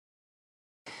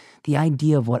the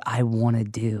idea of what I want to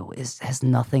do has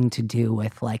nothing to do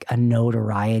with like a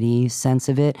notoriety sense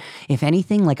of it. If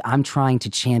anything, like I'm trying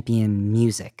to champion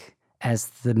music as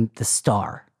the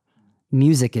star.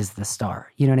 Music is the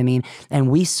star, you know what I mean? And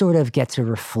we sort of get to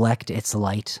reflect its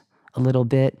light a little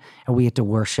bit, and we get to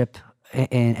worship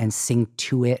and sing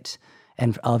to it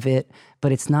and of it,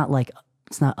 but it's not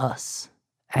us.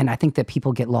 And I think that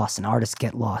people get lost and artists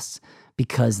get lost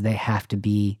because they have to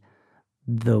be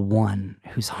the one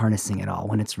who's harnessing it all,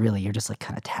 when it's really, you're just like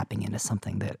kind of tapping into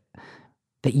something that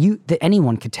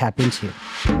anyone could tap into.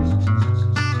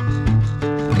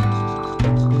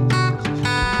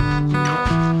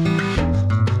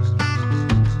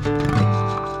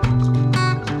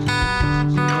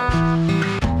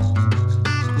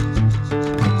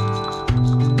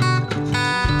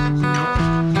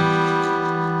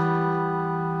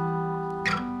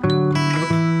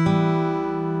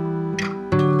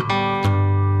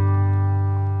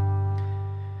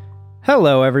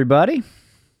 Hello, everybody.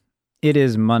 It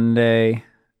is Monday,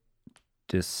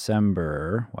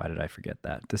 December. Why did I forget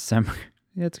that? December.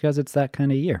 It's because it's that kind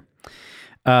of year.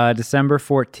 December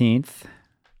 14th.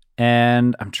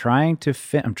 And I'm trying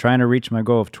to reach my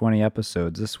goal of 20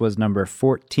 episodes. This was number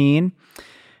 14.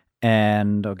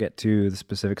 And I'll get to the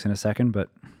specifics in a second, but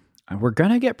we're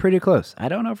going to get pretty close. I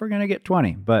don't know if we're going to get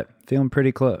 20, but feeling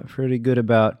pretty good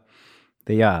about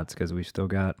the odds, because we still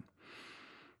got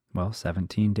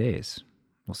 17 days.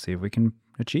 We'll see if we can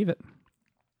achieve it.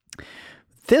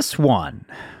 This one,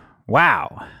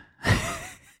 wow.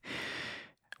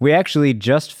 We actually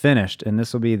just finished, and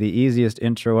this will be the easiest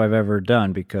intro I've ever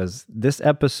done, because this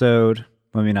episode,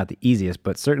 not the easiest,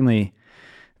 but certainly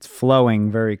it's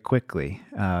flowing very quickly,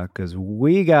 because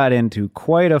we got into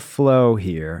quite a flow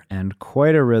here and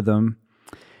quite a rhythm,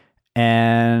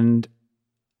 and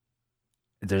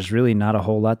there's really not a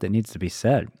whole lot that needs to be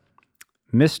said.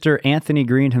 Mr. Anthony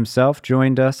Green himself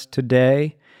joined us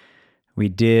today. We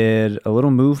did a little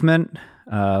movement,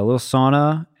 a little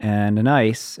sauna, and an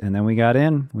ice, and then we got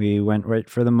in. We went right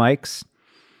for the mics,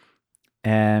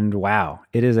 and wow,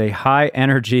 it is a high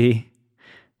energy,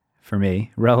 for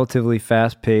me, relatively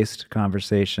fast-paced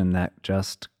conversation that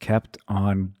just kept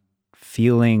on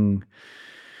feeling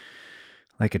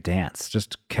like a dance,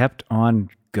 just kept on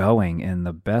going in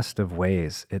the best of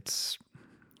ways. It's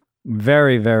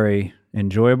very, very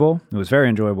enjoyable. It was very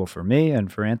enjoyable for me and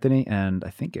for Anthony, and I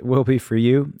think it will be for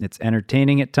you. It's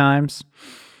entertaining at times.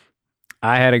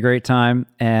 I had a great time,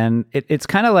 and it's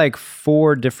kind of like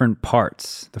 4 different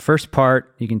parts. The first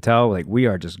part, you can tell, like, we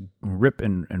are just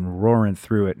ripping and roaring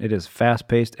through it. It is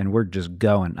fast-paced, and we're just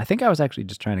going. I think I was actually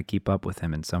just trying to keep up with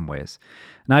him in some ways,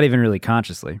 not even really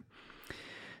consciously.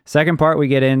 Second part, we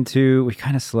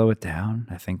kind of slow it down.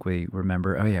 I think we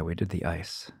remember, oh yeah, we did the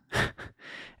ice.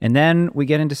 And then we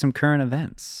get into some current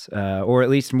events, or at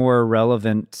least more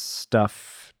relevant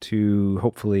stuff to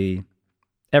hopefully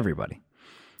everybody.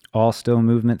 All still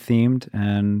movement themed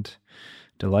and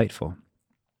delightful.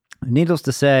 Needless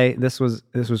to say, this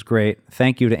was great.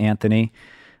 Thank you to Anthony.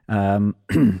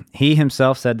 He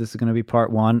himself said this is going to be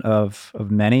part 1 of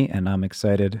many, and I'm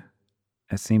excited.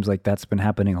 It seems like that's been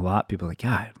happening a lot. People are like,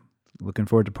 yeah, looking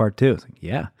forward to part 2. It's like,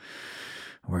 yeah,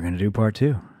 we're going to do part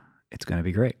 2. It's going to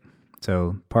be great.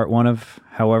 So part 1 of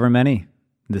however many,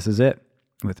 this is it,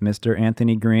 with Mr.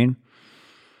 Anthony Green,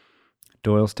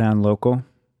 Doylestown local,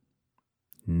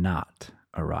 not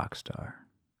a rock star.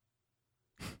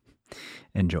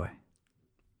 Enjoy.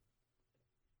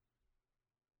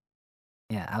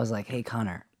 Yeah, I was like, hey,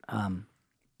 Connor, I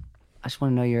just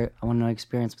want to know your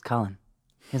experience with Colin.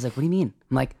 He was like, what do you mean?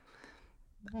 I'm like,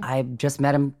 I just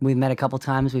met him. We've met a couple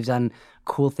times. We've done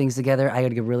cool things together. I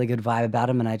got a really good vibe about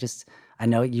him, and I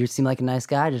know you seem like a nice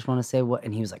guy. I just want to say what.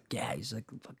 And he was like, yeah, he's like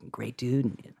a fucking great dude.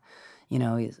 And,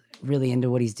 he's really into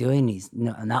what he's doing. He's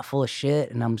not full of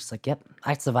shit. And I'm just like, yep,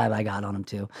 that's the vibe I got on him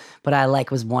too. But I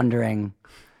was wondering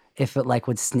if it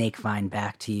would snake vine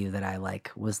back to you that I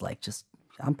was just,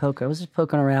 I was just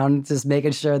poking around, just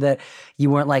making sure that you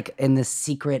weren't in this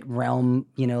secret realm,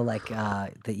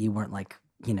 that you weren't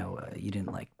you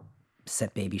didn't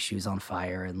set baby shoes on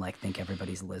fire and think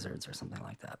everybody's lizards or something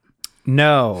like that.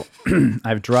 No,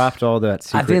 I've dropped all that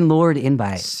secret. I've been lured in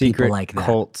by secret people like that.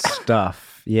 Cult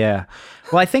stuff. Yeah.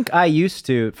 Well, I think I used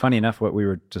to, funny enough, what we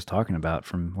were just talking about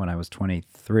from when I was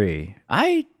 23,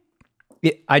 I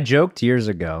joked years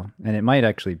ago, and it might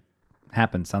actually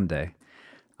happen someday.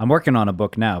 I'm working on a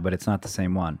book now, but it's not the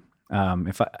same one.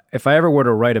 If I ever were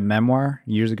to write a memoir,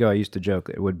 years ago I used to joke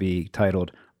it would be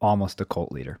titled Almost a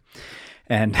Cult Leader.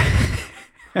 And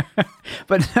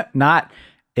but not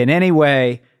in any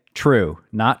way true,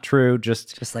 not true,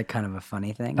 Just like kind of a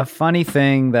funny thing. a funny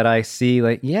thing that I see.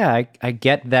 Like, yeah, I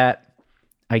get that.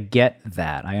 I get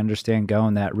that. I understand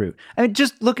going that route. I mean,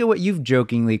 just look at what you've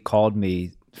jokingly called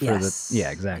me for Yes.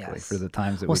 exactly. Yes. For the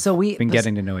times that Well, we've been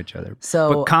getting to know each other.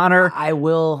 So but Connor, I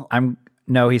will.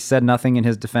 no, he said nothing in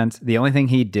his defense. The only thing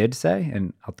he did say,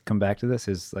 and I'll come back to this,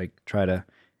 is like try to,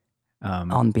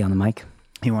 I'll be on the mic.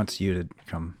 he wants you to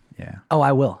come, Oh,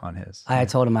 I will. on his. I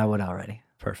told him I would already.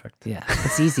 Perfect. Yeah,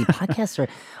 it's easy. Podcasts are.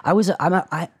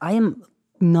 I am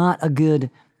not a good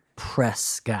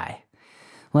press guy.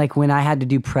 Like when I had to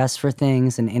do press for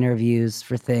things and interviews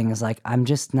for things, like I'm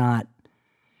just not.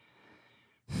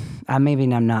 I'm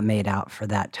not made out for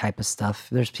that type of stuff.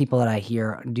 There's people that I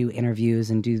hear do interviews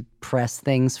and do press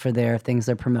things for their things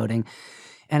they're promoting,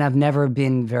 and I've never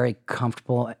been very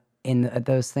comfortable in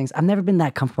those things. I've never been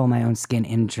that comfortable in my own skin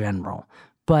in general,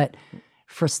 but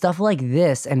for stuff like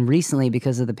this, and recently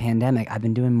because of the pandemic, I've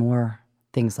been doing more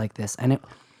things like this, and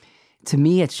to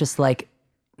me, it's just like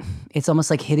it's almost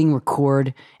like hitting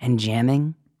record and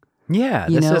jamming. Yeah,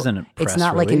 You this know, isn't a press it's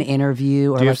not like an release.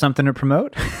 interview or Do you like have something to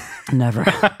promote? never,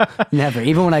 never.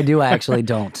 Even when I do, I actually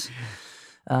don't.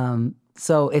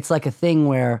 So it's like a thing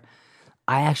where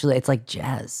it's like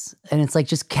jazz, and it's like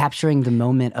just capturing the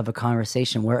moment of a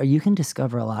conversation where you can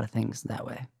discover a lot of things that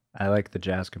way. I like the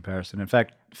jazz comparison. In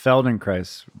fact,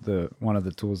 Feldenkrais, one of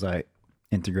the tools I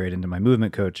integrate into my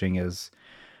movement coaching, is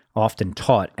often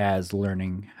taught as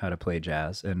learning how to play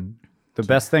jazz. And the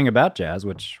best thing about jazz,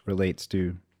 which relates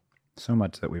to so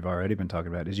much that we've already been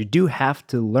talking about, is you do have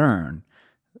to learn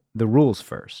the rules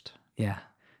first, Yeah.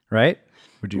 right?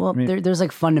 Would you? Well, I mean, there's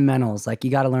like fundamentals. Like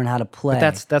you got to learn how to play.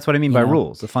 that's what I mean by know?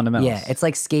 rules, the fundamentals. Yeah, it's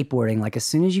like skateboarding. Like as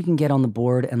soon as you can get on the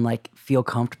board and like feel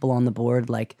comfortable on the board,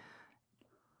 like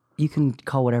you can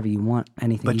call whatever you want,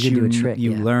 anything. but you can do a trick.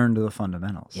 you yeah. learned the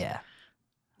fundamentals. Yeah.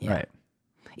 Right.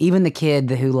 Even the kid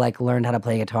who like learned how to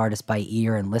play guitar just by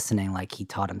ear and listening, like he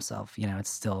taught himself. You know, it's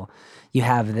still you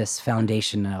have this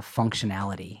foundation of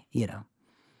functionality. You know.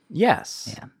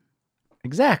 Yes. Yeah.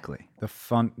 Exactly. The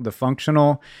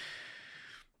functional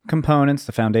components,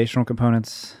 the foundational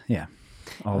components. Yeah.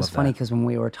 All It was of funny that. because when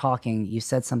we were talking, you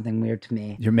said something weird to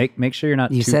me. You make sure you're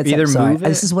not You too, said either sorry. move it.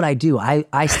 This is what I do. I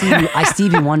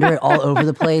Stevie Wonder it all over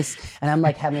the place, and I'm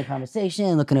like having a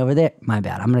conversation, looking over there. My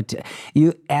bad. I'm gonna do.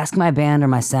 You ask my band or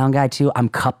my sound guy too. I'm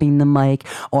cupping the mic,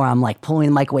 or I'm like pulling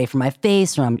the mic away from my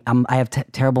face, or I have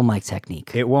terrible mic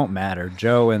technique. It won't matter.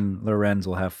 Joe and Lorenz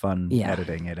will have fun Yeah.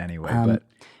 editing it anyway.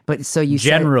 But so you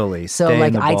Generally, said, so stay in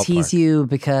like the I tease ballpark. you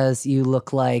because you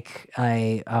look like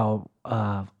a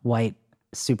white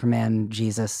Superman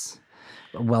Jesus,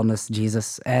 wellness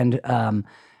Jesus, and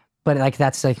but like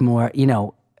that's like more, you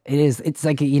know, it's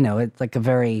like, you know, it's like a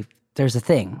very, there's a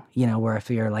thing, you know, where if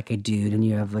you're like a dude and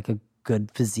you have like a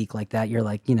good physique like that, you're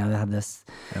like, you know, have this,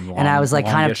 and I was like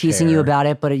kind of longish teasing you hair. about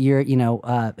it, but you're, you know,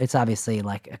 it's obviously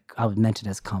like I meant it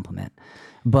as a compliment,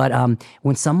 but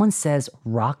when someone says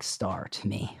rock star to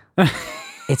me,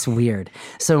 it's weird.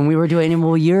 So when we were doing,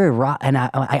 well, you're a rock, and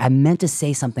I meant to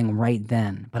say something right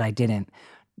then, but I didn't.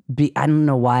 I don't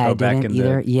know why I back didn't in the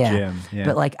either. Yeah. gym, yeah.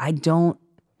 But like I don't.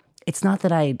 It's not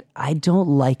that I don't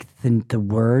like the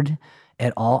word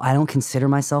at all. I don't consider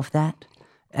myself that,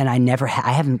 and I never.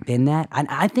 I haven't been that.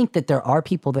 I think that there are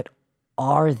people that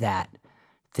are that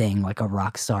thing, like a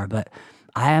rock star, but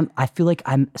I feel like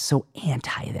I'm so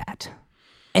anti that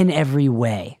in every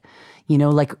way. You know,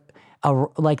 like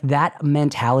that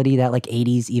mentality, that like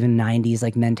 80s, even 90s,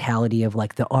 like mentality of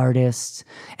like the artist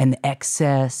and the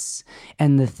excess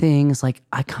and the things, like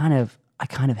I kind of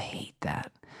hate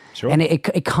that. Sure. And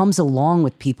it comes along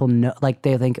with people like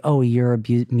they think, oh, you're a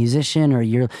musician or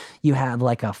you have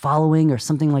like a following or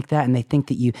something like that, and they think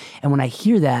that and when I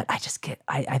hear that, I just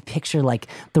I picture like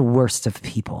the worst of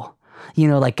people. You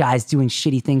know, like guys doing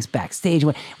shitty things backstage.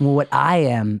 Well, what I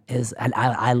am is, and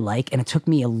I like, and it took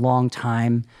me a long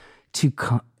time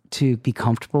to be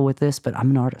comfortable with this, but I'm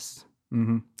an artist,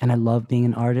 and I love being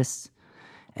an artist,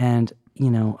 and you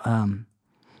know,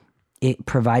 it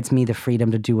provides me the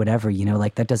freedom to do whatever. You know,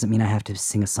 like that doesn't mean I have to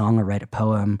sing a song or write a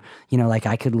poem. You know, like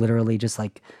I could literally just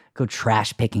like go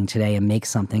trash picking today and make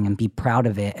something and be proud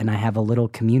of it, and I have a little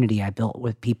community I built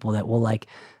with people that will like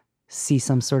see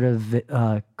some sort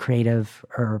of creative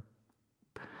or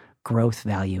growth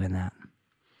value in that,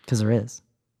 because there is.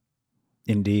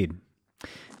 Indeed.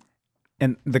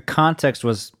 And the context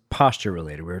was posture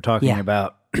related. We were talking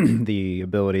about the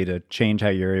ability to change how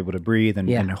you're able to breathe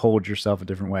and hold yourself a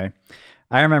different way.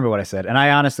 I remember what I said. And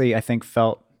I honestly, I think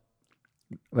felt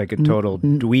like a total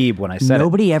dweeb when I said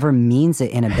Nobody ever means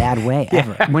it in a bad way,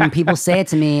 ever. When people say it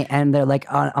to me and they're like,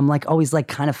 I'm like always like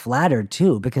kind of flattered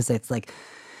too, because it's like,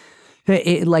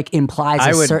 it like implies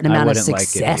a certain amount of wouldn't like it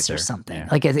success or either. something. Yeah.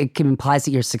 Like it implies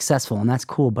that you're successful, and that's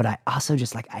cool. But I also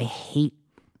just like, I hate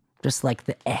just like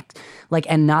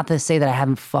and not to say that I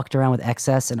haven't fucked around with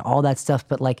excess and all that stuff,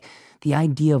 but like the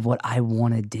idea of what I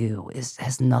want to do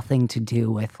has nothing to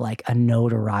do with like a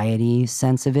notoriety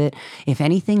sense of it. If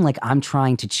anything, like I'm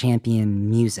trying to champion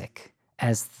music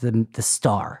as the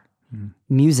star.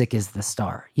 Music is the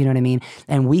star, you know what I mean?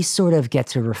 And we sort of get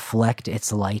to reflect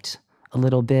its light a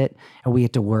little bit, and we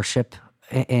get to worship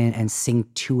and sing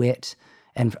to it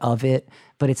and of it,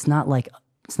 but it's not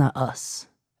us.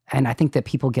 And I think that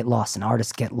people get lost and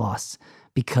artists get lost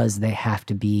because they have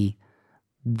to be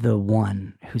the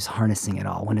one who's harnessing it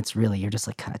all, when it's really, you're just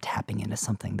like kind of tapping into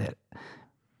something that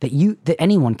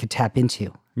anyone could tap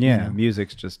into. Yeah,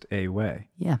 music's just a way.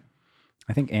 Yeah.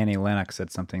 I think Annie Lennox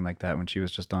said something like that when she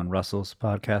was just on Russell's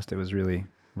podcast. It was really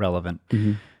relevant.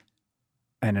 Mm-hmm.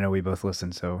 And I know we both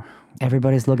listened, so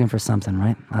Everybody's looking for something,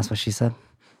 right? That's what she said.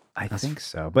 I think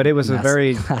so. But it was a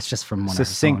very that's just from one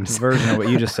succinct of her songs. version of what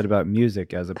you just said about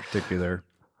music as a particular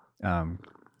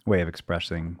way of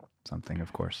expressing something,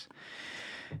 of course.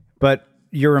 But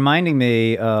you're reminding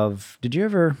me of, did you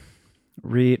ever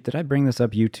read, did I bring this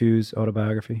up, U2's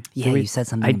autobiography? Yeah, you said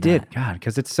something I about did. it. God,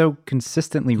 because it's so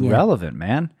consistently relevant,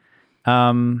 man.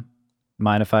 Mind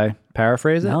if I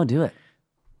paraphrase it? No, do it.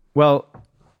 Well,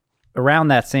 around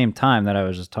that same time that I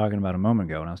was just talking about a moment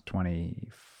ago, when I was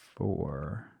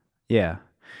 24, yeah.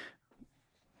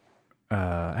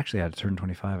 Actually, I had turned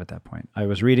 25 at that point. I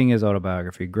was reading his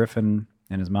autobiography. Griffin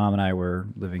and his mom and I were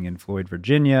living in Floyd,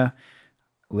 Virginia,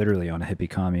 literally on a hippie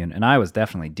commune, and I was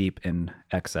definitely deep in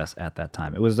excess at that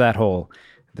time. It was it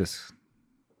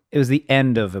was the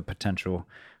end of a potential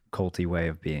culty way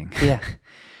of being. Yeah.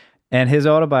 And his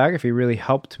autobiography really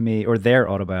helped me, or their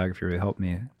autobiography really helped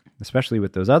me, especially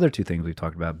with those other two things we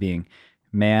talked about, being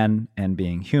man and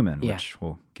being human, which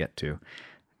we'll get to.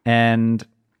 And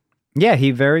yeah,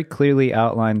 he very clearly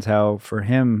outlines how, for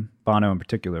him, Bono in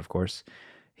particular, of course,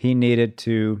 he needed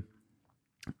to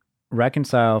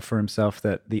reconcile for himself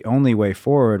that the only way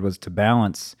forward was to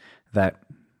balance that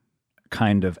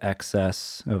kind of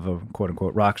excess of a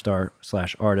quote-unquote rock star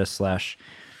 / artist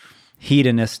 /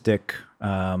 hedonistic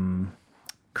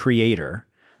creator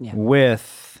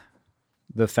with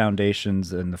the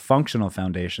foundations and the functional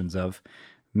foundations of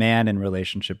man in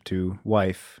relationship to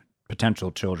wife,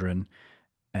 potential children,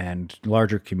 and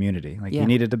larger community. Like he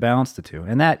needed to balance the two.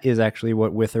 And that is actually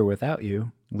what With or Without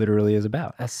You literally is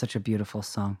about. That's such a beautiful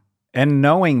song. And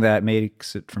knowing that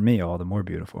makes it, for me, all the more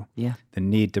beautiful. Yeah. The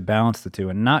need to balance the two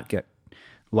and not get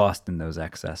lost in those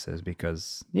excesses,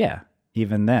 because,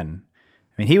 even then,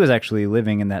 I mean, he was actually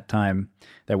living in that time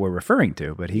that we're referring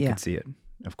to, but he could see it,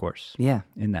 of course,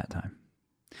 in that time.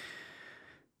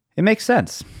 It makes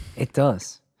sense. It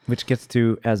does. Which gets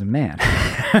to as a man.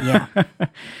 Yeah.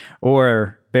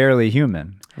 Or barely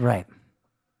human. Right.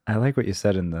 I like what you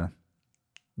said in the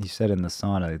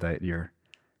sauna, that you're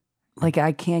like,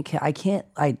 I can't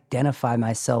identify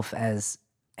myself as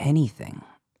anything.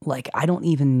 Like, I don't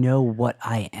even know what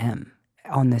I am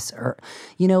on this earth.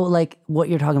 You know, like what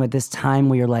you're talking about, this time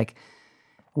where you're like,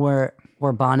 where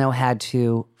Bono had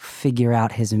to figure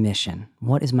out his mission.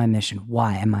 What is my mission?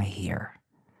 Why am I here?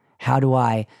 How do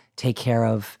I take care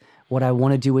of what I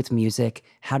want to do with music?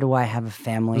 How do I have a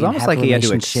family? It was almost like he had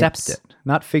to accept it.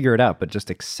 Not figure it out, but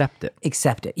just accept it.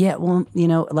 Accept it. Yeah, well, you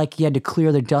know, like you had to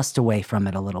clear the dust away from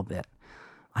it a little bit.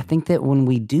 I think that when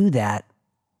we do that,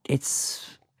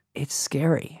 it's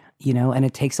scary, you know, and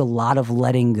it takes a lot of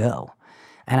letting go.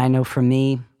 And I know for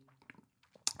me,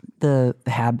 the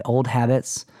old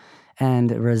habits and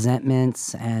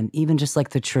resentments and even just like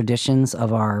the traditions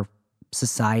of our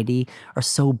society are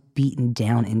so beaten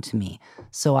down into me.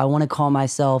 So I want to call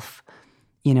myself,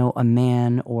 you know, a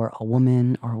man or a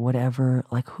woman or whatever.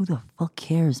 Like, who the fuck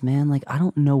cares, man? Like, I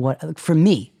don't know what, for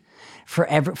me,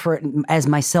 as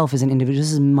myself as an individual,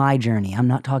 this is my journey. I'm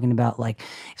not talking about like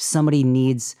if somebody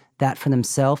needs that for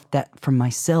themselves, that for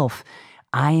myself,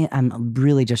 I am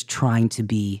really just trying to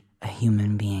be a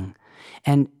human being.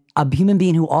 And a human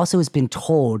being who also has been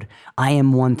told I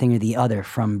am one thing or the other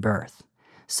from birth.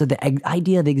 So the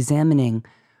idea of examining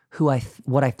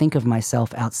what I think of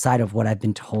myself outside of what I've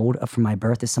been told from my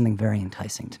birth is something very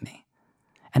enticing to me.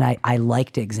 And I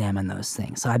like to examine those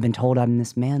things. So I've been told I'm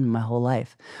this man my whole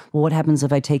life. Well, what happens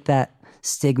if I take that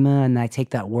stigma and I take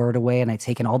that word away and I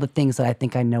take in all the things that I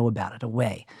think I know about it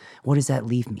away? What does that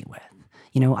leave me with?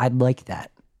 You know, I'd like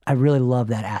that. I really love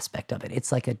that aspect of it.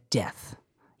 It's like a death,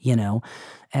 you know?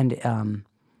 And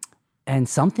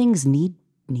some things need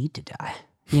to die.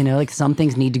 You know, like some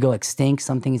things need to go extinct,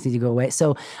 some things need to go away.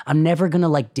 So I'm never gonna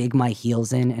like dig my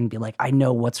heels in and be like, I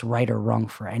know what's right or wrong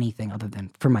for anything other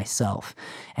than for myself.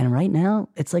 And right now,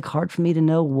 it's like hard for me to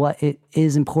know what it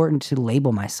is important to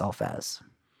label myself as.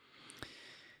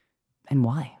 And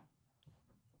why.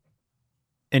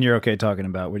 And you're okay talking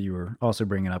about what you were also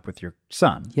bringing up with your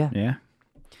son. Yeah. Yeah.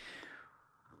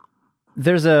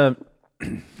 There's a,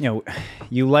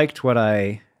 you liked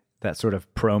that sort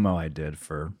of promo I did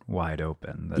for Wide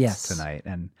Open that's Yes. tonight.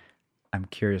 And I'm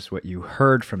curious what you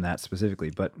heard from that specifically,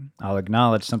 but I'll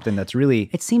acknowledge something that's really,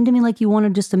 It seemed to me like you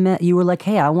wanted just you were like,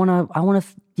 hey, I want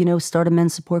to, start a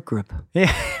men's support group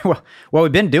yeah, well,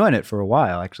 we've been doing it for a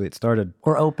while. Actually, it started,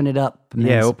 or open it up. men's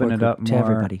Yeah, support open it group up to more.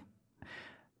 everybody.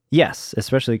 yes,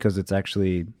 especially because it's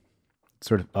actually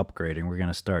sort of upgrading. We're going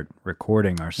to start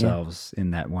recording ourselves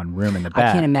in that one room in the back.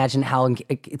 I can't imagine how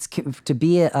it's to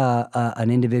be an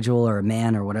individual or a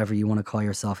man or whatever you want to call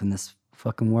yourself in this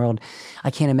fucking world. I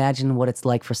can't imagine what it's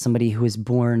like for somebody who is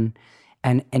born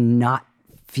and not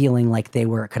feeling like they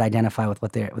could identify with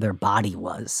what their body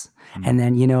was, and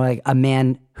then like a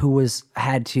man who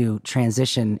had to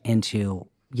transition into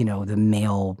the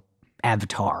male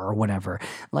avatar or whatever.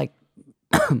 Like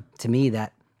to me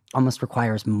that almost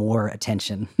requires more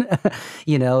attention.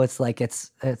 It's like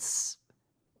it's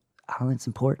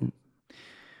important.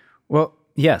 Well,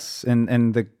 yes,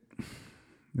 and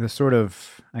the sort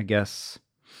of, I guess,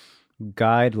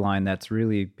 guideline that's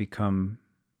really become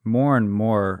more and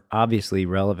more obviously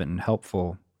relevant and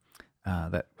helpful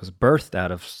that was birthed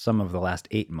out of some of the last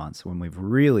 8 months when we've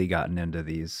really gotten into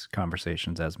these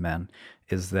conversations as men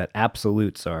is that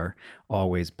absolutes are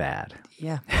always bad.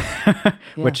 Yeah.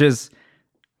 Which is,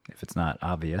 if it's not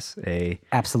obvious,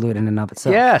 Absolute in and of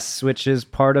itself. yes, which is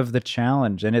part of the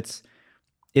challenge. And it's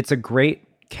a great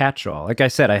catch-all. Like I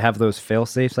said, I have those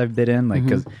fail-safes I've been in, like,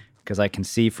 because I can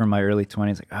see from my early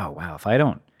 20s, like, oh, wow,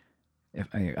 if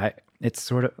it's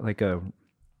sort of like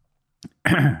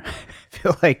I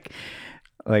feel like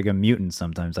a mutant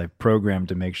sometimes. I've programmed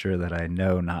to make sure that I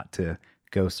know not to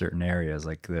go certain areas.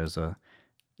 Like there's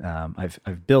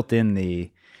I've built in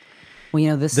the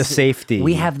safety.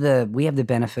 We have the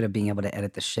benefit of being able to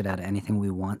edit the shit out of anything we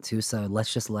want to. So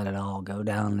let's just let it all go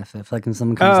down. If fucking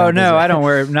someone comes out. Oh no, I don't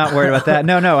worry. Not worried about that.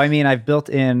 No. I mean, I've built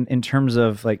in terms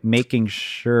of like making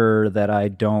sure that I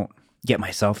don't get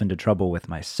myself into trouble with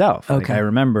myself. Like Okay. I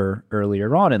remember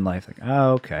earlier on in life, like,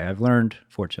 oh, okay, I've learned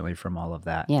fortunately from all of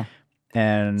that. Yeah.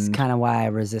 And It's kind of why I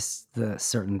resist the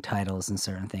certain titles and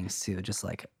certain things too. Just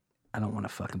like I don't want to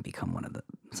fucking become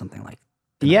something like.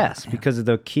 yes, because of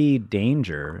the key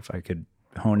danger, if I could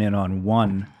hone in on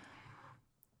one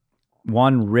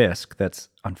risk that's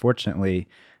unfortunately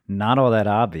not all that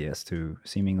obvious to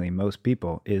seemingly most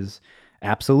people, is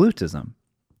absolutism.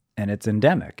 And it's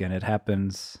endemic and it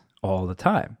happens all the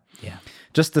time. Yeah.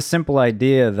 Just the simple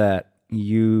idea that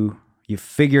you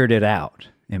figured it out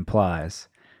implies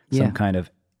some Yeah. kind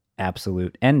of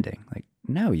absolute ending. Like,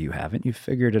 no, you haven't. You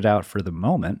figured it out for the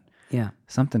moment. Yeah.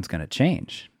 Something's going to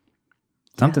change.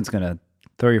 Something's going to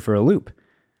throw you for a loop.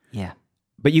 Yeah.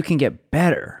 But you can get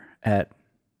better at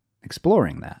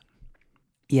exploring that.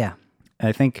 Yeah. And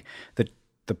I think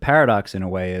the paradox in a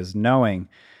way is knowing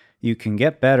you can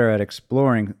get better at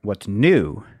exploring what's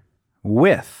new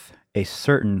with a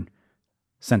certain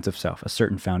sense of self, a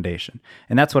certain foundation.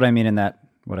 And that's what I mean in that,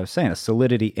 what I was saying, a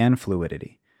solidity and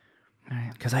fluidity.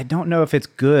 Right. Because I don't know if it's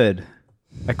good.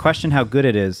 I question how good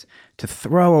it is to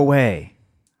throw away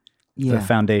Yeah. the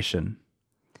foundation.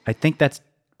 I think that's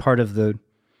part of the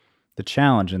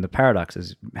challenge and the paradox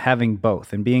is having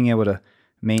both and being able to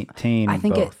maintain I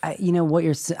think both.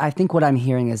 I think what I'm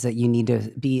hearing is that you need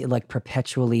to be like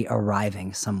perpetually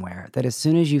arriving somewhere. That as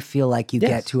soon as you feel like you Yes.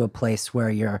 get to a place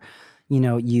where you're,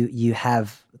 you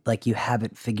have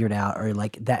it figured out, or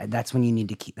like that's when you need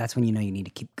to keep. That's when you need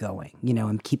to keep going.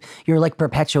 And you're like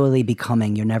perpetually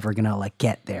becoming. You're never gonna like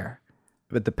get there.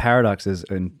 But the paradox is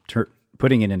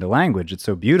putting it into language. It's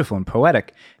so beautiful and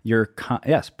poetic. You're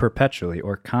perpetually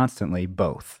or constantly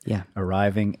both. Yeah.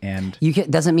 Arriving and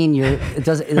Doesn't mean it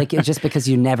doesn't like it's just because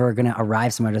you're never gonna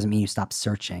arrive somewhere doesn't mean you stop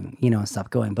searching, and stop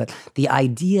going. But the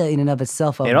idea in and of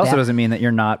itself of it also doesn't mean that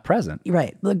you're not present.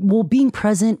 right. Like, well, being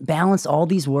present, balance, all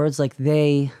these words, like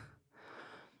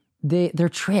they're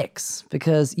tricks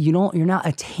because you're not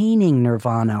attaining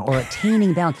nirvana or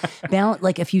attaining balance. Balance,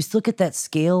 like if you look at that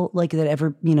scale, like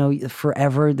that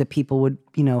forever that people would,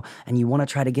 and you want to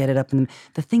try to get it up. And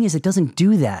the thing is, it doesn't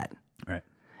do that. Right.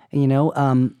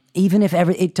 Even if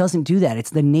it doesn't do that, it's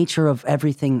the nature of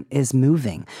everything is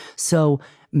moving. So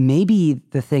maybe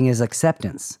the thing is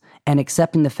acceptance. and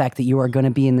accepting the fact that you are going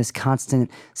to be in this constant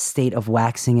state of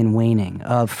waxing and waning,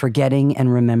 of forgetting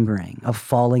and remembering, of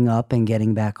falling up and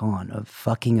getting back on, of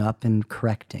fucking up and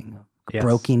correcting, Yes.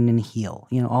 broken and heal,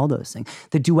 all those things.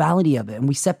 The duality of it. And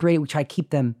we separate it, we try to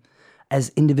keep them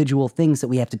as individual things that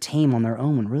we have to tame on their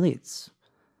own. When really it's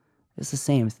the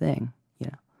same thing,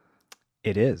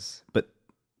 It is, but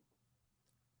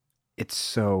it's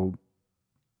so...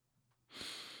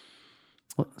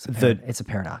 Well, it's a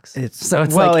paradox. It's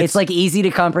it's like easy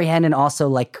to comprehend and also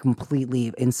like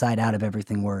completely inside out of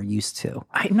everything we're used to.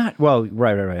 I'm not... Well,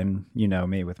 right. And you know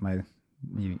me with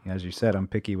as you said, I'm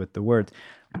picky with the words.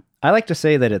 I like to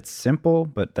say that it's simple,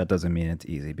 but that doesn't mean it's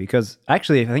easy. Because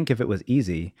actually, I think if it was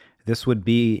easy, this would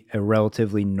be a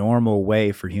relatively normal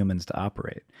way for humans to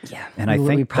operate. Yeah. And I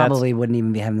think we probably wouldn't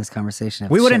even be having this conversation.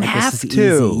 We wouldn't have to.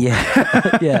 Easy.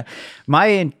 Yeah. Yeah.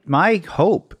 My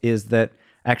hope is that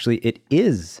actually it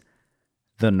is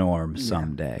the norm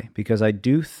someday, because I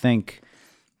do think,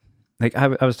 like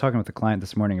I was talking with a client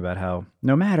this morning about how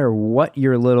no matter what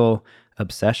your little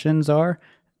obsessions are,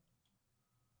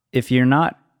 if you're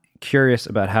not curious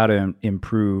about how to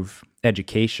improve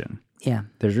education,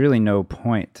 there's really no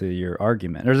point to your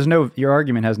argument. Your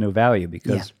argument has no value,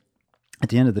 because at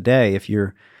the end of the day, if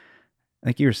you're,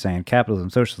 like you were saying,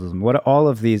 capitalism, socialism, all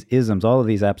of these isms, all of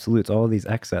these absolutes, all of these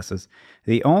excesses,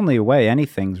 the only way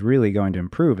anything's really going to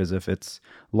improve is if it's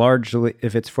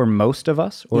for most of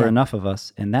us or enough of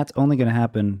us, and that's only going to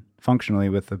happen functionally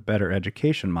with a better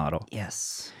education model.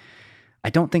 Yes. I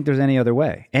don't think there's any other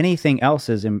way. Anything else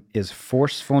is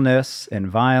forcefulness and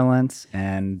violence,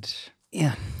 and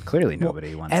clearly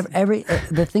nobody wants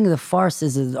the thing of the farce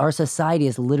is our society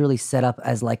is literally set up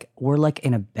as like we're like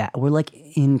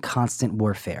in constant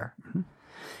warfare. Mm-hmm.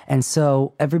 And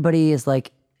so everybody is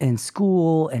like in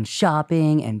school and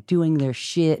shopping and doing their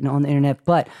shit and on the internet,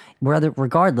 but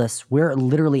regardless, we're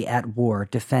literally at war,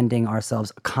 defending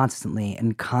ourselves constantly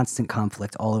in constant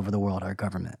conflict all over the world, our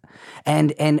government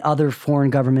and other foreign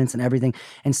governments and everything.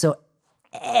 And so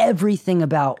everything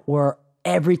about where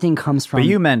everything comes from. But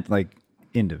you meant like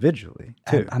individually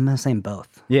too. I'm not saying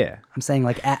both. Yeah. I'm saying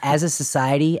like as a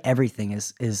society, everything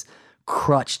is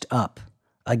crutched up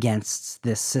against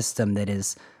this system that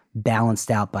is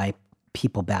balanced out by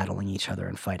people battling each other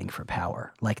and fighting for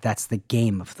power. Like that's the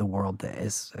game of the world that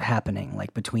is happening,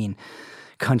 like between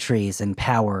countries and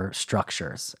power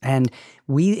structures. And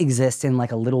we exist in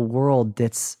like a little world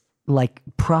that's like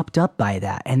propped up by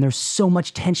that. And there's so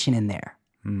much tension in there.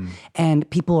 And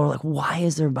people are like, why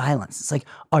is there violence? It's like,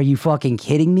 are you fucking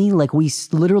kidding me? Like we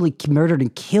literally murdered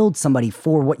and killed somebody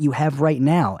for what you have right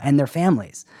now and their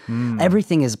families.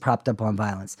 Everything is propped up on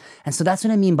violence. And so that's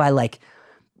what I mean by like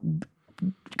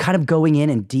kind of going in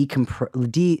and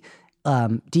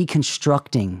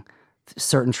deconstructing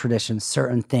certain traditions,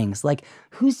 certain things. Like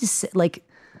who's to say, like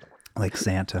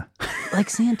Santa.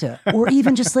 Like Santa. Or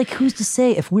even just like who's to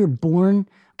say if we're born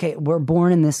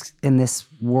in this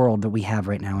world that we have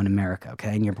right now in America,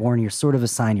 okay? And you're sort of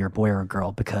assigned you're a boy or a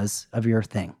girl because of your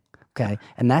thing, okay?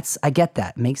 And I get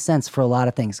that. It makes sense for a lot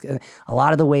of things. A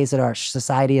lot of the ways that our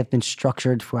society have been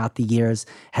structured throughout the years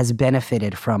has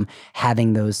benefited from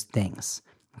having those things,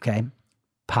 okay?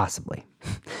 Possibly.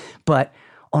 But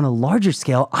on a larger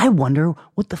scale, I wonder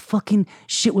what the fucking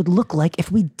shit would look like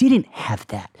if we didn't have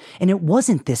that. And it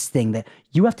wasn't this thing that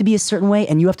you have to be a certain way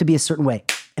and you have to be a certain way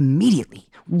immediately,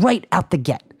 right out the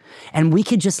get. And we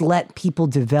could just let people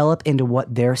develop into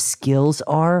what their skills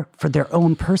are for their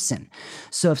own person.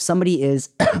 So if somebody is,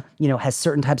 has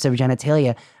certain types of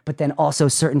genitalia, but then also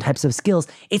certain types of skills,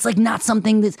 it's like not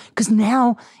something that's, because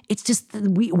now it's just,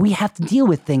 we have to deal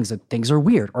with things that things are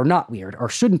weird or not weird or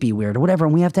shouldn't be weird or whatever.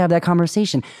 And we have to have that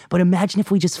conversation. But imagine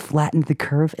if we just flattened the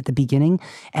curve at the beginning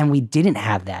and we didn't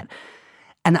have that.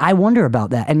 And I wonder about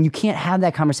that. And you can't have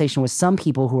that conversation with some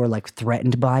people who are like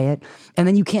threatened by it. And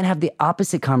then you can't have the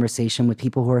opposite conversation with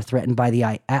people who are threatened by the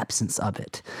absence of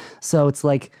it. So it's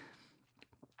like,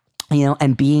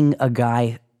 and being a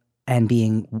guy and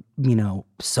being,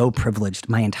 so privileged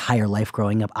my entire life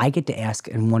growing up, I get to ask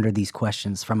and wonder these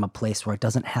questions from a place where it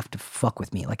doesn't have to fuck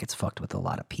with me like it's fucked with a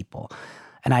lot of people.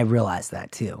 And I realize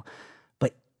that too.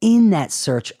 But in that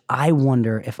search, I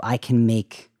wonder if I can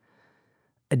make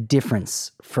a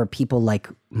difference for people like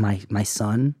my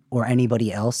son or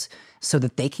anybody else so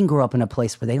that they can grow up in a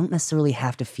place where they don't necessarily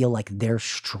have to feel like they're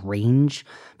strange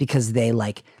because they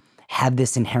like have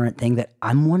this inherent thing that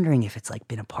I'm wondering if it's like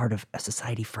been a part of a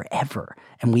society forever.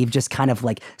 And we've just kind of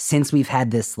like, since we've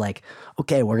had this like,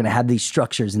 okay, we're going to have these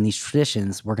structures and these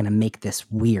traditions, we're going to make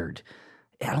this weird.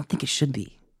 I don't think it should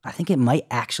be. I think it might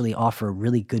actually offer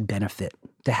really good benefit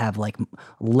to have like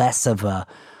less of a,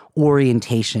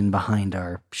 orientation behind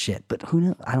our shit. But who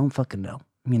knows? I don't fucking know,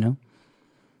 you know?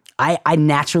 I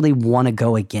naturally want to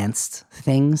go against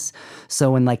things.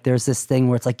 So when like there's this thing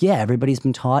where it's like, yeah, everybody's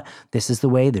been taught this is the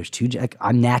way. There's two. Like,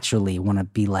 I naturally want to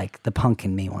be like the punk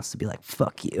in me wants to be like,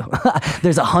 fuck you.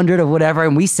 There's 100 of whatever,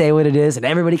 and we say what it is, and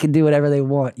everybody can do whatever they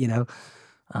want, you know.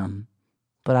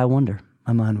 But I wonder.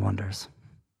 My mind wanders.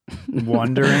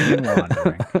 Wondering and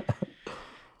wandering.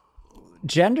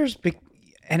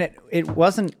 And it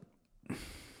wasn't.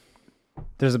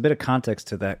 There's a bit of context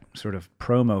to that sort of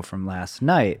promo from last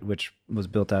night, which was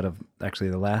built out of actually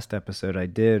the last episode I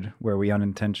did, where we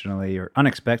unintentionally or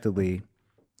unexpectedly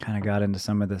kind of got into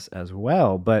some of this as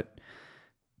well. But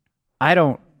I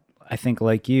think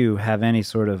like you, have any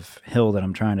sort of hill that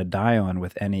I'm trying to die on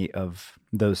with any of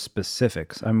those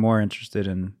specifics. I'm more interested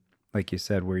in, like you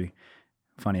said, we,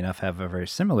 funny enough, have a very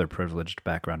similar privileged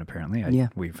background, apparently.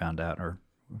 We found out, or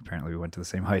apparently we went to the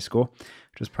same high school,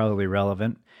 which is probably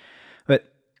relevant.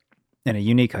 But in a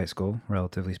unique high school,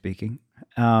 relatively speaking,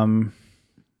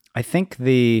 I think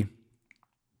the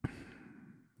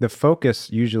focus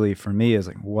usually for me is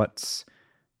like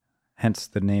hence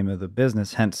the name of the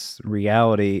business, hence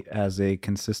reality as a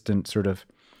consistent sort of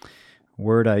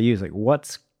word I use. Like,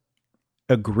 what's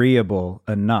agreeable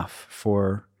enough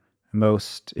for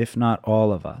most, if not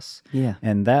all of us? Yeah.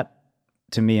 And that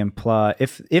to me imply,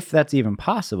 if that's even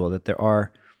possible, that there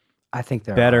are, I think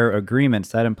there better are agreements,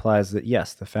 that implies that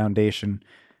yes, the foundation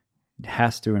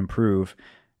has to improve,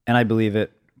 and I believe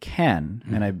it can,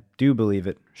 and I do believe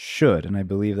it should, and I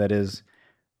believe that is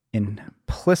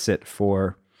implicit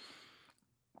for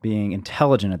being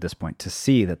intelligent at this point, to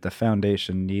see that the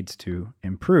foundation needs to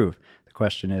improve. The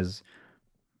question is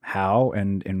how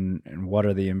and what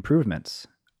are the improvements?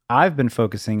 I've been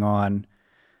focusing on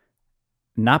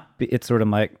it's sort of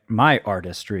like my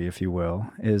artistry, if you will,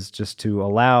 is just to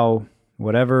allow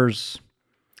whatever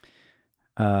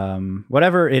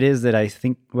it is that I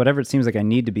think, whatever it seems like I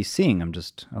need to be seeing, I'm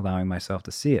just allowing myself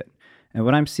to see it. And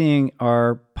what I'm seeing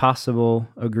are possible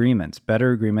agreements,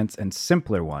 better agreements, and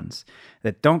simpler ones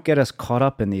that don't get us caught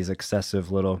up in these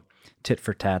excessive little tit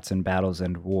for tats and battles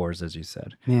and wars, as you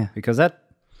said. Yeah. Because that,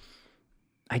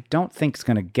 I don't think is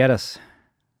going to get us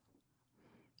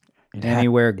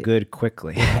anywhere good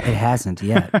quickly. It hasn't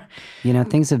yet. You know,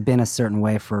 things have been a certain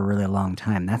way for a really long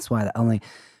time. That's why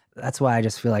I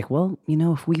just feel like, well, you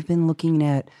know, if we've been looking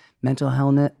at mental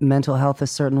health a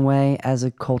certain way as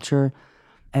a culture,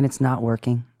 and it's not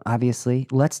working, obviously,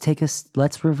 let's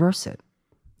reverse it.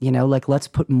 You know, like let's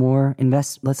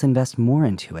invest more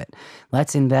into it.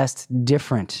 Let's invest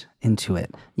different into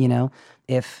it. You know,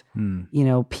 if, you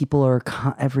know, people are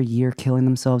every year killing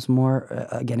themselves more,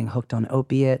 getting hooked on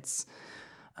opiates,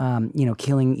 you know,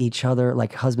 killing each other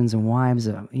like husbands and wives,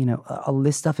 you know, all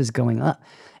this stuff is going up.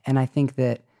 And I think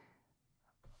that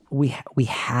we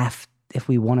have, if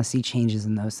we want to see changes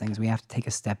in those things, we have to take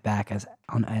a step back as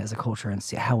a culture and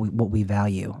see what we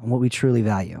value and what we truly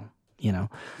value. You know,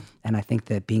 and I think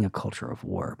that being a culture of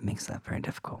war makes that very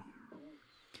difficult.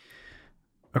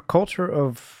 A culture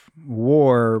of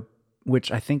war,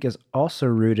 which I think is also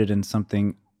rooted in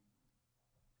something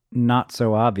not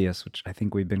so obvious, which I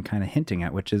think we've been kind of hinting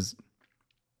at, which is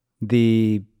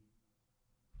the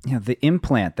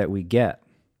implant that we get,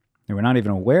 and we're not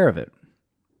even aware of it,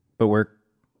 but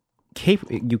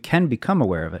you can become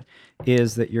aware of it,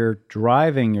 is that you're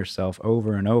driving yourself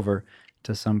over and over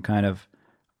to some kind of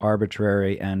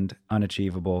arbitrary and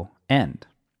unachievable end.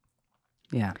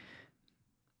 Yeah.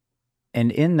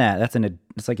 And in that,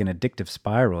 it's like an addictive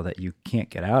spiral that you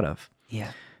can't get out of.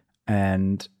 Yeah.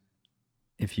 And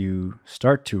if you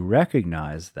start to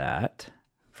recognize that,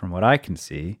 from what I can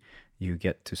see, you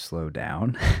get to slow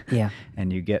down. Yeah.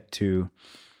 And you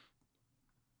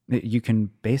can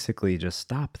basically just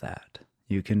stop that.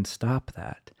 You can stop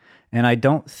that. And I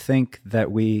don't think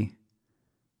that we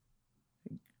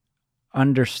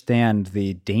understand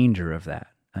the danger of that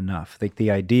enough. Like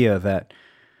the idea that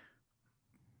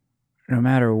no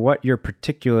matter what your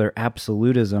particular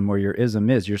absolutism or your ism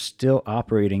is, you're still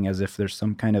operating as if there's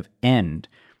some kind of end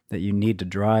that you need to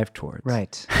drive towards.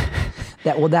 Right.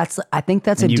 I think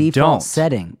that's a default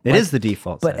setting. It is the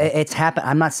default but setting. It's happened.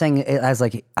 I'm not saying it as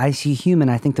like I see human.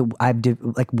 I think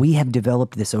that we have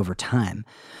developed this over time.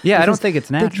 Yeah, I don't think it's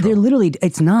natural. They're literally,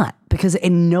 it's not, because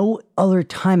in no other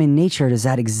time in nature does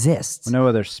that exist. No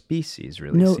other species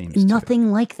really seems to.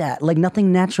 Nothing like that. Like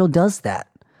nothing natural does that.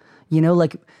 You know,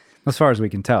 like as far as we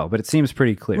can tell, but it seems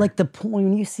pretty clear. Like the point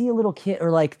when you see a little kid, or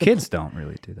like kids don't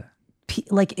really do that.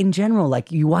 Like in general,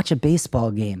 like you watch a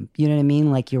baseball game, you know what I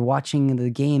mean? Like you're watching the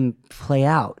game play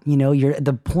out. You know,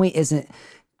 the point isn't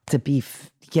to be,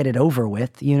 get it over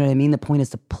with. You know what I mean? The point is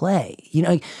to play. You know,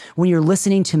 like, when you're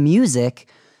listening to music,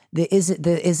 there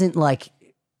isn't like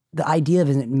the idea of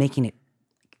isn't making it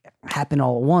happen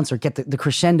all at once or get the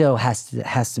crescendo has to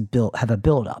have a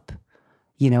build up,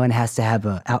 you know, and has to have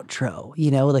a outro, you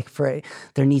know, like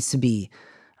there needs to be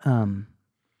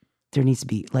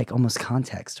like almost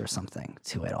context or something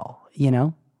to it all, you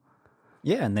know?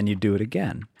 Yeah, and then you do it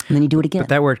again. And then you do it again. But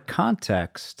that word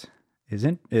context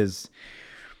is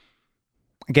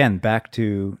again back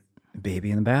to baby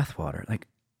in the bathwater. Like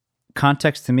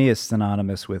context to me is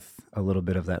synonymous with a little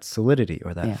bit of that solidity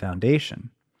or that foundation.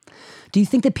 Do you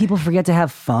think that people forget to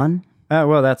have fun?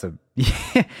 Well, that's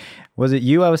was it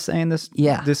you I was saying this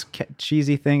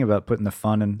cheesy thing about putting the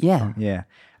fun in? Yeah. Yeah.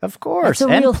 Of course. That's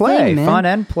a and real play. thing, man. Fun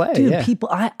and play. Dude, yeah. people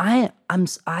I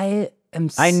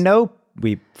know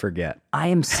we forget. I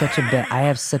have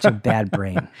such a bad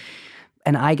brain.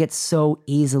 And I get so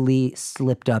easily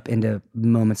slipped up into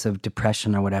moments of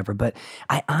depression or whatever. But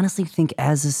I honestly think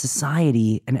as a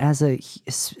society and as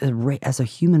a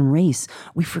human race,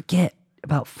 we forget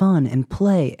about fun and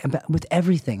play with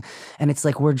everything. And it's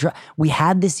like we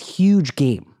had this huge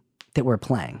game that we're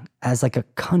playing as like a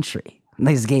country.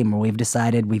 This game where we've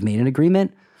decided, we've made an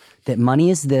agreement that money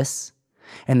is this,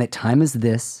 and that time is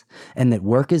this, and that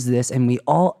work is this, and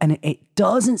it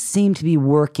doesn't seem to be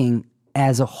working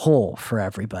as a whole for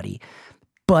everybody,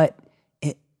 but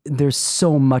there's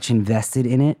so much invested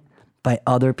in it by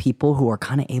other people who are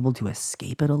kind of able to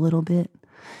escape it a little bit.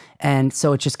 And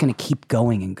so it's just going to keep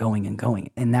going and going and going.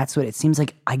 And that's what it seems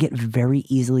like. I get very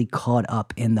easily caught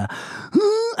up in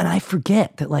and I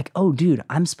forget that, like, oh, dude,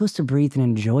 I'm supposed to breathe and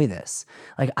enjoy this.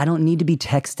 Like, I don't need to be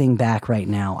texting back right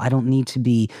now. I don't need to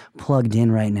be plugged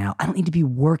in right now. I don't need to be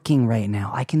working right now.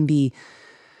 I can be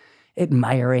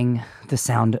admiring the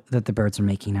sound that the birds are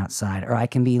making outside, or I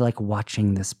can be like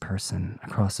watching this person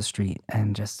across the street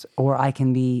or I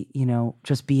can be, you know,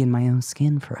 just be in my own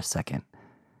skin for a second.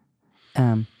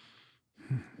 You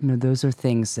know, those are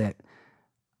things that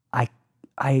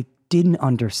I didn't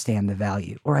understand the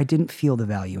value, or I didn't feel the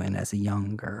value in as a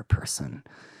younger person.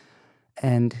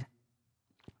 And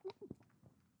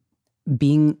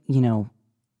being, you know,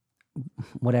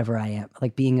 whatever I am,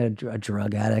 like being a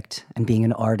drug addict and being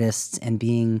an artist and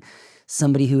being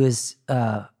somebody who is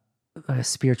a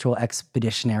spiritual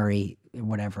expeditionary,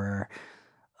 whatever,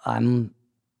 I'm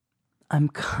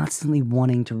constantly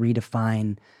wanting to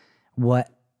redefine what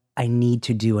I need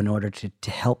to do in order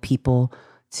to help people,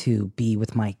 to be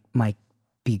with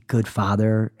be good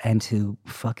father, and to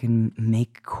fucking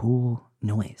make cool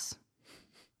noise.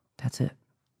 That's it.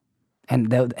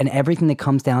 And everything that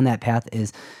comes down that path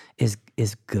is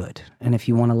good. And if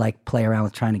you want to like play around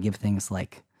with trying to give things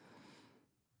like,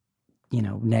 you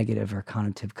know, negative or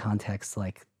connotative context,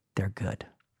 like, they're good.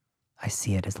 I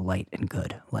see it as light and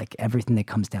good. Like, everything that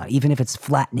comes down, even if it's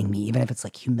flattening me, even if it's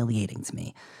like humiliating to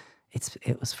me,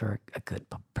 it was for a good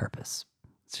purpose.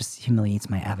 It just humiliates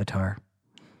my avatar,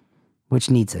 which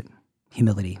needs it,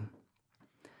 humility.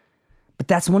 But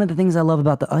that's one of the things I love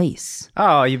about the ice.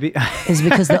 Oh, is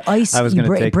because the ice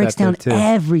breaks down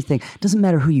everything. Doesn't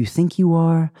matter who you think you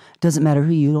are. Doesn't matter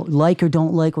who you like or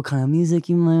don't like. What kind of music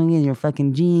you like, and your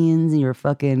fucking jeans and your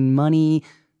fucking money.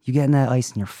 You get in that ice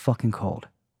and you're fucking cold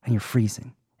and you're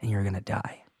freezing and you're gonna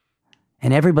die.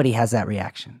 And everybody has that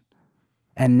reaction,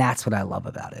 and that's what I love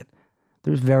about it.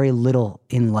 There's very little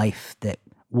in life that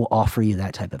will offer you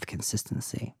that type of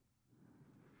consistency.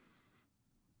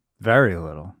 Very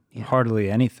little. Yeah. Hardly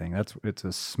anything. It's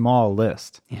a small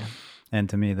list. Yeah. And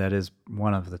to me, that is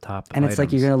one of the top And items. it's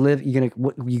like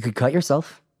you could cut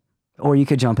yourself, or you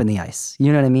could jump in the ice.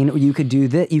 You know what I mean? Or you could do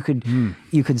that. You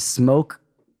could smoke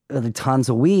tons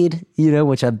of weed, you know,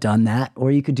 which I've done that,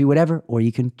 or you could do whatever, or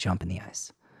you can jump in the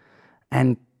ice.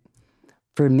 And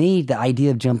for me, the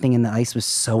idea of jumping in the ice was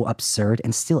so absurd,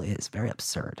 and still is very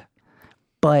absurd.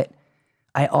 But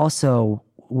I also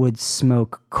would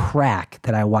smoke crack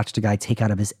that I watched a guy take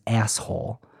out of his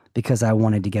asshole because I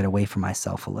wanted to get away from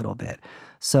myself a little bit.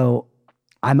 So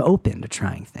I'm open to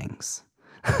trying things.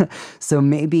 So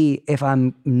maybe if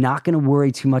I'm not going to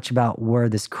worry too much about where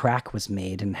this crack was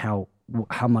made and how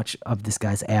much of this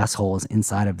guy's asshole is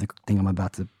inside of the thing I'm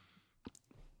about to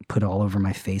put all over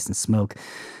my face and smoke,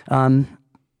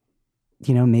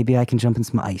 you know, maybe I can jump in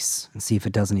some ice and see if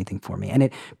it does anything for me. And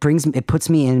it puts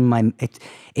me in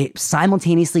it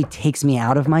simultaneously takes me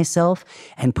out of myself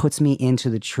and puts me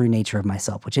into the true nature of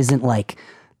myself, which isn't like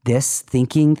this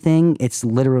thinking thing. It's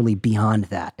literally beyond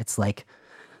that. It's like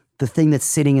the thing that's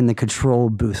sitting in the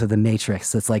control booth of the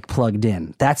Matrix that's like plugged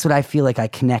in. That's what I feel like I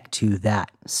connect to,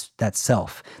 that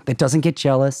self that doesn't get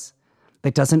jealous,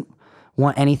 that doesn't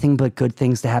want anything but good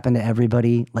things to happen to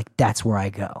everybody, like that's where I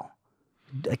go.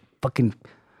 Like fucking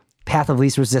path of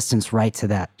least resistance right to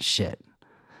that shit.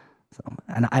 So,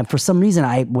 and for some reason,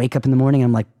 I wake up in the morning and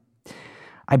I'm like,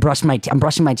 I'm brushing my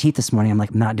teeth this morning. I'm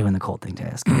like, I'm not doing the cold thing today.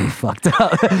 It's gonna be fucked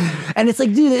up. And it's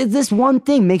like, dude, this one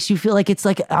thing makes you feel like it's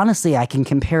like, honestly, I can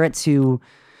compare it to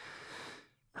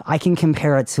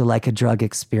like a drug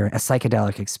experience, a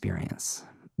psychedelic experience.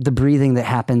 The breathing that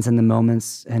happens in the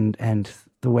moments and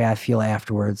the way I feel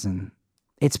afterwards. And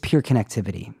it's pure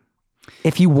connectivity.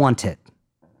 If you want it,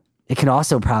 it can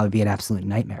also probably be an absolute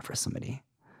nightmare for somebody.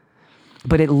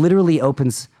 But it literally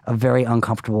opens a very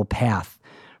uncomfortable path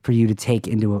for you to take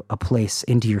into a place,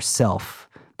 into yourself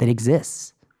that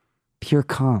exists. Pure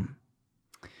calm.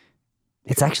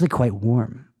 It's actually quite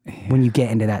warm when you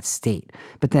get into that state.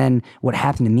 But then what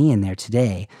happened to me in there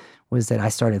today was that I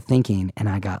started thinking and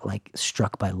I got like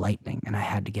struck by lightning and I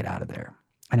had to get out of there.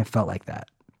 And it felt like that.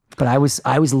 But I was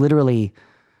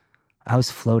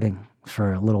floating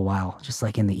for a little while, just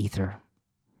like in the ether.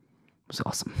 It was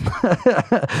awesome.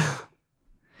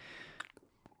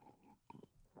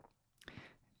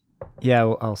 Yeah,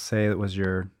 well, I'll say it was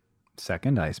your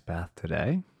second ice bath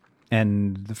today.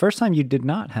 And the first time you did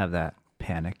not have that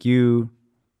panic.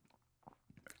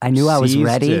 I knew I was seized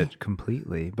ready. It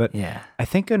completely. But Yeah. I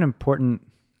think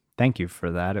thank you for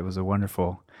that. It was a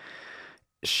wonderful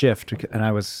shift. And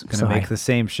I was going to make the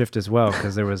same shift as well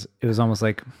because it was almost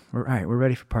like, all right, we're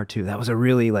ready for part 2. That was a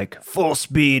really like full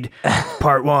speed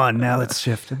part 1. Now let's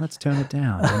shift and let's tone it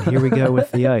down. And here we go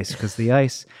with the ice because the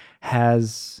ice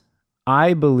has...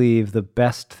 I believe the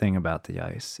best thing about the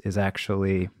ice is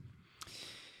actually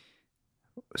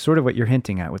sort of what you're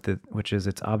hinting at which is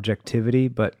its objectivity,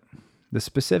 but the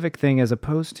specific thing as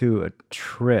opposed to a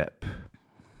trip,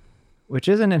 which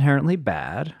isn't inherently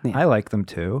bad. Yeah. I like them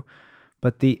too,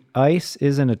 but the ice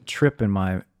isn't a trip in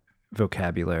my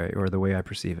vocabulary or the way I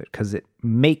perceive it because it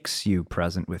makes you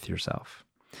present with yourself.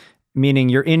 Meaning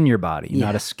you're in your body, you're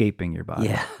not escaping your body.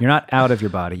 Yeah. You're not out of your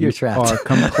body. You're trapped. Are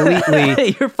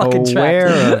completely you're fucking aware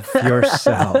trapped. of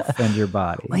yourself and your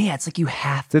body. Well, yeah, it's like you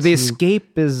have so to. The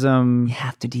escapism... You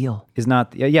have to deal. Is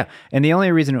not... Yeah. And the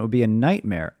only reason it would be a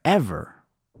nightmare ever,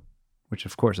 which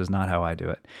of course is not how I do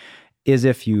it, is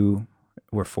if you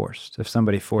were forced. If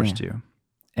somebody forced you.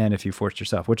 And if you forced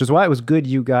yourself. Which is why it was good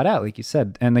you got out, like you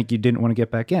said. And like you didn't want to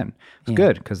get back in. It's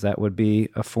good, because that would be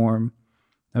a form...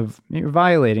 you're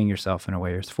violating yourself in a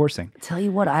way, you're forcing. Tell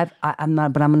you what, I'm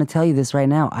not, but I'm going to tell you this right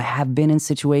now. I have been in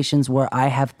situations where I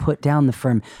have put down the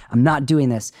firm. I'm not doing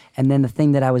this, and then the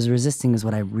thing that I was resisting is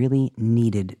what I really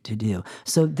needed to do.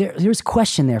 So there's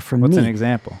question there for me. What's an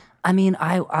example? I mean,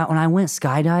 I when I went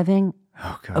skydiving,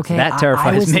 oh God, okay, that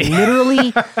terrifies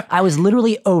me. I was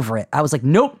literally over it. I was like,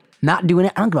 nope, not doing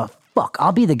it. I don't give a fuck.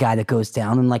 I'll be the guy that goes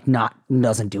down and like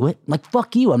doesn't do it. Like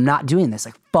fuck you, I'm not doing this.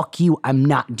 Like fuck you, I'm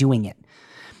not doing it.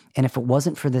 And if it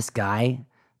wasn't for this guy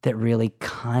that really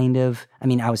kind of, I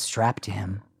mean, I was strapped to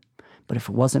him, but if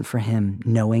it wasn't for him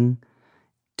knowing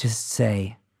to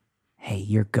say, hey,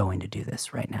 you're going to do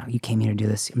this right now. You came here to do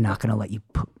this. I'm not going to let you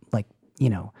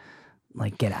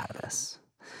get out of this.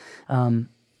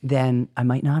 Then I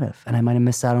might not have. And I might have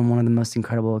missed out on one of the most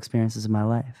incredible experiences of my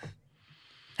life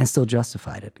and still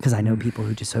justified it because I know people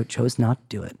who just chose not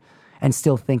to do it and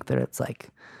still think that it's like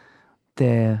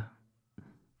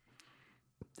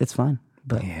it's fine.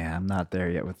 But yeah, I'm not there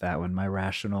yet with that one. My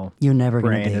rational you're never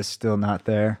brain gonna be. Is still not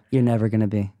there. You're never going to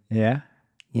be. Yeah?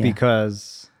 Yeah.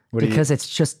 Because it's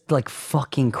just like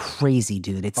fucking crazy,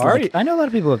 dude. It's Ari, like I know a lot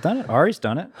of people have done it. Ari's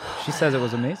done it. She says it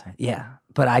was amazing. Yeah.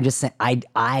 But I just say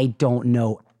I don't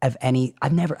know of any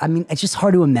it's just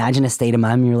hard to imagine a state of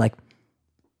mind where you're like,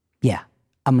 yeah,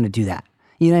 I'm going to do that.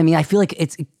 You know what I mean? I feel like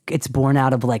it's born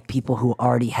out of like people who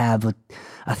already have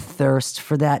a thirst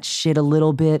for that shit a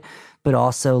little bit, but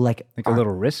also like a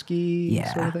little risky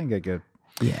sort of thing. Good.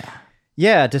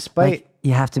 Yeah, despite... Like,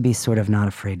 you have to be sort of not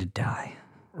afraid to die.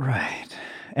 Right.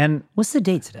 And... What's the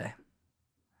date today?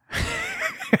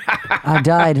 I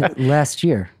died last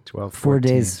year. 12/14. 4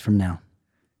 days from now.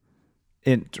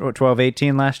 In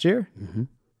 12/18 last year? Mm-hmm.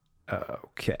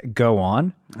 Okay, go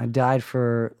on. I died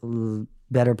for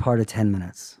better part of 10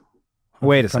 minutes.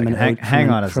 Wait a second.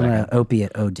 Hang on a second. From an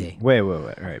opiate OD. Wait.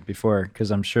 All right. Before, because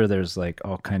I'm sure there's like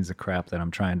all kinds of crap that I'm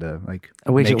trying to like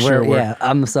make sure we're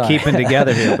I'm sorry. Keeping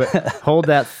together here. But hold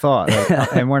that thought,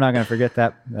 and we're not going to forget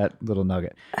that little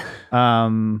nugget.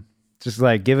 Just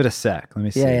like give it a sec. Let me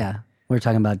see. Yeah. We were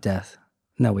talking about death.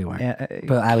 No, we weren't. Yeah,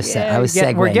 but I was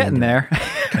segueing. We're getting there.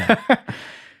 Okay.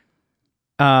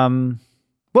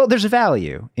 Well, there's a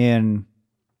value in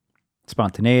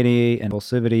spontaneity and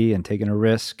impulsivity and taking a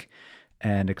risk.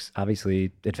 and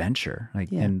obviously adventure.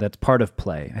 Yeah. And that's part of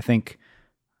play. I think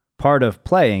part of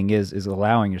playing is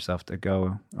allowing yourself to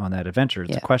go on that adventure.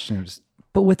 It's a question of just.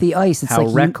 But with the ice, it's how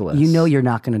like reckless. you know you're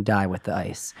not going to die with the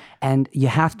ice, and you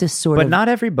have to sort But of. not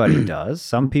everybody does.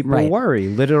 Some people Right.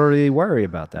 literally worry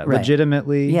about that. Right.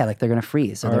 Legitimately, Yeah, like they're going to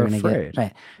freeze, or they're are going to afraid. get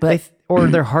right. But or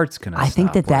their heart's gonna. I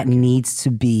think stop that working. needs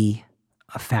to be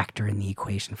a factor in the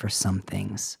equation for some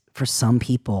things, for some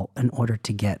people, in order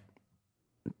to get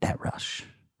that rush.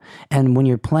 And when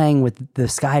you're playing with the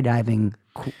skydiving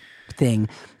thing,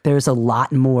 there's a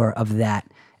lot more of that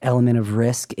element of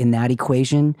risk in that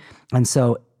equation. And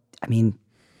so, I mean,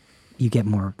 you get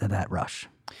more of that rush.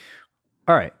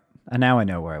 All right. And now I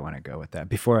know where I want to go with that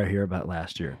before I hear about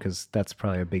last year, because that's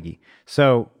probably a biggie.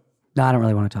 So, No, I don't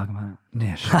really want to talk about it.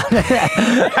 yeah, sure.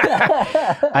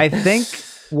 I think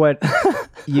what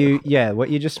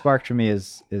you just sparked for me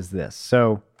is this.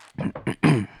 So,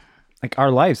 like,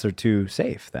 our lives are too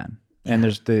safe then. And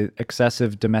there's the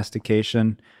excessive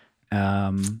domestication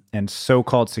and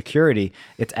so-called security.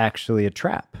 It's actually a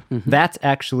trap. That's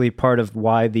actually part of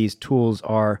why these tools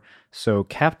are so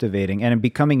captivating and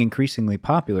becoming increasingly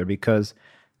popular, because,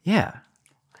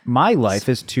 my life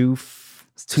is too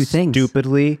things.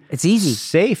 stupidly It's easy.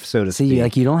 safe, so to So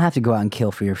speak. you don't have to go out and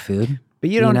kill for your food. But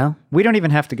you don't. We don't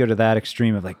even have to go to that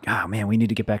extreme of like, oh man, we need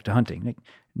to get back to hunting. Like,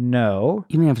 no,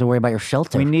 You don't have to worry about your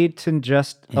shelter. we need to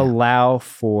just allow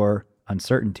for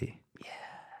uncertainty,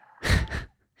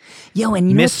 Yo,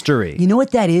 and mystery. You know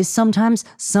what that is sometimes?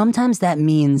 Sometimes that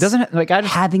means Doesn't like I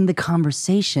just having the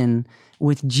conversation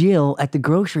with Jill at the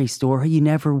grocery store who you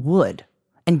never would,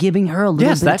 and giving her a little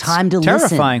bit of that's time to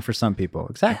terrifying listen. for some people.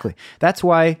 Exactly. That's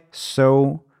why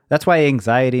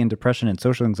anxiety and depression and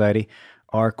social anxiety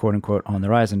are quote unquote on the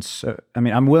rise. And so, I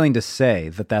mean, I'm willing to say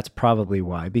that that's probably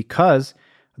why, because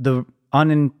the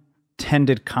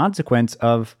unintended consequence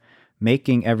of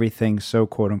making everything so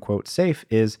quote unquote safe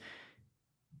is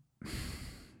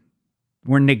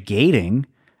we're negating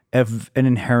an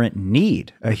inherent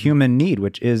need, a human need,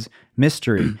 which is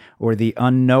mystery or the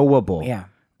unknowable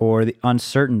or the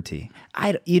uncertainty.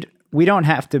 We don't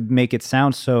have to make it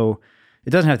sound so, it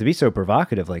doesn't have to be so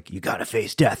provocative, like you got to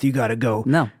face death, you got to go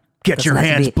get your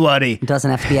hands bloody. It doesn't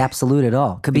have to be absolute at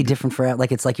all. It could be different for,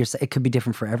 like, it's like it could be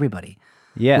different for everybody.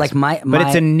 Yes, like but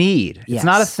it's a need. Yes. It's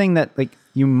not a thing that like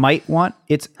you might want.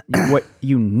 It's what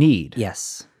you need.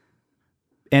 Yes.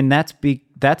 And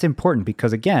that's important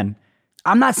because, again,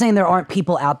 I'm not saying there aren't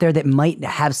people out there that might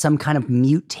have some kind of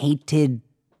mutated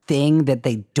thing that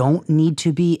they don't need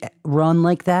to be run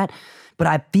like that, but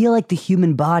I feel like the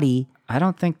human body. I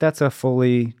don't think that's a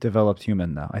fully developed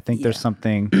human, though. I think there's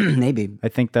something. Maybe. I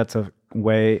think that's a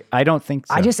way. I don't think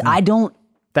so. I don't.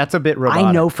 That's a bit robotic.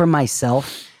 I know for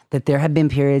myself that there have been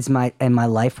periods in my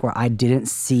life where I didn't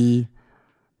see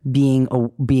I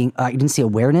didn't see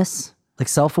awareness, like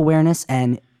self-awareness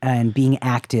and being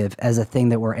active as a thing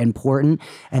that were important.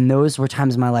 And those were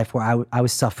times in my life where I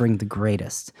was suffering the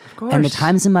greatest. Of course. And the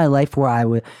times in my life where I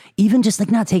would even just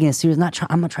like not taking it serious,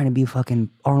 I'm not trying to be fucking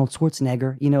Arnold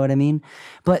Schwarzenegger, you know what I mean?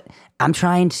 But I'm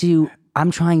trying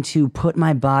to put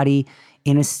my body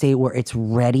in a state where it's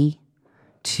ready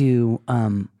to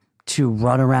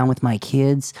run around with my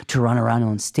kids, to run around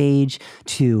on stage,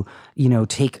 to,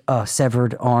 take a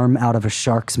severed arm out of a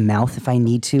shark's mouth if I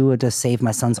need to save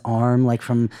my son's arm, like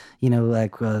from, what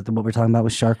we're talking about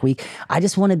with Shark Week. I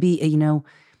just want to be,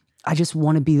 I just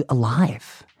want to be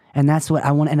alive. And that's what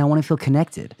I want. And I want to feel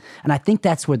connected. And I think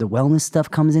that's where the wellness stuff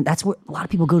comes in. That's where a lot of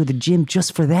people go to the gym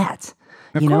just for that.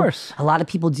 Of course. A lot of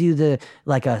people do an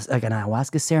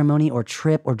ayahuasca ceremony or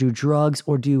trip or do drugs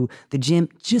or do the gym,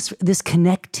 just this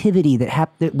connectivity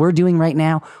that we're doing right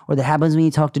now, or that happens when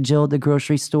you talk to Jill at the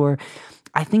grocery store.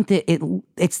 I think that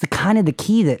it's the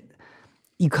key that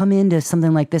you come into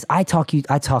something like this. I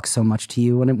talk so much to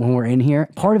you when we're in here.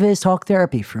 Part of it is talk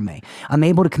therapy for me. I'm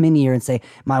able to come in here and say,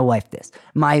 my wife this,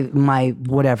 my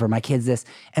whatever, my kids this,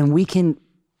 and we can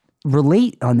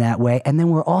relate on that way. And then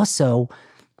we're also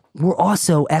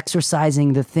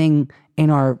exercising the thing in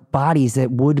our bodies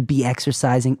that would be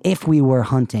exercising if we were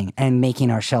hunting and making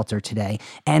our shelter today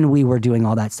and we were doing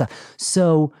all that stuff.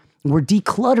 So we're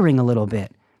decluttering a little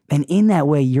bit. And in that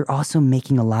way, you're also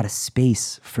making a lot of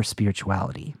space for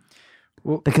spirituality.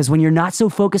 Because when you're not so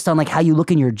focused on like how you look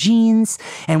in your jeans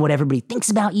and what everybody thinks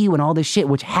about you and all this shit,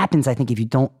 which happens, I think, if you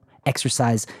don't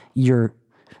exercise your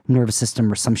nervous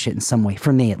system or some shit in some way,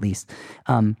 for me at least,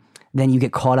 then you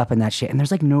get caught up in that shit. And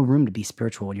there's like no room to be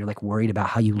spiritual when you're like worried about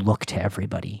how you look to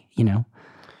everybody,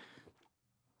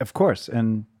 Of course.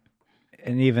 And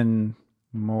even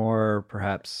more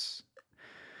perhaps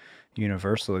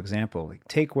universal example, like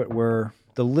take what we're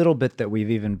the little bit that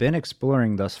we've even been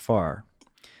exploring thus far,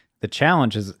 the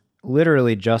challenge has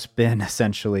literally just been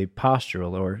essentially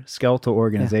postural or skeletal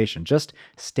organization, just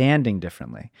standing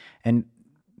differently. And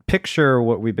picture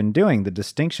what we've been doing. The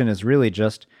distinction is really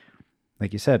just,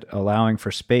 like you said, allowing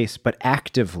for space, but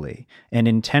actively and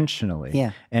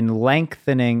intentionally, and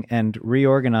lengthening and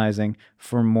reorganizing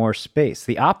for more space.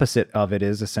 The opposite of it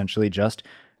is essentially just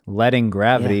letting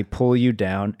gravity pull you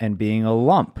down and being a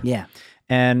lump. Yeah.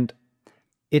 And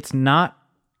it's not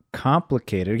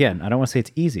complicated. Again, I don't want to say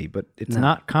it's easy, but it's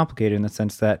not complicated in the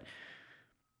sense that,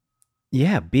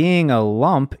 being a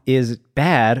lump is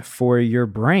bad for your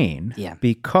brain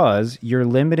because you're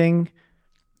limiting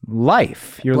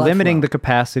life. You're Blood limiting flow. the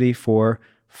capacity for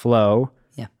flow,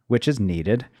 which is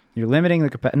needed. You're limiting the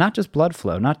capacity, not just blood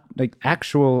flow, not like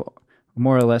actual,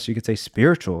 more or less, you could say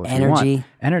spiritual if you want.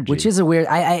 Energy, which is a weird.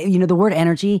 I the word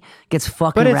energy gets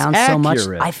fucking around so much.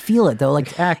 I feel it though. Like,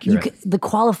 it's accurate. The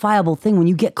qualifiable thing when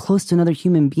you get close to another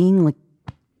human being, like,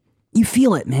 you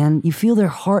feel it, man. You feel their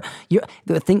heart.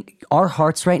 Our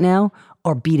hearts right now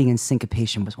are beating in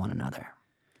syncopation with one another,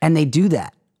 and they do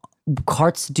that.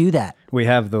 Hearts do that. We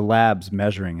have the labs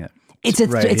measuring it. It's a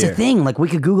thing. Like, we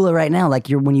could Google it right now. Like,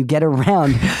 when you get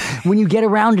around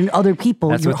in other people,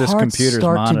 that's your what this hearts computer's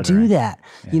start monitoring. to do that.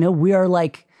 Yeah. You know, we're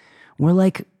like,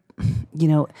 you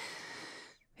know,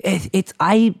 it's.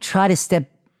 I try to step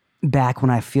back when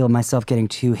I feel myself getting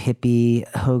too hippie,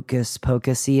 hocus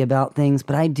pocusy about things,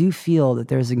 but I do feel that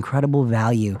there's incredible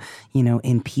value,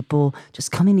 in people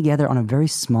just coming together on a very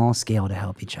small scale to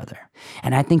help each other.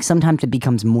 And I think sometimes it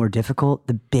becomes more difficult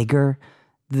the bigger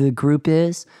the group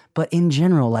is, but in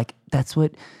general, like, that's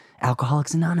what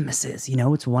Alcoholics Anonymous is.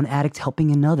 It's one addict helping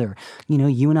another.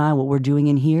 You and I, what we're doing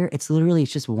in here, it's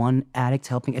just one addict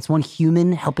it's one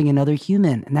human helping another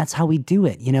human, and that's how we do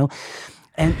it.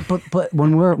 And but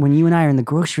when you and I are in the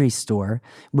grocery store,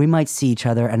 we might see each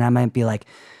other, and I might be like,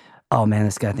 oh man,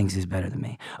 this guy thinks he's better than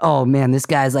me. Oh man, this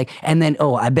guy's like, and then,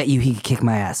 I bet you he could kick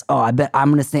my ass. Oh, I bet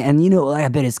I'm gonna stay, and I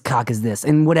bet his cock is this,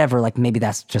 and whatever. Like, maybe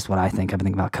that's just what I think. I've been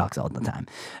thinking about cocks all the time,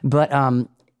 but and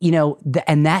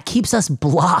that keeps us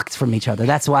blocked from each other.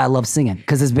 That's why I love singing,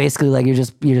 because it's basically like you're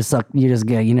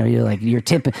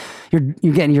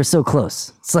so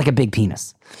close. It's like a big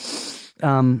penis.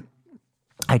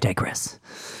 I digress.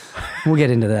 We'll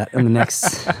get into that in the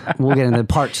next. We'll get into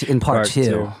part two.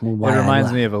 It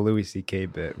reminds me of a Louis C.K.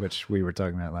 bit, which we were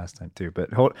talking about last time too.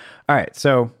 But all right.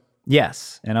 So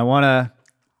yes, and I want to,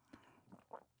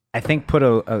 I think, put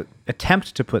a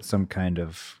attempt to put some kind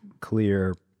of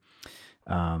clear,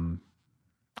 I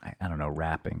don't know,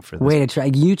 wrapping for this. Way to try.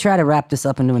 You try to wrap this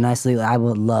up into a nicely. I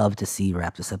would love to see you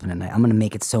wrap this up in a night. I'm gonna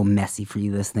make it so messy for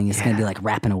you. This thing is gonna be like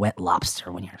wrapping a wet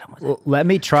lobster when you're done with it. Well, let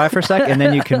me try for a sec, and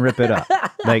then you can rip it up.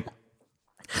 Like,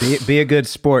 be a good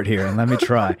sport here, and let me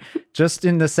try. Just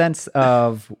in the sense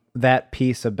of that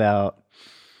piece about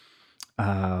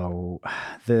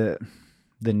the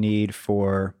need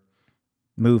for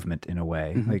movement in a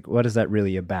way. Mm-hmm. Like, what is that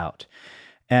really about?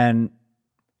 And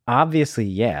obviously,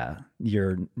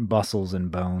 your muscles and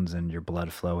bones and your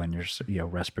blood flow and your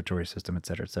respiratory system, et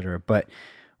cetera, et cetera. But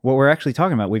what we're actually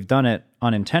talking about, we've done it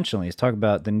unintentionally, is talk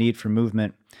about the need for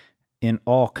movement in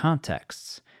all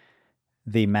contexts.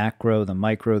 The macro, the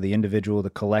micro, the individual, the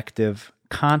collective,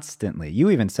 constantly. You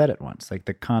even said it once, like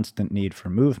the constant need for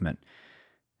movement.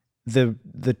 The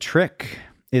trick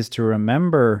is to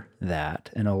remember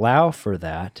that and allow for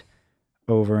that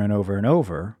over and over and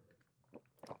over,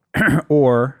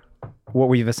 or what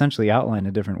we've essentially outlined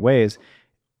in different ways,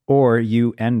 or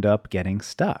you end up getting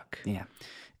stuck. Yeah.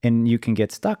 And you can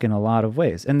get stuck in a lot of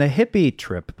ways. And the hippie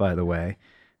trip, by the way,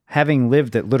 having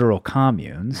lived at literal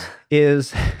communes,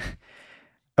 is,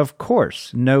 of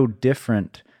course, no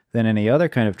different than any other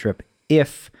kind of trip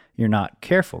if you're not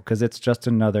careful, because it's just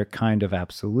another kind of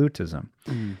absolutism.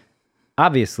 Mm.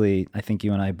 Obviously, I think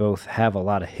you and I both have a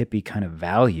lot of hippie kind of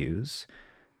values.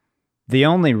 The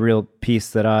only real piece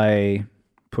that I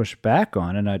push back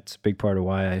on, and it's a big part of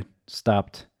why I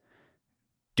stopped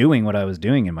doing what I was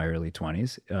doing in my early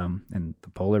 20s, and the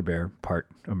polar bear part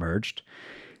emerged,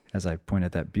 as I point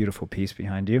at that beautiful piece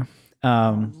behind you.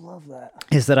 I love that.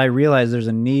 Is that I realized there's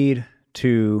a need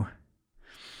to,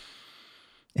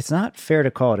 it's not fair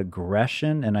to call it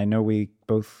aggression, and I know we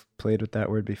both played with that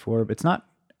word before, but it's not,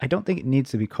 I don't think it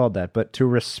needs to be called that, but to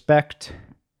respect,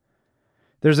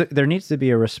 there needs to be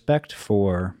a respect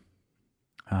for,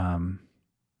 how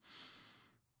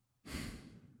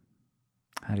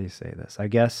do you say this? I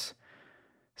guess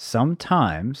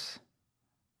sometimes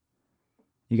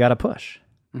you got to push.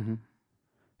 Mm-hmm.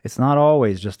 It's not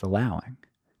always just allowing.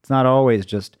 It's not always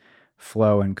just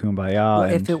flow and kumbaya. Well,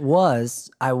 and if it was,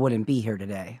 I wouldn't be here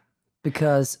today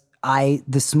because I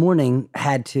this morning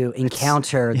had to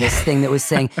encounter this thing that was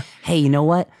saying, hey, you know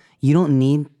what? You don't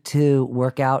need to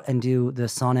work out and do the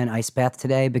sauna and ice bath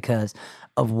today because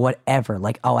of whatever.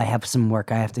 Like, oh, I have some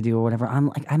work I have to do or whatever.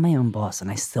 I'm my own boss,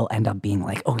 and I still end up being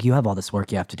like, oh, you have all this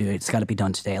work you have to do. It's got to be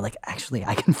done today. Like, actually,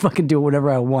 I can fucking do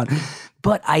whatever I want.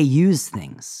 But I use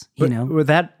things, you know? With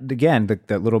that, again,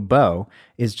 that little bow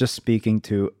is just speaking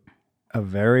to a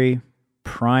very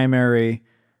primary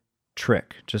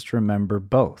trick. Just remember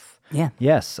both. Yeah.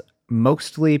 Yes,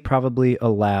 mostly probably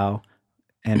allow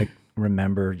and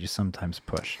remember you sometimes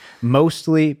push.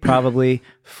 Mostly probably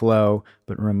flow,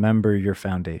 but remember your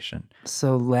foundation.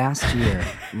 So last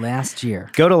year,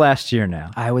 Go to last year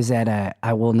now. I was at that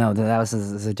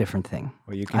was a different thing.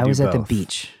 Well, you can I do was at the both.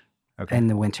 beach Okay. in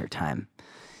the winter time,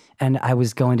 and I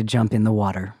was going to jump in the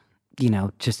water, you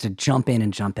know, just to jump in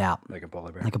and jump out Like a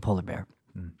polar bear. like a polar bear.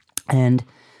 And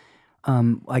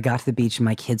I got to the beach and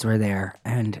my kids were there,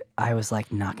 and I was like,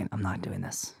 I'm not doing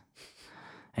this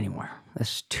anymore.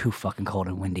 It's too fucking cold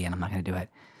and windy, and I'm not gonna do it.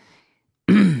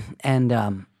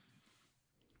 And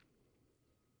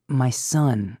my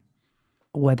son,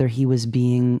 whether he was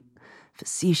being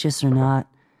facetious or not,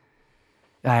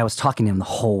 I was talking to him the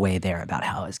whole way there about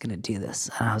how I was going to do this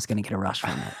and I was going to get a rush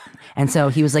from it. And so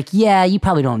he was like, yeah, you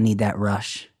probably don't need that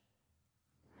rush.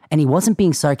 And he wasn't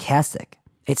being sarcastic.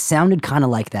 It sounded kind of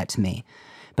like that to me.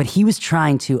 But he was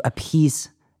trying to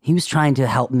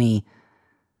help me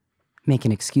make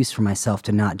an excuse for myself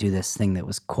to not do this thing that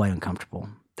was quite uncomfortable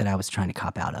that I was trying to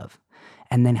cop out of.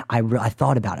 And then I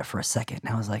thought about it for a second,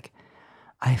 and I was like,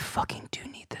 I fucking do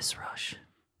need this rush.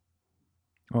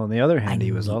 Well, on the other hand,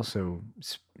 he was also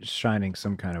shining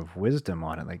some kind of wisdom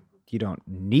on it. Like, you don't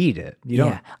need it. You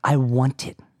don't. I want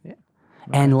it. Yeah.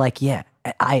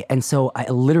 And so I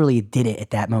literally did it at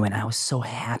that moment. And I was so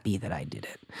happy that I did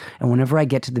it. And whenever I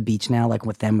get to the beach now, like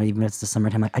with them, even if it's the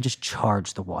summertime, like I just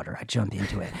charge the water. I jump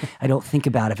into it. I don't think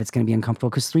about if it's going to be uncomfortable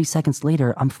because 3 seconds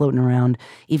later, I'm floating around.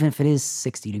 Even if it is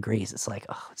 60 degrees, it's like,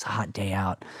 oh, it's a hot day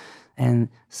out. And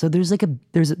so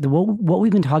what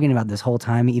we've been talking about this whole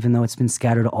time, even though it's been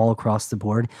scattered all across the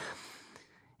board,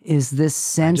 is this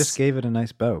sense. I just gave it a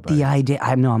nice bow. The idea.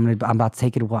 I'm about to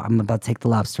take it. I'm about to take the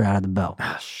lobster out of the bow.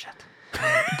 Oh shit.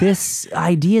 This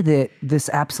idea that this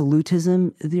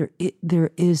absolutism,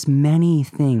 there is many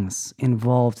things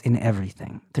involved in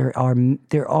everything.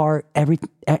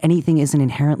 Anything isn't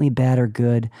inherently bad or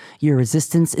good. Your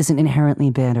resistance isn't inherently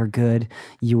bad or good.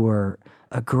 Your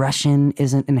aggression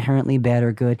isn't inherently bad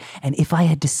or good. And if I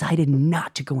had decided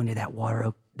not to go into that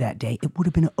water that day, it would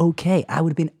have been okay. I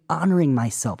would have been honoring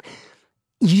myself.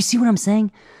 You see what I'm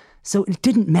saying? So it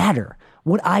didn't matter.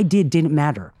 What I did didn't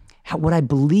matter. What I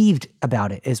believed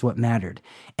about it is what mattered.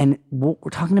 And what we're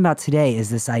talking about today is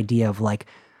this idea of like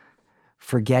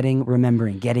forgetting,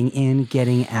 remembering, getting in,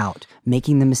 getting out,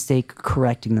 making the mistake,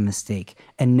 correcting the mistake,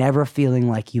 and never feeling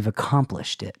like you've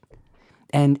accomplished it.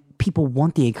 And people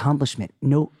want the accomplishment.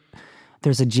 No,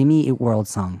 there's a Jimmy Eat World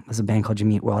song. There's a band called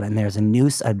Jimmy Eat World, and there's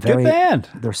Good band.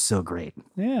 They're so great.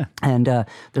 Yeah. And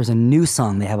there's a new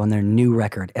song they have on their new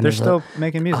record. And They're still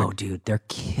making music. Oh, dude, they're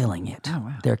killing it. Oh,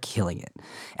 wow. They're killing it.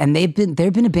 And they've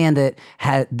been a band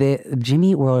that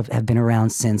Jimmy Eat World have been around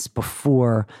since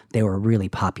before they were really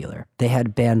popular. They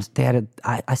had bands.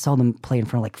 I saw them play in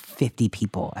front of like 50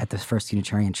 people at the First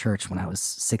Unitarian Church when I was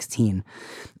 16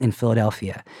 in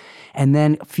Philadelphia, and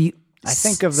then I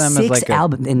think of them as like a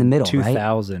album in the middle,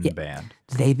 2000 right? band.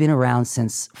 They've been around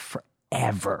since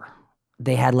forever.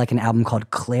 They had like an album called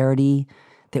Clarity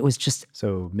that was just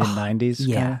So mid 90s.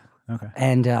 yeah.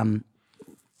 Kinda? Okay.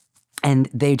 And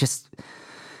they just,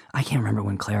 I can't remember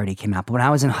when Clarity came out, but when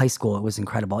I was in high school, it was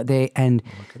incredible.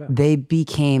 They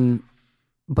became,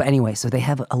 but anyway, so they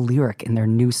have a lyric in their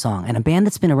new song, and a band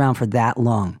that's been around for that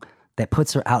long that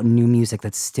puts out new music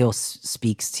that still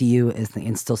speaks to you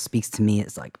and still speaks to me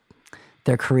is like,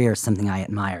 their career is something I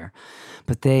admire.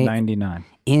 But 99.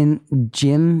 In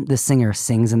Jim, the singer,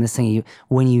 sings in this thing,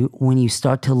 when you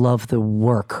start to love the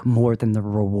work more than the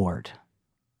reward.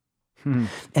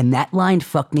 And that line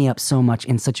fucked me up so much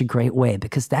in such a great way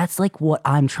because that's like what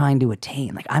I'm trying to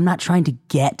attain. Like I'm not trying to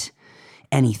get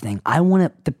anything. I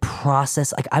want the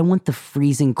process. Like I want the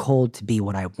freezing cold to be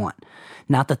what I want,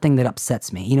 not the thing that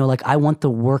upsets me. You know, like I want the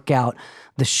workout,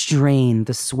 the strain,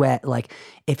 the sweat. Like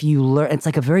if you learn, it's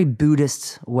like a very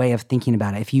Buddhist way of thinking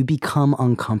about it. If you become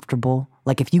uncomfortable,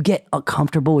 like if you get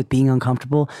comfortable with being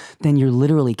uncomfortable, then you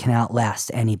literally can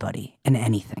outlast anybody and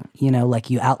anything. You know, like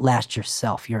you outlast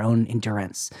yourself, your own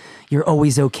endurance. You're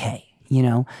always okay, you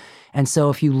know? And so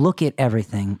if you look at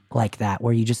everything like that,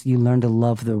 where you learn to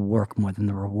love the work more than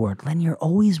the reward, then you're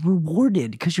always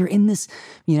rewarded because you're in this,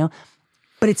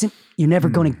 but you're never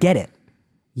going to get it.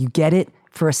 You get it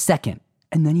for a second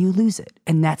and then you lose it.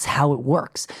 And that's how it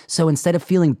works. So instead of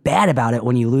feeling bad about it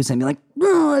when you lose it and be like,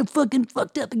 oh, I fucking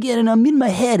fucked up again and I'm in my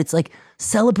head, it's like,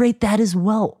 celebrate that as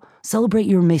well. Celebrate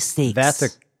your mistakes. That's a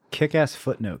kick-ass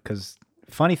footnote, because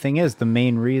funny thing is, the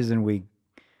main reason we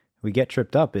get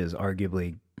tripped up is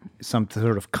arguably some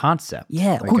sort of concept.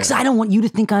 Yeah, because I don't want you to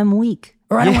think I'm weak,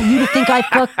 or I don't want you to think I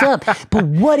fucked up. But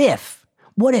what if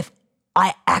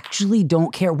I actually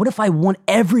don't care? What if I want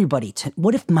everybody to,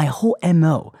 what if my whole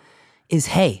MO is,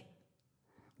 hey,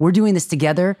 we're doing this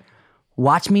together.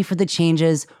 Watch me for the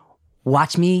changes.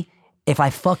 Watch me. If I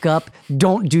fuck up,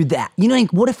 don't do that.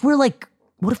 What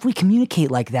if we communicate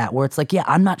like that, where it's like, yeah,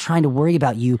 I'm not trying to worry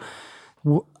about you.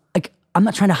 Like, I'm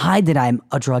not trying to hide that I'm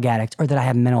a drug addict or that I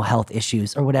have mental health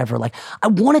issues or whatever. Like, I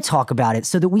want to talk about it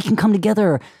so that we can come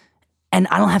together and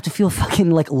I don't have to feel fucking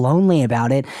like lonely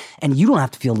about it. And you don't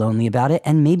have to feel lonely about it.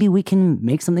 And maybe we can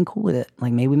make something cool with it.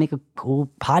 Like, maybe we make a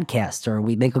cool podcast, or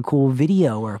we make a cool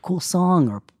video or a cool song,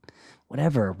 or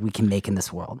whatever we can make in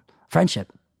this world.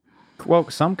 Friendship. Well,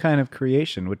 some kind of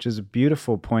creation, which is a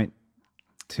beautiful point.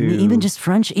 Even just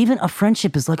friendship, even a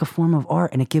friendship is like a form of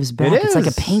art, and it gives back. It's like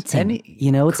a painting,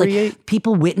 it's like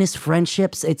people witness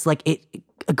friendships. It's like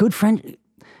a good friend,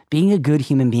 being a good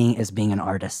human being is being an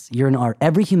artist. You're an art.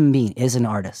 Every human being is an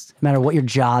artist, no matter what your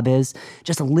job is.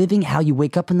 Just living, how you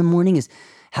wake up in the morning is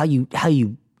how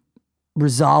you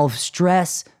resolve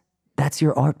stress. That's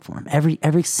your art form.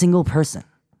 Every single person.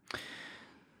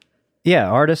 Yeah,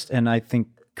 artist, and I think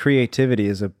creativity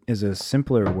is a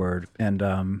simpler word,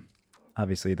 and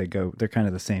obviously they're kind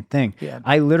of the same thing. Yeah.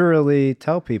 I literally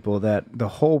tell people that the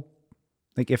whole,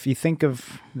 like, if you think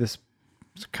of this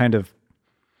kind of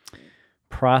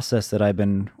process that I've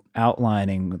been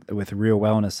outlining with Real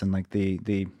Wellness, and like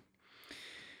the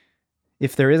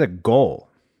if there is a goal,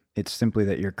 it's simply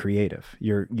that you're creative.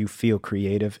 You feel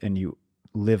creative and you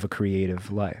live a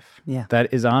creative life. Yeah.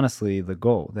 That is honestly the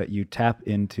goal, that you tap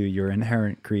into your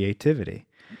inherent creativity,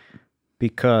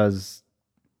 because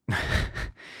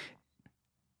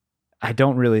I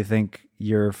don't really think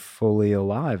you're fully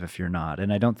alive if you're not.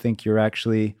 And I don't think you're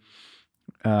actually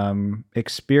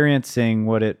experiencing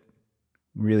what it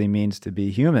really means to be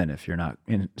human if you're not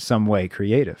in some way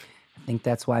creative. I think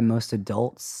that's why most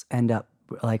adults end up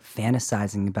like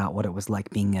fantasizing about what it was like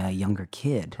being a younger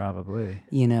kid. Probably.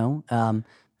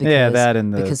 Because, that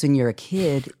and because when you're a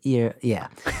kid,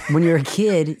 when you're a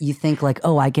kid, you think like,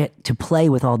 oh, I get to play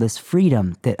with all this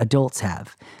freedom that adults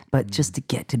have. But just to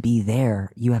get to be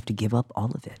there, you have to give up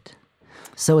all of it.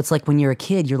 So it's like when you're a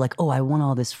kid, you're like, oh, I want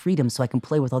all this freedom so I can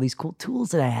play with all these cool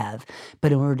tools that I have.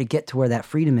 But in order to get to where that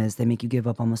freedom is, they make you give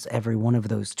up almost every one of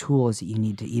those tools that you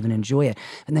need to even enjoy it.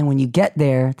 And then when you get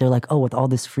there, they're like, oh, with all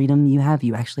this freedom you have,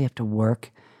 you actually have to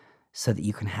work so that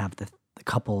you can have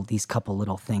these couple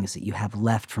little things that you have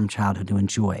left from childhood to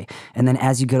enjoy. And then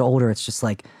as you get older, it's just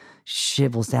like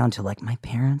shivels down to like my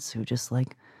parents, who just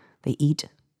like, they eat,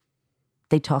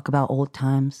 they talk about old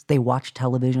times, they watch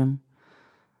television.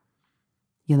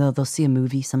 They'll see a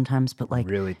movie sometimes, but like...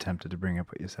 Really tempted to bring up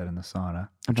what you said in the sauna,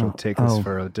 which about, will take us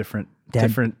for a different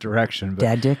direction. But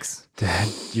dad dicks?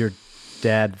 Your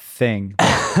dad thing.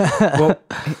 Well,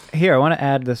 here, I want to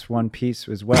add this one piece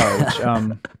as well, which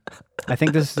I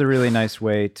think this is a really nice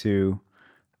way to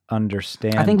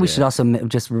understand. I think we should also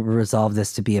just resolve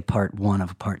this to be a part 1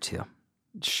 of a part 2.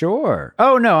 Sure.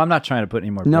 Oh, no, I'm not trying to put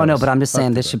any more... No, but I'm just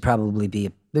saying this should probably be...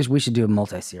 we should do a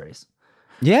multi-series.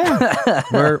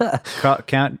 Yeah,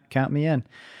 count me in.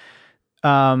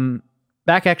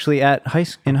 Back actually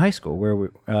in high school, where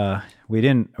we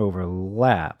didn't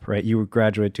overlap, right? You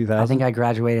graduated 2000. I think I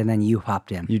graduated and then you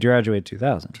hopped in. You graduated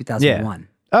 2000. 2001. Yeah.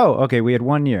 Oh, okay. We had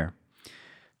 1 year.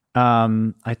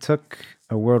 I took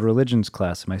a world religions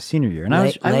class my senior year, and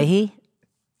Leahy?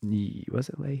 Was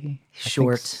it Leahy?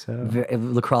 Short,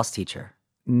 lacrosse teacher.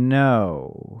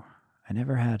 No, I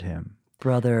never had him.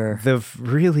 Brother. The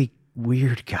really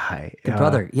weird guy. The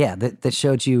brother, that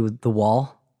showed you the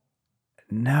wall?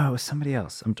 No, it was somebody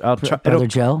else. I'll try. Brother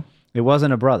Joe? It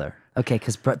wasn't a brother. Okay,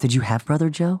 because did you have Brother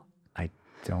Joe? I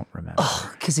don't remember. Oh,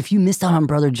 because if you missed out on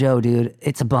Brother Joe, dude,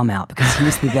 it's a bum out, because he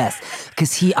was the best.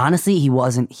 Because he's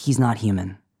not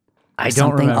human. There's I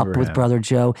don't remember something up with Brother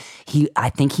Joe. I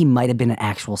think he might have been an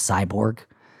actual cyborg.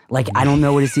 Like, I don't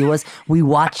know what his deal was. We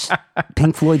watched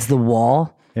Pink Floyd's The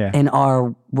Wall in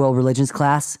our world religions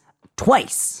class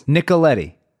twice.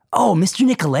 Nicoletti. Oh, Mr.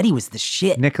 Nicoletti was the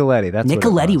shit. Nicoletti, that's what it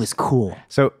Nicoletti was cool.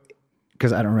 So,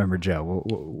 because I don't remember Joe.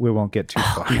 We won't get too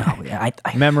far. No, yeah,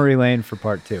 Memory lane for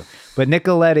part 2. But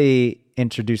Nicoletti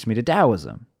introduced me to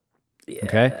Taoism. yeah.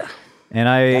 Okay, and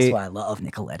That's why I love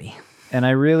Nicoletti. and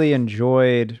I really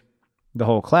enjoyed the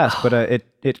whole class. But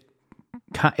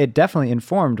it definitely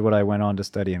informed what I went on to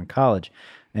study in college,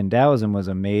 and Taoism was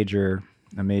a major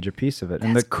piece of it.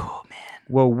 That's cool, man.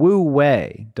 Well, Wu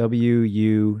Wei,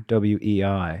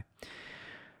 Wuwei,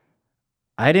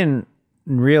 I didn't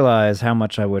realize how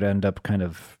much I would end up kind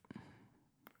of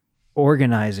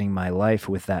organizing my life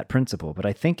with that principle, but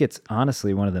I think it's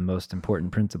honestly one of the most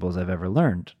important principles I've ever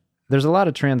learned. There's a lot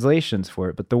of translations for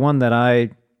it, but the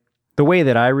way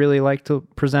that I really like to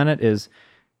present it is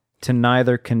to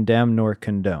neither condemn nor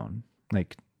condone,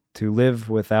 like to live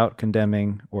without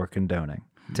condemning or condoning,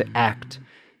 to act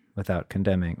without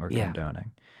condemning or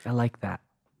condoning. I like that.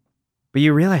 But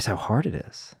you realize how hard it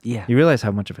is. Yeah. You realize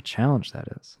how much of a challenge that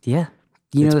is. Yeah.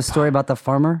 You know the story about the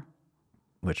farmer?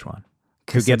 Which one?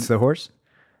 Who gets the horse?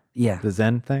 Yeah. The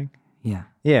Zen thing? Yeah.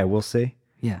 Yeah, we'll see.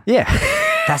 Yeah. Yeah.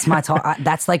 That's my talk.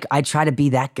 That's like, I try to be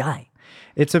that guy.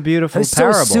 It's a beautiful So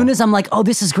parable. as soon as I'm like, oh,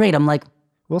 this is great, I'm like,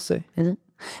 We'll see. is it?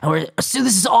 Or so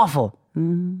this is awful.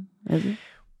 Is it?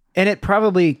 And it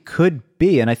probably could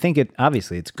be, and I think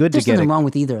it's good There's to get nothing wrong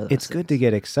with either of those. it's good to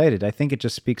get excited. I think it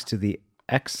just speaks to the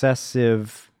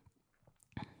excessive.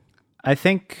 I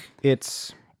think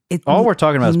it's all we're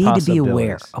talking about is you need to be possibilities.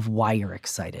 aware of why you're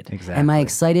excited. Am I Exactly.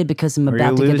 excited because I'm Or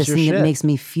about you to get lose this your thing that shit. makes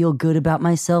me feel good about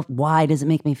myself? Why does it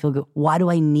make me feel good? Why do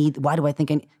I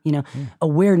think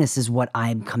awareness is what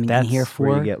I'm coming That's in here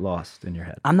where for. you get lost in your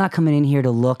head. I'm not coming in here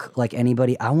to look like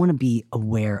anybody. I want to be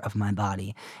aware of my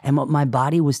body. And what my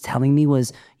body was telling me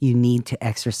was, you need to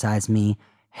exercise me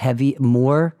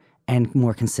more and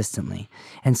more consistently.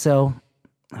 And so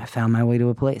I found my way to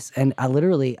a place. And I've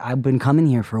been coming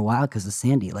here for a while because of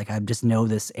Sandy. Like, I just know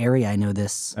this area. I know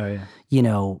this, Oh yeah.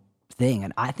 thing.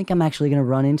 And I think I'm actually going to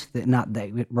run into not that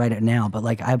right now, but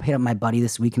like, I hit up my buddy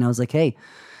this week and I was like, hey,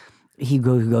 he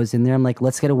goes in there. I'm like,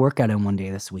 let's get a workout in one day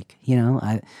this week. Here?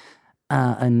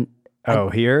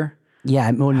 Yeah,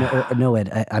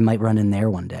 I might run in there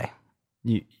one day.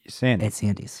 Sandy. At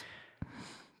Sandy's.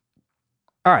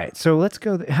 All right, so let's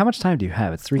go. How much time do you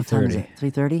have? It's 3:30. What time is it?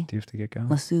 3:30? Do you have to get going?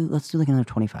 Let's do like another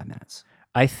 25 minutes.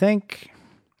 I think.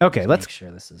 Okay, let's. Make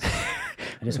sure this is.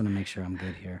 I just want to make sure I'm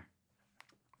good here.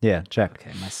 Yeah, check.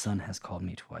 Okay, my son has called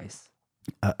me twice.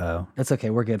 All That's okay.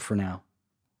 We're good for now.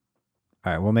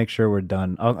 right, we'll make sure we're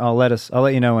done. I'll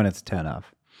let you know when it's 10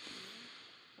 of.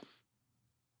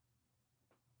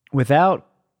 Without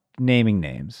naming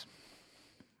names,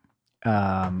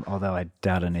 although I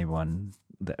doubt anyone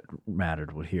that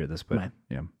mattered would hear this, but Right.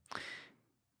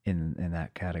 in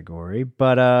that category.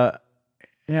 But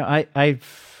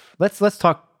let's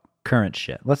talk current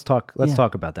shit. Let's talk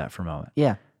about that for a moment.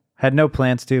 Yeah. Had no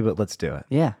plans to, but let's do it.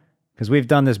 Yeah. Because we've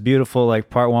done this beautiful, like,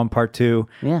 part 1, part 2,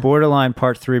 Yeah. borderline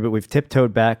part 3, but we've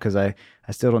tiptoed back because I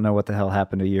still don't know what the hell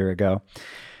happened a year ago.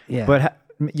 Yeah. But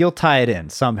you'll tie it in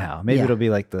somehow. Maybe Yeah. it'll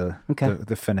be like the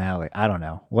finale. I don't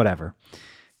know. Whatever.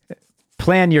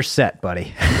 Plan your set,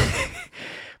 buddy.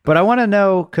 But I want to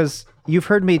know, because you've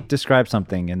heard me describe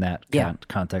something in that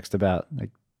context about,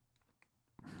 like,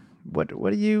 what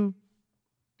are you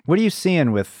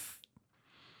seeing with,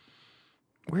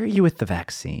 where are you with the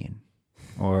vaccine?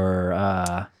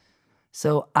 Or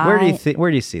so where do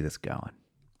you see this going?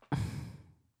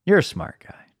 You're a smart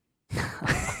guy.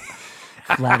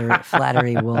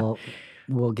 flattery will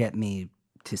get me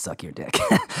to suck your dick.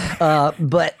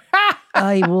 But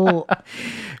I will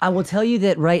tell you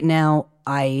that right now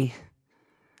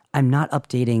I'm not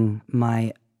updating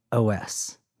my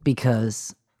OS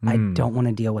because I don't want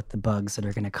to deal with the bugs that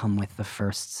are going to come with the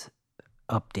first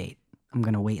update. I'm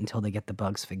going to wait until they get the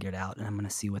bugs figured out, and I'm going to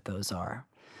see what those are.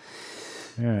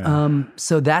 Yeah.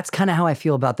 So that's kind of how I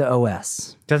feel about the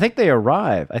OS. I think they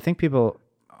arrive. I think people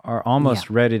are almost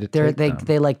ready to take them.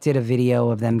 They like did a video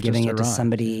of them giving it to arrived.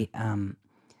 somebody.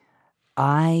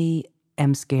 I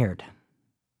am scared,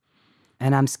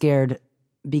 and I'm scared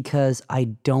because I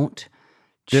don't.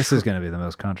 This is going to be the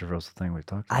most controversial thing we've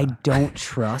talked about. I don't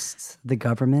trust the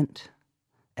government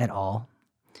at all,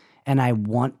 and I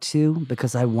want to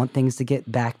because I want things to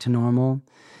get back to normal,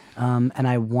 and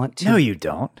I want to. No, you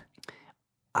don't.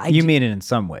 You mean it in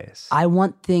some ways. I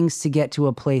want things to get to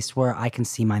a place where I can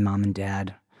see my mom and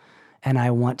dad, and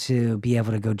I want to be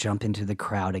able to go jump into the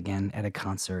crowd again at a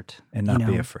concert. And not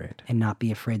be afraid. And not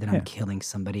be afraid that I'm killing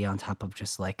somebody on top of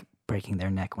just like breaking their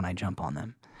neck when I jump on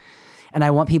them. And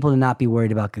I want people to not be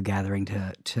worried about gathering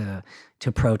to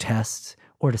protest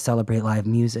or to celebrate live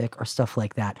music or stuff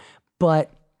like that.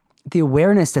 But the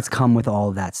awareness that's come with all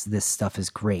of this stuff is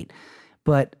great.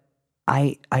 But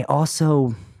I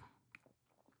also,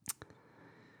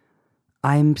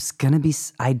 I'm gonna be,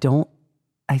 I don't,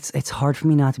 it's hard for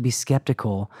me not to be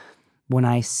skeptical when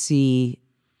I see,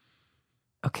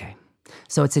 okay,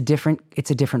 so it's a different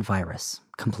virus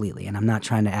completely. And I'm not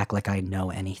trying to act like I know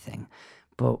anything,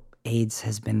 but AIDS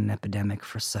has been an epidemic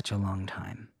for such a long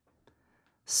time.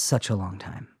 Such a long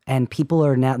time. And people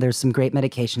are now, there's some great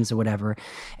medications or whatever.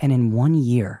 And in 1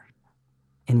 year,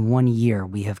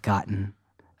 we have gotten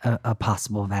a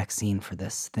possible vaccine for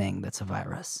this thing that's a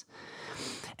virus.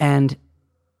 And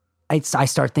I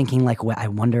start thinking like, I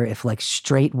wonder if like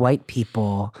straight white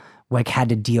people like had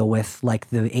to deal with like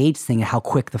the AIDS thing, how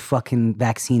quick the fucking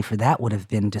vaccine for that would have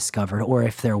been discovered, or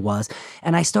if there was.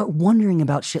 And I start wondering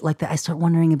about shit like that. I start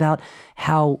wondering about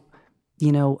how,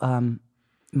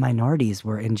 minorities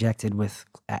were injected with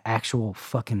actual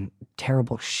fucking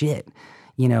terrible shit,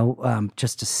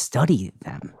 just to study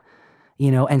them,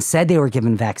 and said they were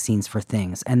given vaccines for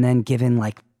things and then given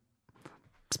like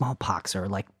smallpox or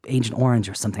like Agent Orange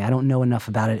or something. I don't know enough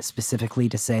about it specifically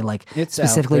to say like It's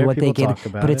specifically out there. what they People gave, talk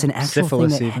about but it's it. an actual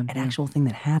Syphilis thing even. actual thing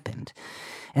that happened.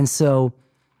 And so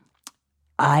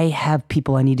I have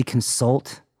people I need to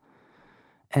consult,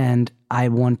 and I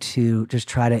want to just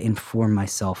try to inform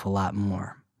myself a lot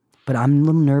more. But I'm a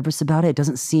little nervous about it.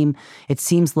 It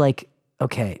seems like,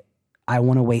 okay, I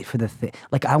want to wait for the thing.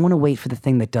 Like, I want to wait for the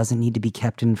thing that doesn't need to be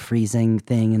kept in freezing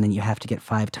thing, and then you have to get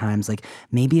 5 times. Like,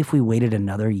 maybe if we waited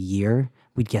another year,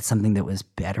 we'd get something that was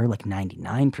better, like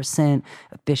 99%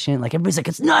 efficient. Like, everybody's like,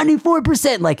 it's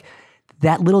 94%. Like,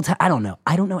 that little time, I don't know.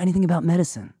 I don't know anything about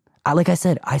medicine. Like I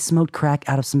said, I smoked crack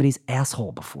out of somebody's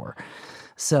asshole before.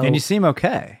 So, And you seem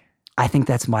okay. I think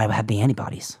that's why I have the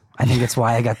antibodies. I think that's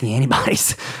why I got the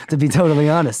antibodies, to be totally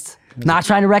honest. Not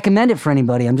trying to recommend it for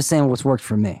anybody. I'm just saying what's worked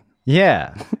for me.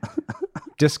 Yeah.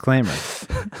 Disclaimer.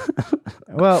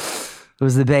 Well, it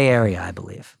was the Bay Area, I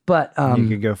believe. But you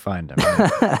could go find him.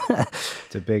 Right?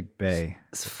 It's a big bay.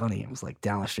 It's funny. It was like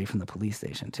down the street from the police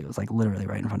station too. It was like literally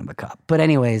right in front of a cop. But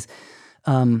anyways,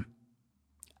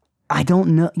 I don't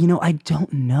know. I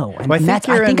don't know. And, Well, I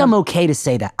think I'm okay to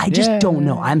say that. I just don't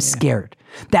know. I'm scared.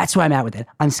 That's where I'm at with it.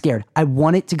 I'm scared. I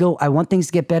want it to go. I want things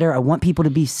to get better. I want people to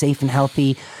be safe and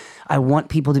healthy. I want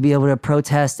people to be able to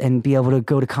protest and be able to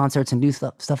go to concerts and do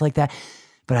stuff like that.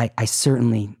 But I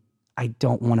certainly, I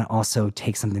don't want to also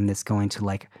take something that's going to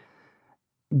like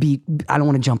I don't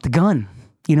want to jump the gun.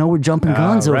 We're jumping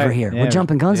guns over here. Yeah. We're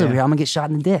jumping guns over here. I'm going to get shot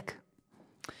in the dick.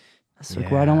 That's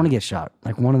like where I don't want to get shot.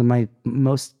 Like one of my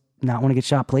most not want to get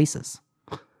shot places.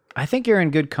 I think you're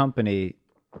in good company,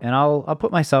 and I'll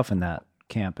put myself in that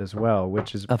camp as well,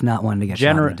 which is Of not wanting to get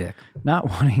shot in the dick. not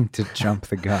wanting to jump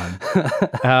the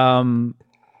gun.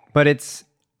 But it's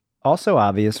also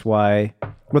obvious why.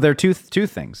 Well, there are two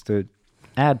things to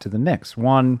add to the mix.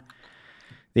 One,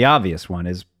 the obvious one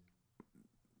is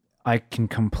I can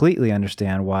completely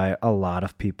understand why a lot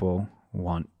of people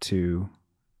want to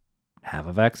have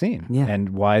a vaccine, and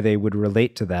why they would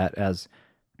relate to that as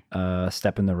a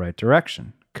step in the right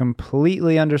direction.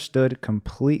 Completely understood,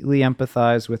 completely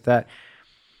empathize with that.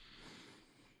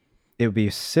 It would be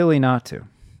silly not to.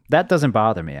 That doesn't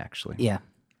bother me, actually. Yeah.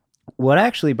 What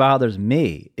actually bothers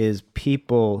me is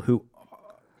people who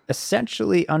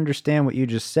essentially understand what you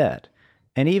just said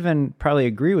and even probably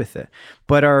agree with it,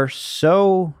 but are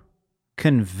so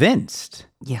convinced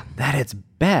that it's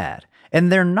bad.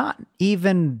 And they're not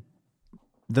even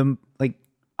the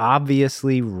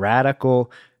obviously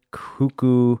radical,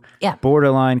 cuckoo,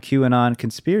 borderline QAnon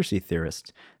conspiracy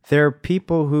theorists. They're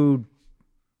people who,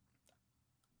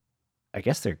 I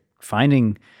guess, they're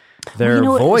finding their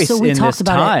voice in this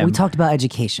time. We talked about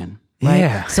education, right?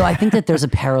 Yeah. So I think that there's a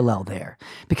parallel there,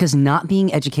 because not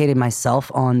being educated myself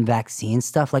on vaccine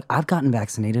stuff, like I've gotten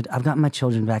vaccinated, I've gotten my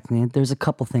children vaccinated. There's a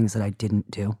couple things that I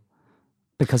didn't do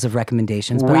because of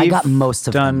recommendations, but I got most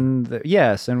of them.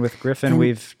 Yes, and with Griffin,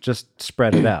 we've just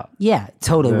spread it out. Yeah,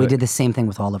 totally. We did the same thing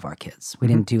with all of our kids. We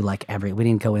didn't do we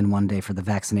didn't go in one day for the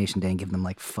vaccination day and give them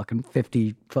like fucking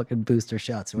 50 fucking booster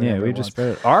shots or whatever. Yeah, we just spread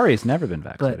it. Ari's never been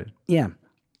vaccinated. But yeah,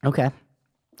 okay.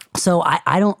 So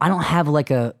I don't have like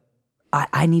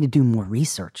I need to do more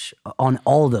research on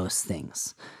all those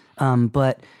things.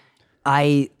 But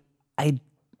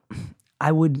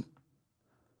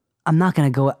I'm not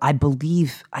going to go. I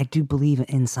do believe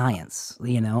in science,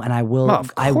 and I will, Well,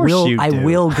 of course you do. I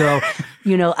will go,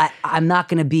 I'm not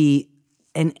going to be,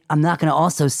 and I'm not going to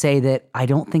also say that I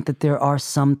don't think that there are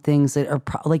some things that are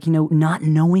not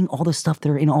knowing all the stuff that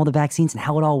are in all the vaccines and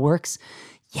how it all works.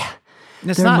 Yeah.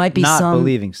 It's there might be not some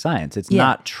believing science. It's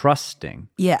not trusting.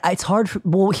 Yeah, it's hard.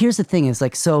 Well, here's the thing: is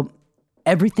like, so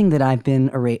everything that I've been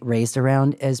raised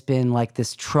around has been like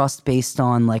this trust based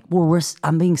on like, well,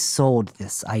 I'm being sold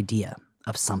this idea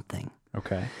of something.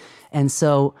 Okay. And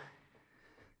so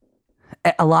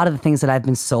a lot of the things that I've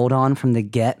been sold on from the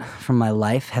get from my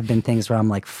life have been things where I'm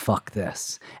like, fuck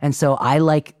this. And so I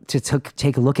like to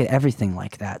take a look at everything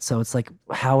like that. So it's like,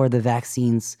 how are the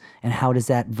vaccines and how does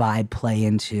that vibe play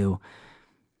into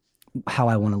how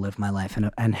I want to live my life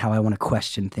and how I want to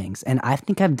question things? And I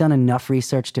think I've done enough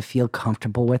research to feel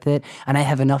comfortable with it. And I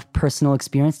have enough personal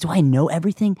experience. Do I know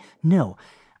everything? No.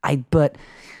 But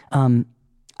I'm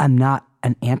not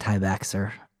an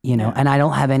anti-vaxxer. And I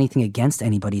don't have anything against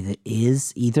anybody that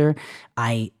is either.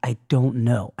 I don't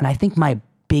know. And I think my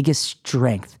biggest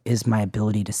strength is my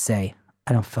ability to say,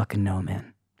 I don't fucking know,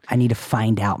 man. I need to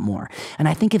find out more. And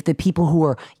I think if the people who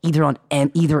are either on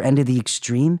either end of the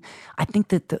extreme, I think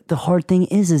that the hard thing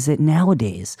is that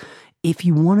nowadays, if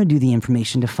you want to do the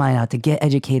information to find out, to get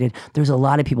educated, there's a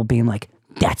lot of people being like,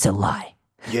 that's a lie.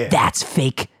 Yeah. That's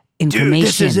fake information. Dude,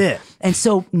 this is it. And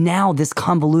so now this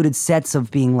convoluted sets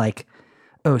of being like,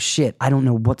 oh shit, I don't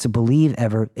know what to believe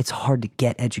ever. It's hard to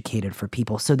get educated for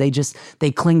people. So they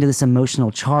cling to this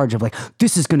emotional charge of like,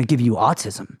 this is going to give you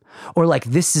autism. Or like,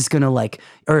 this is going to like,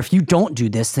 or if you don't do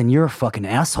this, then you're a fucking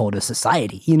asshole to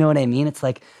society. You know what I mean? It's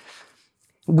like,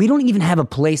 we don't even have a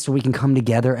place where we can come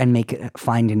together and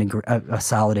find a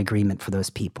solid agreement for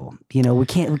those people. We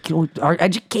can't, our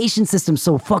education system's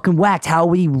so fucking whacked. How are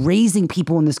we raising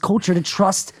people in this culture to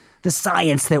trust the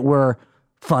science that we're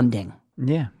funding?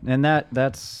 Yeah, and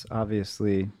that's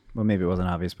obviously, well, maybe it wasn't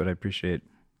obvious, but I appreciate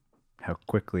how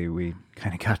quickly we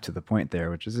kind of got to the point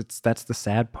there, which is that's the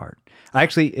sad part.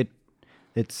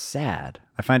 It's sad.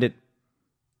 I find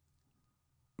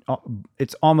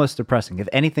it's almost depressing. If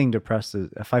anything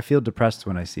if I feel depressed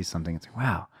when I see something, it's like,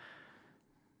 wow,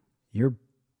 you're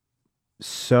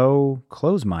so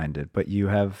close-minded, but you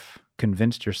have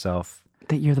convinced yourself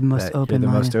that you're the most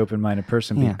open-minded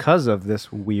person because of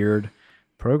this weird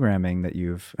programming that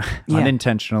you've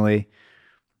unintentionally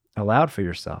allowed for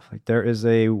yourself. Like there is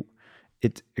echoing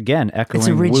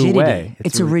Wu Wei.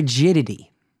 It's a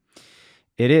rigidity.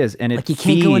 It is, and like you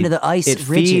can't go into the ice. It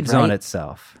feeds on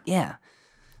itself. Yeah.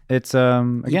 It's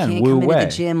again, you can't Wu come Wei. into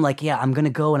the gym like, yeah, I'm gonna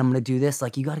go and I'm gonna do this.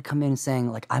 Like you got to come in saying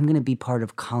like, I'm gonna be part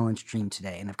of Colin's dream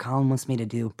today, and if Colin wants me to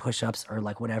do push-ups or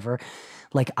like whatever,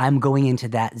 like I'm going into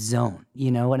that zone,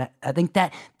 And I think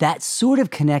that sort of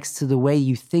connects to the way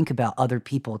you think about other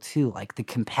people too, like the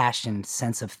compassion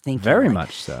sense of thinking. Very like,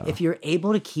 much so. If you're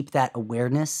able to keep that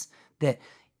awareness that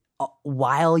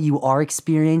while you are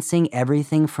experiencing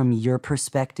everything from your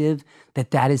perspective,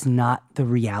 that is not the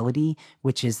reality,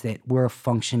 which is that we're a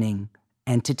functioning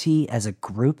entity as a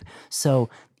group. So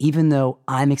even though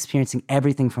I'm experiencing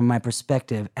everything from my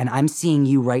perspective and I'm seeing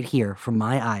you right here from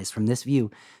my eyes, from this view,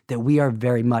 that we are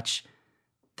very much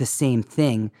the same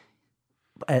thing,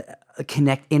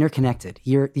 interconnected.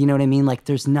 You know what I mean? Like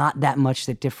there's not that much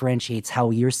that differentiates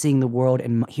how you're seeing the world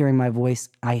and hearing my voice.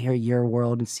 I hear your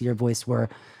world and see your voice.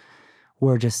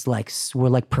 We're just like, we're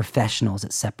like professionals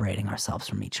at separating ourselves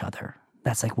from each other.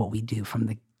 That's like what we do from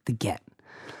the get.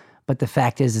 But the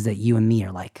fact is that you and me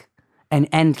are like,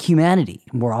 and humanity,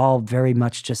 we're all very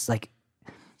much just like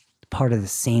part of the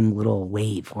same little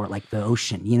wave or like the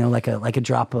ocean, like a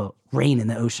drop of rain in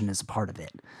the ocean is a part of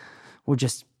it. We're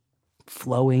just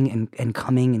flowing and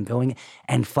coming and going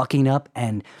and fucking up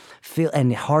and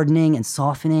hardening and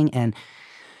softening. And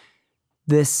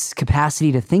this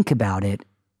capacity to think about it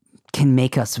can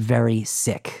make us very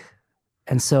sick.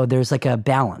 And so there's like a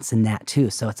balance in that too.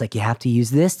 So it's like you have to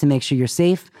use this to make sure you're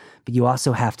safe, but you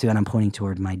also have to, and I'm pointing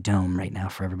toward my dome right now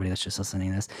for everybody that's just listening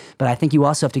to this, but I think you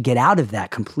also have to get out of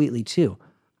that completely too.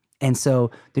 And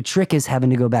so the trick is having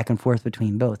to go back and forth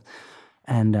between both.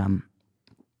 And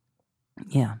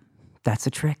yeah, that's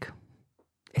a trick.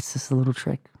 It's just a little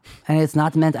trick. And it's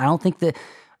not meant, I don't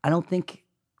think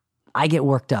I get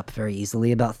worked up very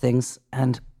easily about things.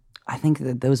 And I think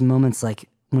that those moments, like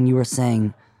when you were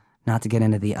saying not to get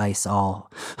into the ice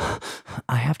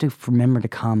I have to remember to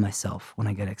calm myself when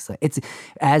I get excited. It's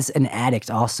as an addict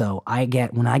also,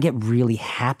 when I get really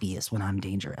happy is when I'm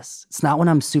dangerous. It's not when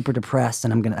I'm super depressed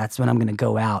and that's when I'm gonna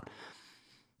go out.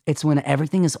 It's when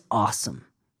everything is awesome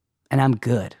and I'm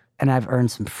good and I've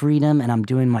earned some freedom and I'm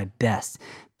doing my best.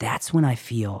 That's when I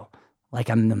feel like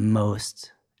I'm the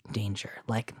most danger.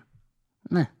 Like,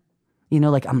 like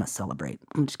I'm gonna celebrate.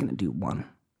 I'm just gonna do one,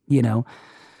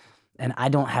 And I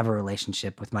don't have a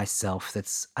relationship with myself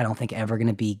that's, I don't think, ever going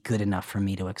to be good enough for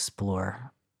me to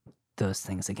explore those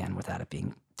things again without it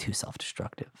being too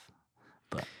self-destructive.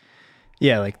 But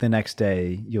Yeah, like the next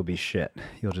day you'll be shit.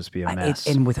 You'll just be a mess.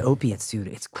 And with opiates, dude,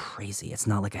 it's crazy. It's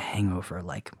not like a hangover.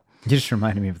 Like, You just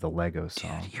reminded me of the Lego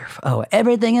song.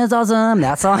 everything is awesome.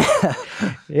 That song.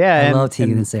 Yeah, I and, love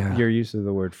Tegan and and Sarah. Your use of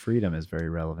the word freedom is very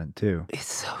relevant too. It's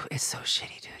so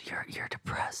shitty, dude. You're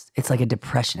depressed. It's like a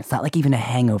depression. It's not like even a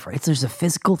hangover. There's a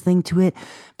physical thing to it,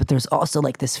 but there's also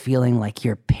like this feeling like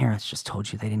your parents just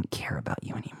told you they didn't care about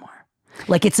you anymore.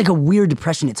 Like it's like a weird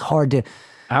depression. It's hard to.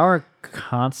 Our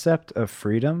concept of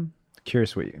freedom,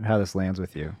 curious how this lands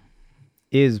with you,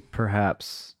 is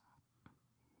perhaps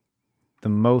the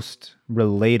most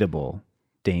relatable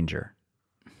danger.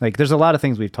 Like there's a lot of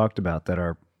things we've talked about that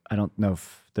are, I don't know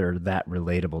if they're that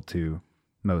relatable to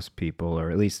most people,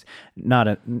 or at least not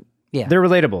they're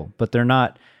relatable, but they're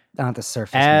not on the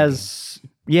surface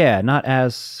not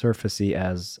as surfacey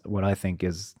as what I think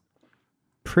is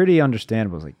pretty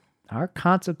understandable. It's like our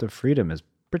concept of freedom is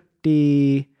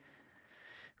pretty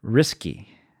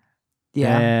risky.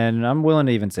 Yeah. And I'm willing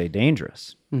to even say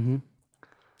dangerous. Mm-hmm.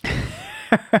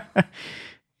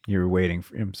 You're waiting.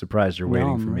 I'm surprised you're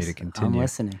waiting for me to continue. I'm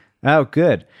listening. Oh,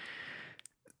 good.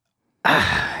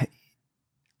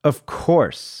 Of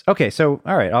course. Okay, so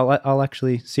all right, I'll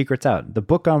actually secrets out. The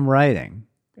book I'm writing,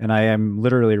 and I am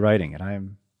literally writing it.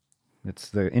 It's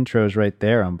the intro's right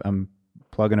there. I'm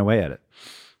plugging away at it,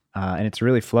 and it's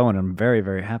really flowing. I'm very,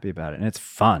 very happy about it, and it's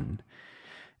fun.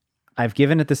 I've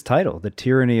given it this title, The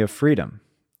Tyranny of Freedom,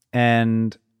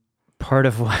 and part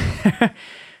of what.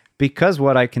 Because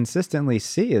what I consistently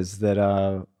see is that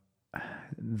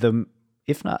the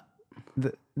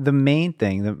main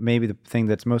thing, maybe the thing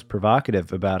that's most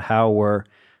provocative about how we're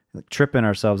tripping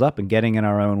ourselves up and getting in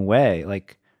our own way,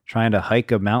 like trying to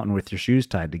hike a mountain with your shoes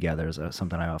tied together, is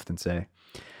something I often say,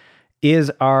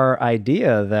 is our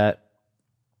idea that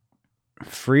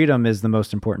freedom is the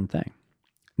most important thing.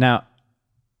 Now,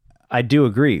 I do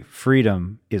agree,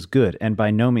 freedom is good, and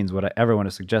by no means would I ever want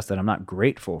to suggest that I'm not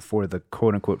grateful for the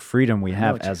quote-unquote freedom we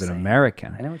have as an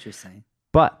American. I know what you're saying.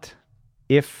 But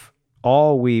if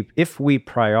we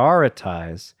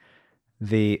prioritize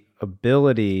the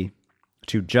ability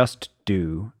to just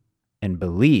do and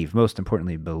believe, most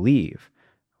importantly, believe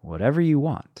whatever you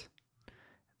want,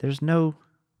 there's no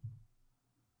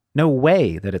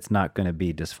way that it's not going to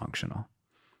be dysfunctional.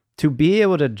 To be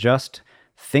able to just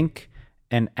think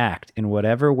and act in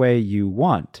whatever way you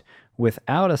want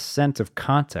without a sense of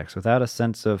context, without a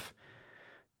sense of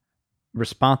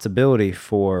responsibility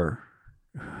for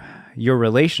your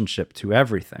relationship to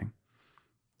everything,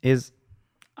 is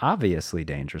obviously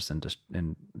dangerous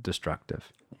and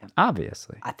destructive. Yeah.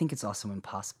 Obviously. I think it's also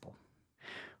impossible.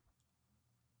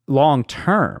 Long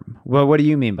term. Well, what do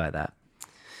you mean by that?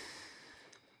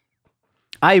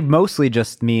 I mostly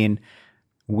just mean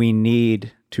we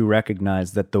need to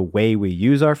recognize that the way we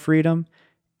use our freedom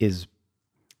is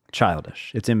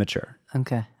childish. It's immature.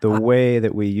 Okay. The way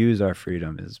that we use our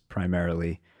freedom is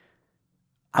primarily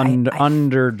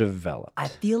underdeveloped. I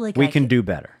feel like we can do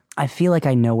better. I feel like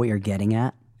I know what you're getting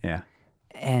at. Yeah.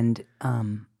 And I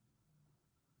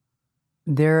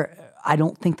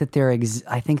don't think that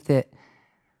I think that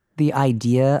the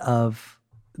idea of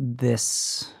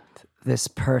this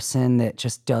person that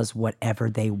just does whatever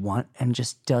they want and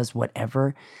just does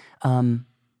whatever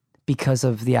because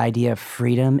of the idea of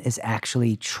freedom is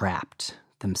actually trapped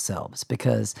themselves,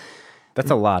 because that's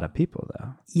a lot of people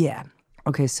though. Yeah.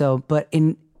 Okay. So,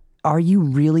 are you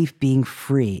really being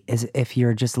free as if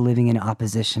you're just living in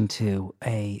opposition to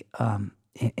in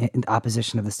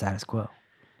opposition of the status quo?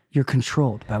 You're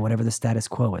controlled by whatever the status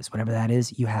quo is. Whatever that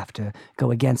is, you have to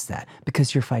go against that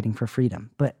because you're fighting for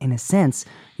freedom. But in a sense,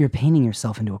 you're painting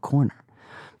yourself into a corner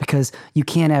because you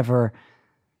can't ever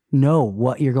know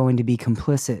what you're going to be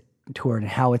complicit toward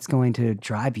and how it's going to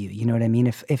drive you. You know what I mean?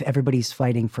 If everybody's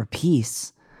fighting for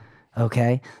peace,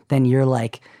 okay, then you're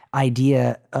like,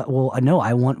 no,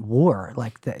 I want war,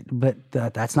 like that, but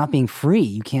that's not being free.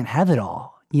 You can't have it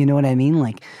all. You know what I mean?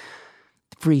 Like,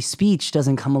 free speech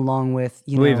doesn't come along with,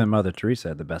 Well, even Mother Teresa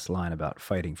had the best line about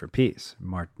fighting for peace.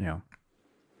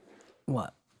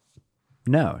 What?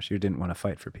 No, she didn't want to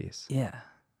fight for peace. Yeah.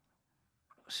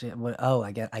 Shit. What? Oh,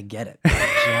 I get it.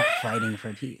 She's not fighting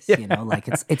for peace. Yeah. You know, like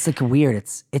it's like weird.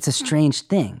 It's a strange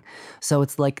thing. So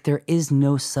it's like there is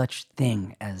no such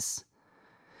thing as.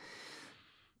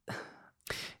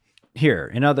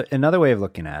 Here, another way of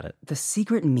looking at it. The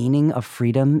secret meaning of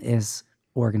freedom is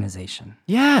organization.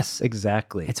 Yes,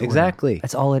 exactly. Exactly.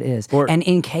 That's all it is. And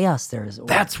in chaos, there is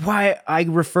order. That's why I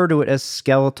refer to it as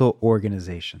skeletal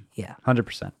organization. Yeah.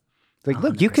 100%. Like, 100%.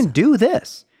 Look, you can do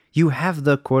this. You have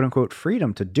the quote unquote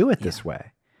freedom to do it this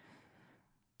way.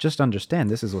 Just understand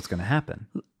this is what's going to happen.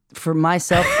 for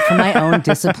myself, for my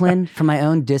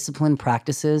own discipline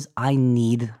practices, I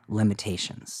need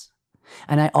limitations.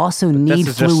 And I also need this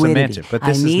is just fluidity. semantic. But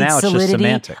this is now it's just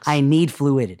semantics. I need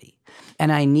fluidity.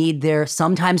 And I need there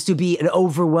sometimes to be an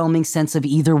overwhelming sense of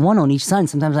either one on each side.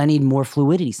 Sometimes I need more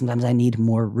fluidity. Sometimes I need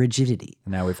more rigidity.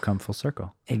 Now we've come full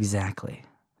circle. Exactly.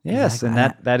 Yes, Exactly.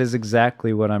 and that is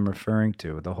exactly what I'm referring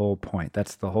to, the whole point.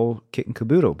 That's the whole kit and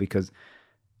caboodle, because,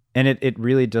 and it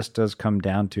really just does come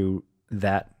down to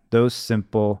those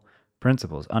simple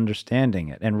principles, understanding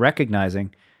it and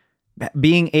recognizing,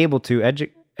 being able to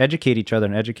educate each other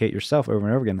and educate yourself over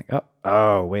and over again. Like,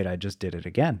 oh, wait, I just did it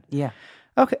again. Yeah.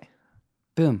 Okay.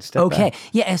 Boom. Step Okay. back.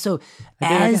 Yeah. And so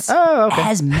okay.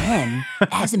 as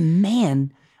a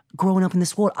man growing up in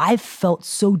this world, I've felt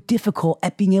so difficult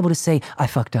at being able to say, I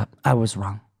fucked up. I was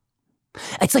wrong.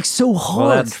 It's like so hard.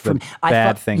 Well, that's the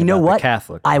bad thing You know about what? the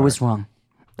Catholic I part. was wrong.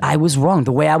 I was wrong.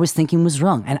 The way I was thinking was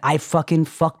wrong. And I fucking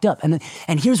fucked up. And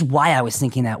here's why I was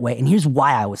thinking that way. And here's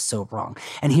why I was so wrong.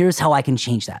 And here's how I can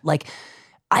change that. Like,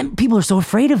 people are so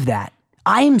afraid of that.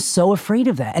 I am so afraid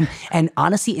of that. And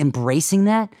honestly, embracing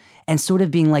that and sort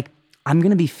of being like, I'm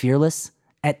going to be fearless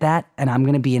at that. And I'm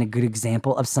going to be in a good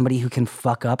example of somebody who can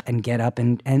fuck up and get up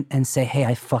and say, hey,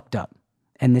 I fucked up.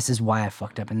 And this is why I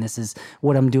fucked up. And this is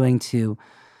what I'm doing to,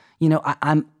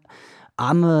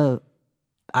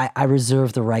 I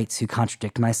reserve the right to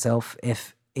contradict myself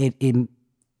if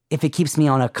it keeps me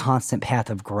on a constant path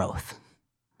of growth.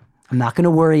 I'm not going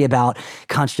to worry about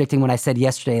contradicting what I said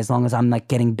yesterday as long as I'm like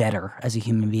getting better as a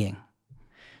human being.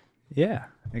 Yeah,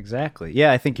 exactly.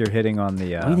 Yeah, I think you're hitting on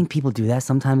the... Don't you think people do that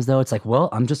sometimes though? It's like, well,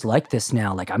 I'm just like this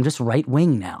now. Like I'm just right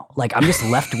wing now. Like I'm just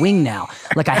left wing now.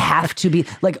 Like I have to be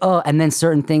like, oh, and then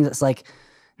certain things it's like,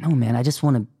 no man, I just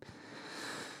want to...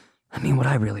 I mean, what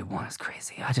I really want is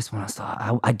crazy. I just want to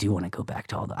stop. I do want to go back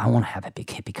to I want to have a big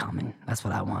hippie commune. That's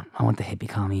what I want. I want the hippie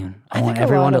commune. I want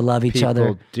everyone to love each other.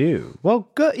 People do. Well,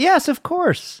 good. Yes, of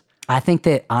course. I think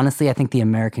that, honestly, I think the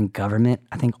American government,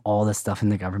 I think all the stuff in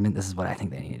the government, this is what I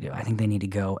think they need to do. I think they need to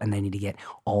go and they need to get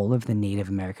all of the Native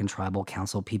American Tribal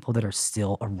Council people that are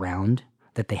still around,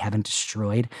 that they haven't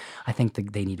destroyed. I think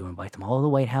that they need to invite them all to the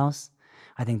White House.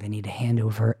 I think they need to hand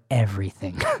over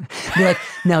everything. Be like,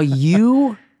 now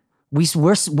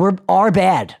we're our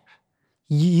bad.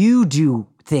 You do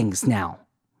things now.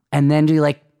 And then do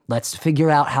like, let's figure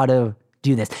out how to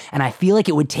do this. And I feel like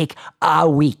it would take a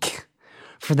week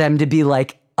for them to be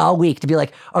like,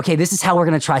 okay, this is how we're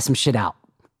going to try some shit out.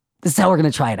 This is how we're going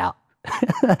to try it out.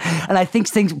 And I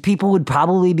think people would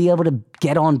probably be able to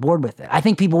get on board with it. I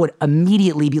think people would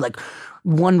immediately be like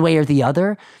one way or the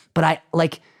other. But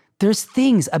there's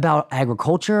things about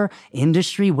agriculture,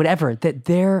 industry, whatever, that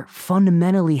they're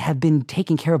fundamentally have been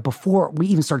taken care of before we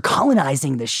even started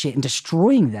colonizing this shit and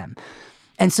destroying them.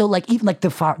 And so like even like the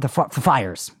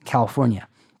fires, California.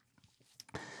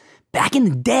 Back in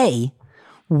the day,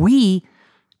 we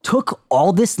took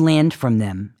all this land from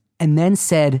them and then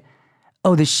said,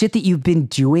 oh, the shit that you've been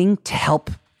doing to help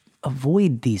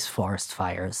avoid these forest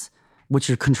fires, which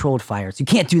are controlled fires. You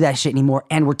can't do that shit anymore,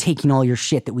 and we're taking all your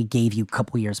shit that we gave you a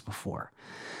couple years before.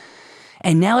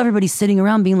 And now everybody's sitting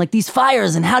around being like, these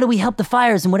fires, and how do we help the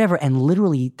fires, and whatever. And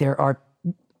literally, there are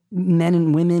men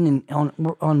and women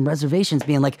on reservations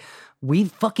being like, we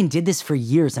fucking did this for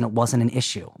years, and it wasn't an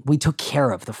issue. We took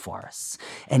care of the forests,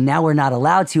 and now we're not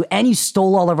allowed to, and you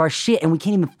stole all of our shit, and we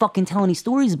can't even fucking tell any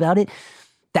stories about it.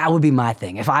 That would be my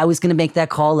thing. If I was gonna make that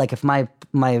call, like if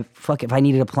if I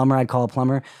needed a plumber, I'd call a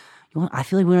plumber. I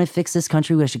feel like we want to fix this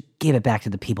country. We should give it back to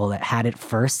the people that had it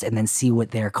first and then see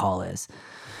what their call is.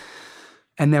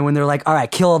 And then when they're like, all right,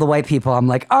 kill all the white people, I'm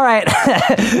like, all right,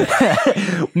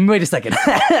 wait a second.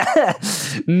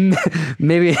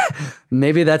 maybe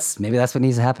that's what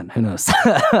needs to happen. Who knows?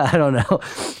 I don't know.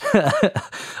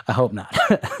 I hope not.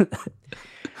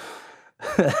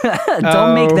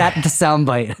 Don't make that the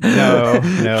soundbite.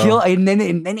 No. And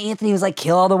then Anthony was like,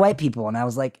 kill all the white people. And I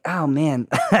was like, oh man.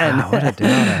 What a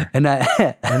downer. And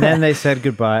then they said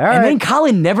goodbye. All and right. then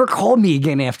Colin never called me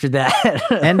again after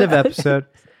that. End of episode.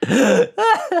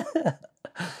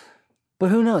 But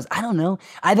who knows? I don't know.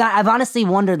 I've honestly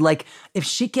wondered, like, if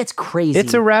shit gets crazy.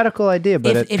 It's a radical idea,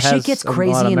 but if shit gets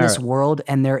crazy in this world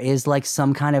and there is like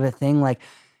some kind of a thing, like,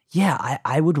 yeah,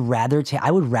 I would rather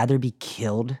be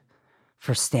killed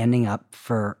for standing up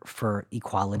for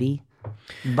equality.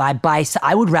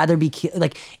 I would rather be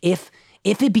like if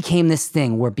it became this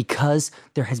thing where because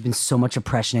there has been so much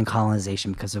oppression and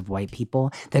colonization because of white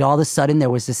people, that all of a sudden there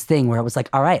was this thing where it was like,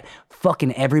 all right,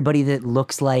 fucking everybody that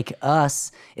looks like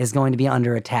us is going to be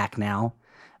under attack now.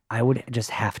 I would just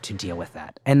have to deal with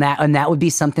that. And that would be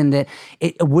something that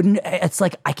it wouldn't, it's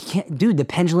like, I can't, dude, the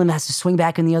pendulum has to swing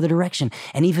back in the other direction.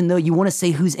 And even though you want to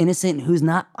say who's innocent and who's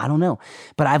not, I don't know.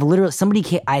 But I've literally,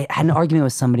 I had an argument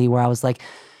with somebody where I was like,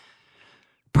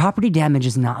 property damage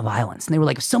is not violence. And they were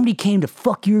like, if somebody came to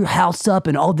fuck your house up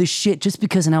and all this shit just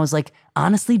because, and I was like,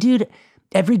 honestly, dude,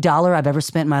 every dollar I've ever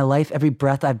spent in my life, every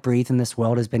breath I've breathed in this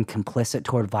world has been complicit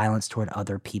toward violence toward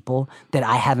other people that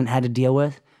I haven't had to deal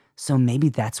with. So maybe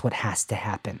that's what has to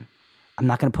happen. I'm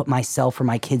not going to put myself or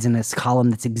my kids in this column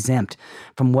that's exempt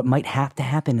from what might have to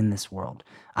happen in this world.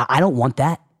 I don't want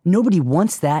that. Nobody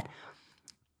wants that.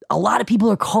 A lot of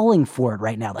people are calling for it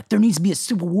right now. Like, there needs to be a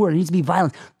civil war. There needs to be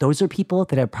violence. Those are people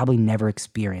that have probably never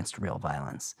experienced real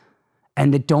violence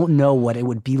and that don't know what it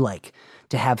would be like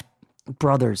to have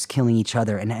brothers killing each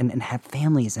other and have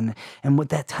families and what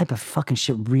that type of fucking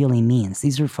shit really means.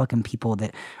 These are fucking people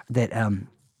that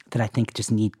I think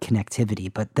just need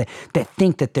connectivity, but that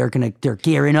think that they're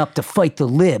gearing up to fight the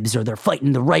libs or they're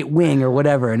fighting the right wing or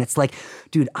whatever. And it's like,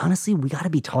 dude, honestly, we got to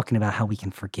be talking about how we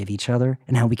can forgive each other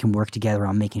and how we can work together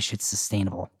on making shit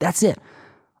sustainable. That's it.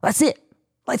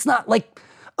 It's not like,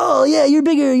 oh yeah, you're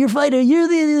bigger, you're fighter, you're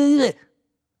the.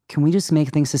 Can we just make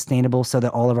things sustainable so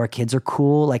that all of our kids are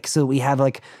cool? Like, so we have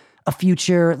like a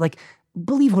future, like,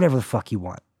 believe whatever the fuck you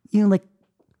want. You know, like,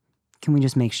 can we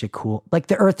just make shit cool? Like,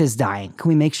 the earth is dying. Can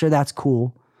we make sure that's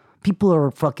cool? People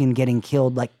are fucking getting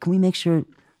killed. Like, can we make sure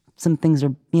some things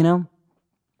are, you know?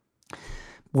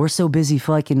 We're so busy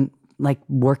fucking, like,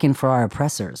 working for our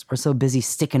oppressors. We're so busy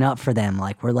sticking up for them.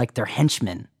 Like, we're like their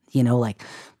henchmen, you know, like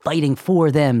fighting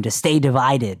for them to stay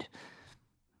divided.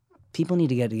 People need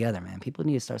to get together, man. People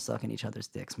need to start sucking each other's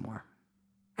dicks more.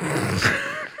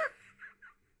 I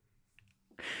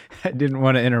didn't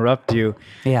want to interrupt you.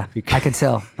 Yeah, I could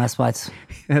tell. That's why this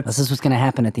is what's going to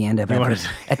happen at the end of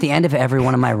every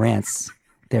one of my rants.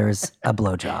 There's a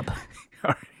blowjob.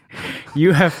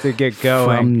 You have to get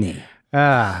going. From me.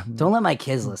 Don't let my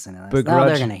kids listen to this. No,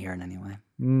 they're going to hear it anyway.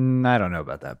 I don't know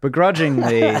about that.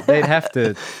 Begrudgingly, they'd have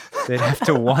to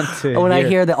want to. When I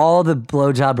hear that all the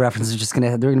blowjob references are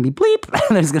they're gonna be bleep.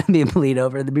 There's gonna be a bleed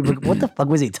over. They'll be like, what the fuck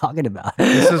was he talking about?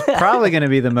 This is probably gonna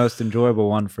be the most enjoyable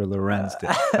one for Lorenz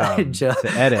to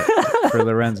edit. For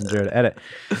Lorenz and Joe to edit.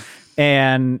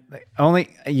 And only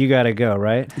you got to go,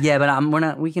 right? Yeah, but we're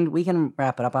not. We can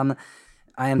wrap it up. I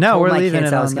am. No, told we're my leaving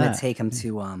kids it I was on gonna that. take them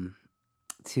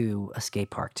to a skate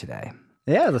park today.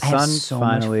 Yeah, the sun's so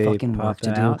finally much fucking work to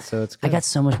popping do. out, so it's good. I got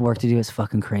so much work to do. It's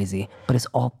fucking crazy, but it's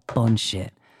all fun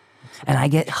shit. And I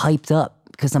get hyped up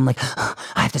because I'm like,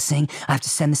 I have to sing. I have to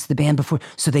send this to the band before,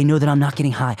 so they know that I'm not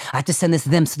getting high. I have to send this to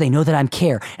them so they know that I'm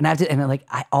care. And I'm like,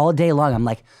 all day long, I'm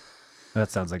like.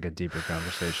 That sounds like a deeper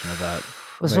conversation about.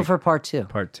 Let's go for part two.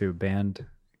 Part two, band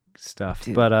stuff.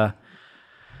 Dude. But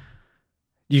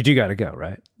you do got to go,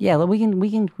 right? Yeah, we can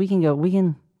go. We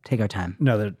can take our time.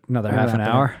 Another half an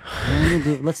hour.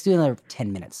 Let's do another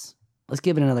 10 minutes. Let's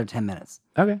give it another 10 minutes.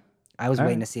 Okay. I was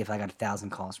waiting to see if I got 1,000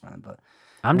 calls from them, but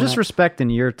I'm just respecting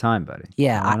your time, buddy.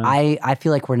 Yeah, I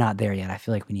feel like we're not there yet. I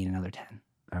feel like we need another 10.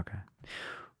 Okay.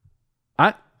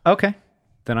 Okay.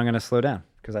 Then I'm gonna slow down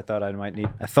because I thought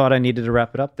I needed to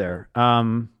wrap it up there.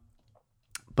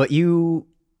 But you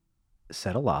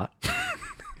said a lot.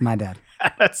 My bad.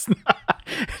 That's not.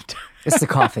 It's the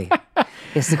coffee.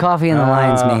 It's the coffee and the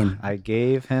lion's mane. I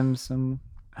gave him some.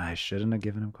 I shouldn't have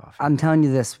given him coffee. I'm telling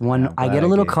you this. I get a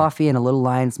little coffee and a little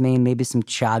lion's mane, maybe some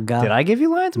chaga. Did I give you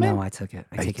lion's mane? No, I took it.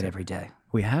 I take it every day.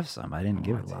 We have some. I didn't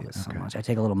give it to you. I love it so much. I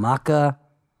take a little maca.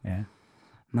 Yeah.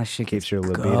 My shit keeps gets your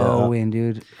libido going,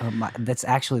 dude. That's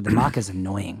actually, the maca's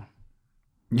annoying.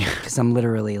 Because I'm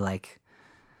literally like,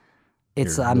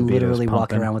 I'm literally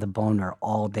walking around with a boner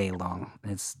all day long.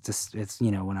 It's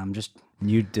when I'm just.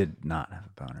 You did not have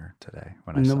a boner today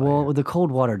when I saw you. Well, the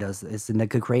cold water does. It's the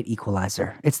great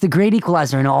equalizer. It's the great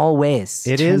equalizer in all ways.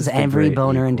 It turns every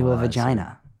boner into a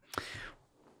vagina.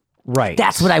 Right.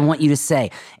 That's what I want you to say.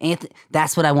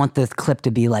 That's what I want the clip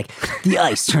to be like. The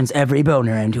ice turns every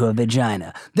boner into a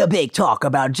vagina. The big talk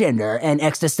about gender and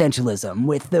existentialism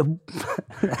with the...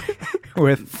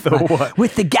 with the what?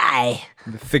 With the guy.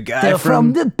 The guy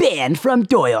from the band from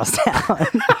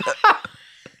Doylestown.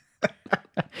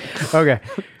 Okay.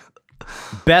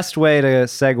 Best way to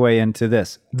segue into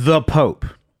this. The Pope.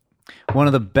 One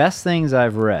of the best things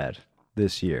I've read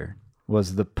this year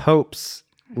was the Pope's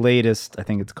latest, I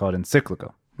think it's called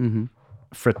encyclical. Mm-hmm.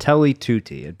 Fratelli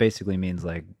Tutti. It basically means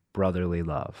like brotherly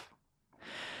love.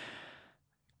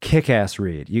 Kick-ass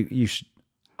read. You should,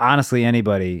 honestly,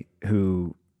 anybody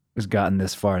who has gotten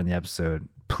this far in the episode,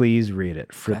 please read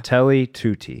it. Fratelli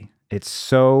Tutti. It's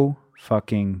so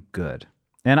fucking good.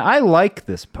 And I like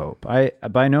this Pope. I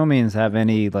by no means have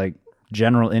any like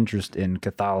general interest in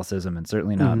Catholicism, and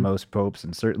certainly not most popes,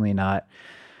 and certainly not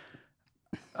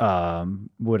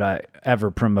would I ever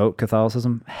promote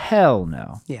Catholicism? Hell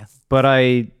no. Yeah. But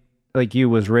I, like you,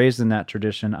 was raised in that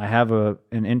tradition. I have an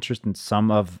interest in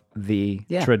some of the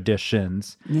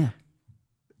traditions. Yeah.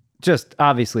 Just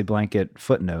obviously blanket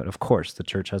footnote. Of course, the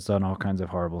church has done all kinds of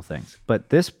horrible things. But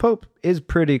this Pope is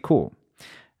pretty cool.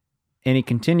 And he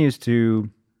continues to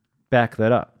back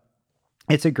that up.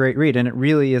 It's a great read, and it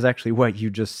really is actually what you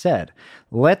just said.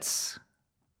 Let's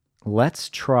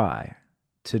try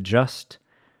to just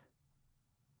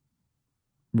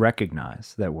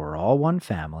recognize that we're all one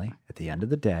family at the end of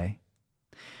the day.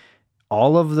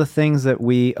 All of the things that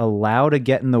we allow to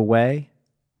get in the way,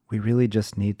 we really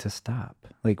just need to stop.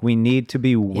 Like, we need to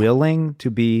be willing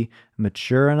to be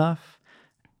mature enough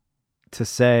to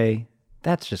say,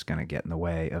 that's just going to get in the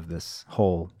way of this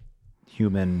whole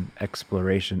human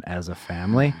exploration as a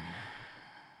family.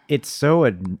 It's so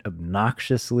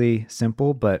obnoxiously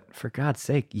simple, but for God's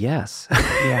sake, yes.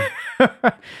 Yeah.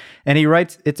 And he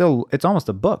writes, it's almost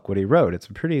a book, what he wrote. It's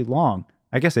pretty long.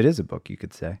 I guess it is a book, you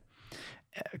could say,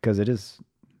 because it is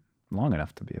long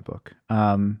enough to be a book.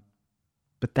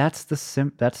 But that's the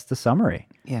summary.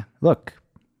 Yeah. Look,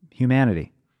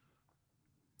 humanity.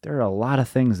 There are a lot of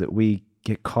things that we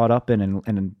get caught up in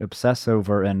and obsess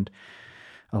over, and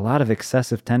a lot of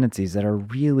excessive tendencies that are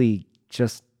really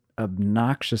just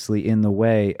obnoxiously in the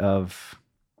way of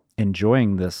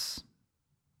enjoying this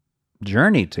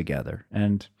journey together.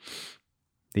 And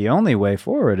the only way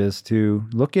forward is to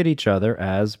look at each other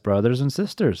as brothers and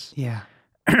sisters. Yeah.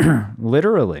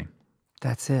 Literally.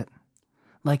 That's it.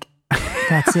 Like,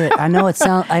 that's it. I know it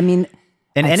sounds, I mean,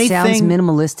 and it sounds anything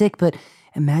minimalistic, but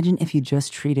imagine if you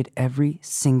just treated every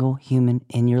single human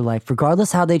in your life,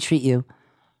 regardless how they treat you,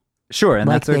 sure, and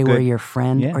like that's they a good, were your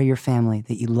friend yeah. or your family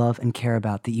that you love and care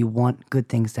about, that you want good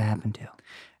things to happen to.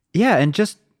 Yeah, and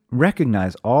just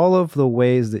recognize all of the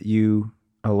ways that you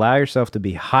allow yourself to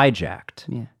be hijacked.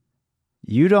 Yeah.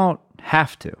 You don't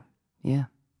have to. Yeah.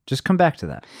 Just come back to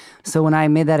that. So when I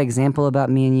made that example about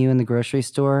me and you in the grocery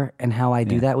store and how I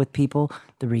do that with people,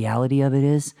 the reality of it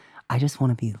is I just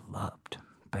want to be loved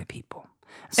by people.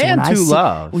 So and when to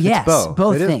love. Well, yes, it's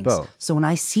both. It is things. both. So when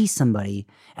I see somebody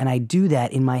and I do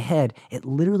that in my head, it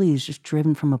literally is just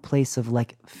driven from a place of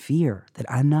like fear that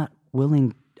I'm not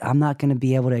going to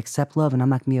be able to accept love, and I'm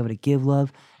not going to be able to give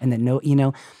love, and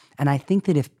that and I think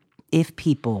that if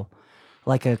people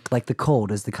like the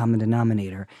cold is the common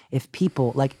denominator, if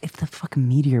people, like if the fucking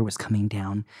meteor was coming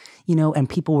down, and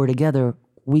people were together,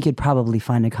 we could probably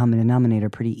find a common denominator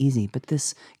pretty easy. But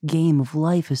this game of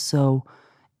life is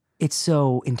it's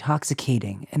so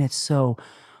intoxicating and it's so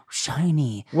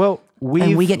shiny. Well,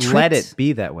 we get let tricked. it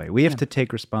be that way. We have to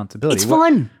take responsibility. It's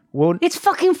fun. Well, It's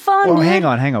fucking fun, well, man.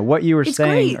 hang on. What you were It's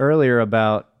saying great. earlier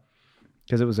about,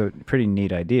 because it was a pretty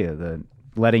neat idea, the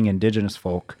letting indigenous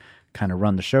folk kind of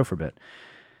run the show for a bit.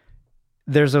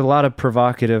 There's a lot of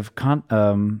provocative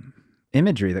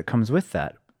imagery that comes with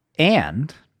that.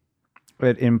 And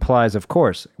it implies, of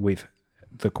course,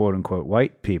 the quote-unquote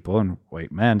white people and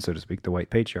white men, so to speak, the white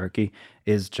patriarchy,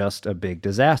 is just a big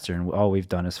disaster, and all we've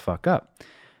done is fuck up.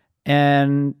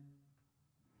 And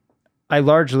I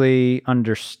largely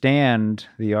understand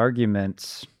the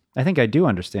arguments. I think I do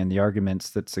understand the arguments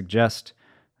that suggest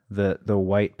that the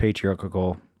white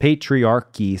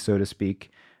patriarchy, so to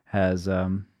speak, has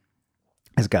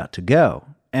got to go.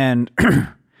 And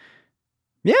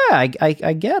yeah,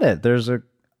 I get it. There's a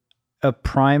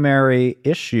primary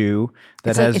issue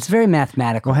that it's very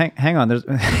mathematical. Well, hang on. There's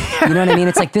You know what I mean?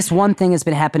 It's like this one thing has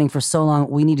been happening for so long.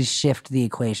 We need to shift the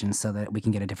equation so that we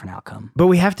can get a different outcome. But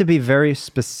we have to be very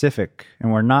specific,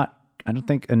 and we're not. I don't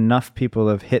think enough people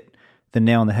have hit the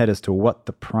nail on the head as to what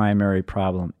the primary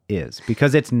problem is,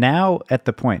 because it's now at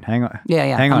the point. Hang on.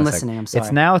 Yeah. Hang on I'm a second. listening. I'm sorry.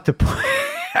 It's now at the point.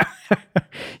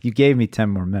 You gave me 10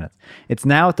 more minutes. It's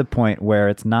now at the point where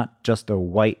it's not just a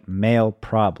white male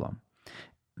problem.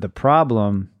 The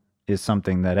problem is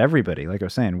something that everybody, like I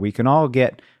was saying, we can all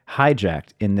get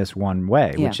hijacked in this one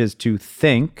way, which is to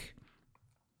think,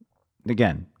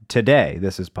 again, today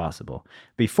this is possible.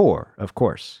 Before, of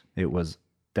course, it was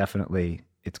definitely,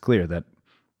 it's clear that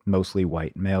mostly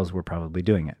white males were probably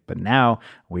doing it. But now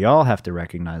we all have to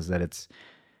recognize that it's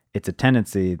a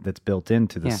tendency that's built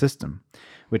into the system,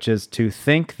 which is to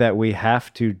think that we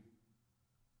have to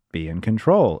be in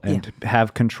control and to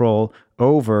have control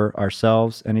over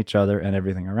ourselves and each other and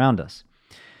everything around us.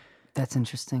 That's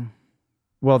interesting.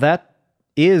 Well, that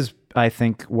is, I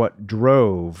think, what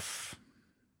drove,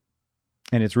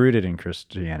 and it's rooted in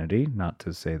Christianity, not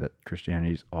to say that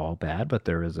Christianity is all bad, but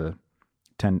there is a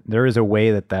there is a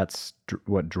way that's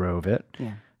what drove it.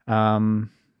 Yeah.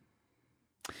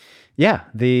 Yeah,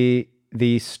 the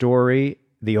story,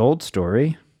 the old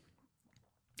story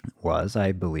was,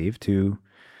 I believe,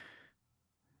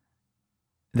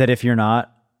 that if you don't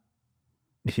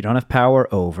have power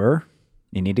over,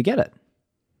 you need to get it.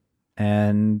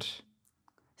 And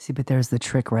see, but there's the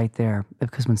trick right there,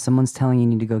 because when someone's telling you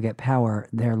need to go get power,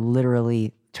 they're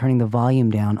literally turning the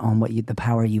volume down on the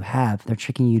power you have. They're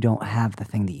tricking you don't have the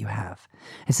thing that you have.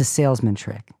 It's a salesman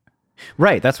trick.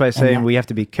 Right. That's why I'm saying we have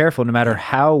to be careful no matter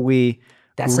how we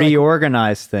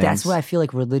reorganize things. That's what I feel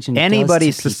like religion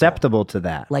Anybody's does to susceptible to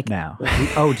that now.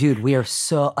 Oh, dude, we are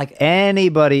so like...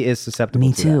 Anybody is susceptible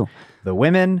me to too. that. The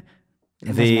women,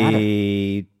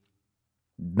 the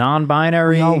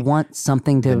non-binary. We all want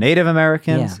something to... The Native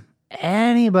Americans. Yeah.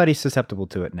 Anybody's susceptible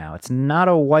to it now. It's not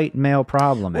a white male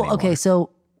problem anymore. Okay,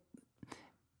 so...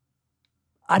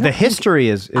 The history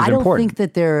is important. I don't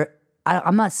think that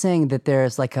I'm not saying that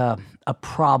there's like a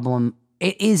problem.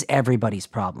 It is everybody's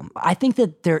problem. I think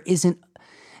that there isn't,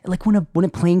 like when a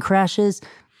plane crashes,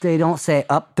 they don't say,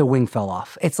 the wing fell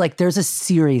off. It's like there's a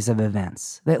series of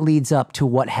events that leads up to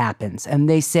what happens. And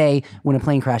they say when a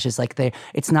plane crashes,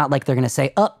 it's not like they're going to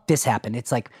say, this happened.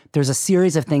 It's like there's a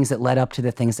series of things that led up to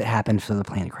the things that happened for the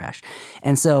plane crash.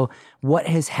 And so what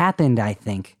has happened, I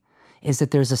think, is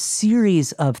that there's a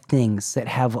series of things that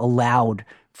have allowed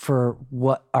for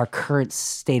what our current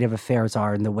state of affairs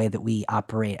are and the way that we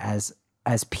operate as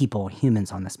people,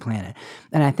 humans on this planet.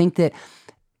 And I think that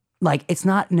it's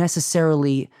not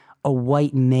necessarily a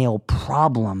white male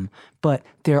problem, but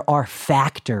there are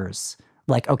factors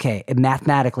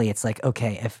mathematically it's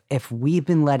if we've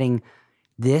been letting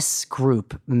this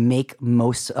group make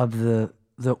most of the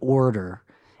order,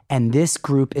 and this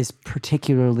group is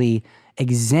particularly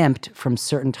exempt from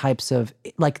certain types of,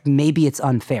 maybe it's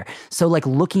unfair. So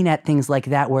looking at things like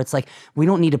that, where it's we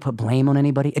don't need to put blame on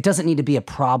anybody. It doesn't need to be a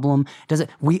problem.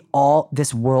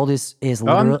 This world is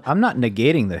literally... I'm not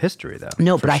negating the history though.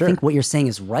 No, but I think what you're saying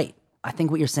is right. I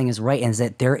think what you're saying is right, and is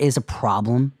that there is a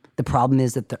problem. The problem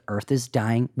is that the earth is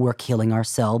dying. We're killing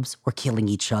ourselves. We're killing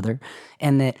each other.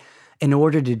 And that in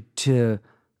order to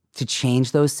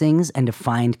change those things and to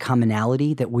find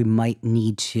commonality, that we might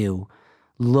need to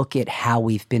look at how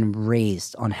we've been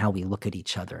raised on how we look at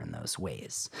each other in those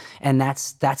ways. And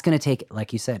that's going to take,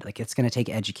 like you said, it's going to take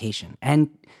education and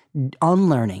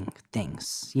unlearning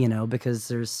things, because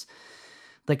there's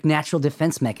natural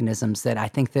defense mechanisms that I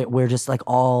think that we're just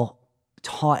all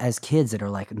taught as kids that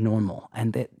are normal,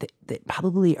 and that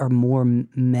probably are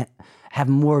have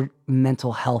more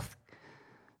mental health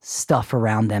stuff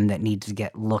around them that need to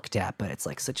get looked at, but it's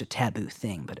such a taboo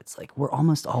thing. But it's we're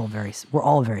all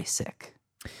very sick.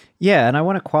 Yeah, and I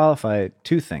want to qualify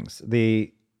two things.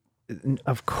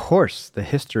 Of course, the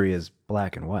history is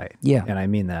black and white. Yeah. And I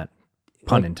mean that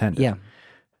pun intended. Yeah.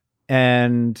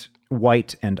 And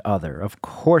white and other. Of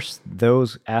course,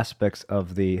 those aspects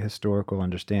of the historical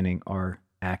understanding are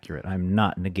accurate. I'm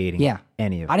not negating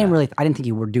any of that. I didn't think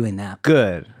you were doing that.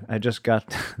 Good. I just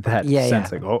got that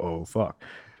sense fuck.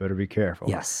 Better be careful.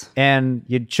 Yes. And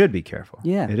you should be careful.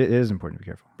 Yeah. It is important to be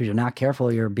careful. If you're not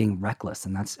careful, you're being reckless,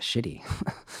 and that's shitty.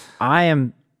 I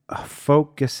am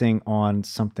focusing on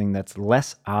something that's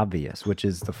less obvious, which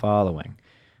is the following.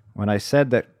 When I said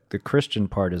that the Christian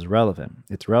part is relevant,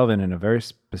 it's relevant in a very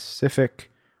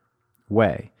specific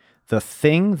way. The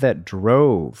thing that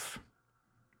drove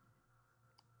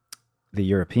the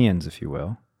Europeans, if you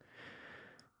will,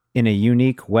 in a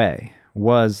unique way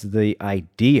was the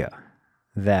idea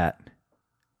that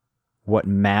what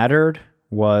mattered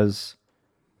was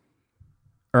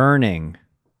earning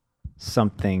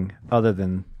something other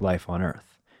than life on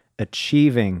Earth,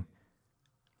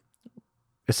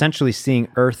 essentially seeing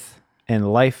Earth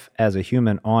and life as a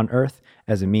human on Earth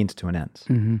as a means to an end.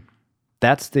 Mm-hmm.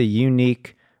 That's the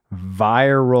unique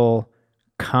viral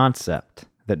concept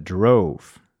that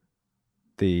drove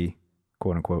the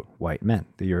quote unquote white men,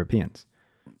 the Europeans.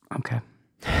 Okay.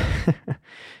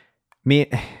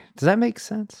 Does that make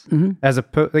sense? Mm-hmm. As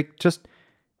just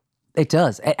it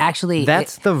does. It actually the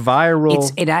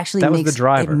viral. It actually that makes was the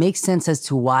driver. It makes sense as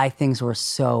to why things were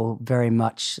so very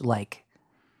much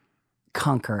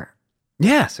conquer.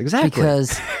 Yes, exactly.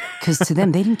 Because to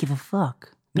them they didn't give a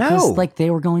fuck. Because, they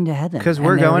were going to heaven. Because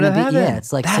we're going to heaven. Yeah, it's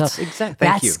that's so, exactly.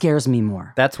 That scares me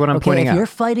more. That's what I'm pointing out. If you're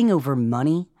fighting over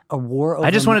money, a war over...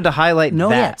 I just wanted to highlight that. No,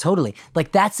 yeah, totally.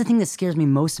 That's the thing that scares me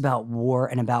most about war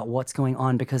and about what's going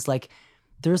on, because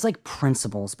there's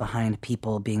principles behind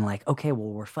people being okay, well,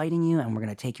 we're fighting you and we're going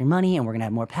to take your money and we're going to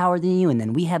have more power than you and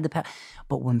then we have the power.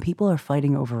 But when people are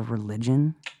fighting over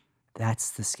religion,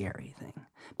 that's the scary thing.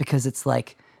 Because it's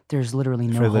there's literally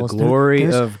no For the holes. glory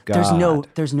there's, of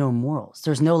There's no morals.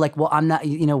 There's no like, well, I'm not,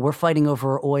 we're fighting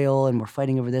over oil and we're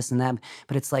fighting over this and that,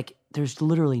 but it's like, there's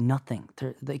literally nothing.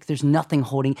 There's nothing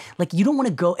holding. Like, you don't want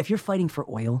to go, if you're fighting for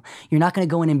oil, you're not going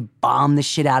to go in and bomb the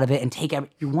shit out of it and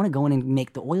you want to go in and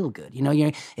make the oil good.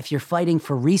 If you're fighting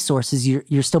for resources,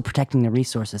 you're still protecting the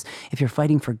resources. If you're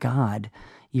fighting for God,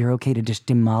 you're okay to just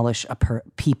demolish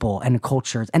people and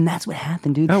cultures. And that's what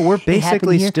happened, dude. No, we're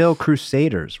basically still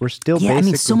crusaders. We're still basically... I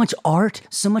mean, so much art,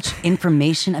 so much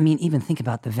information. I mean, even think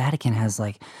about the Vatican has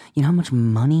like, you know how much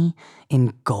money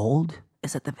in gold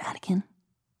is at the Vatican?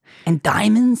 And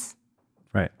diamonds?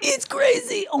 Right. It's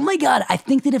crazy. Oh my God. I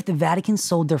think that if the Vatican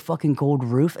sold their fucking gold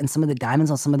roof and some of the diamonds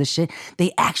on some of this shit,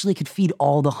 they actually could feed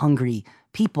all the hungry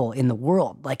people in the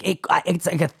world. Like, it's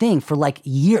like a thing for like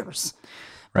years.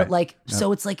 But like,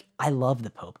 so it's like, I love the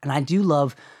Pope. And I do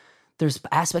love, there's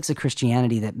aspects of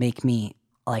Christianity that make me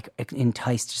like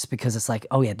enticed just because it's like,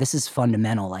 oh yeah, this is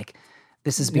fundamental. Like,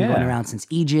 this has been going around since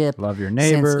Egypt. Love your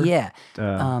neighbor.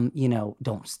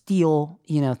 Don't steal,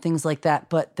 things like that.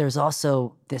 But there's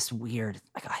also this weird,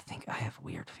 like, I think I have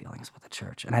weird feelings with the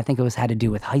church. And I think it had to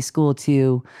do with high school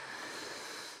too.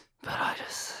 But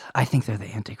I think they're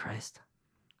the Antichrist.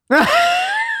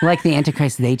 Like the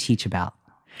Antichrist they teach about.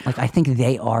 Like, I think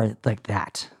they are like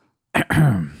that.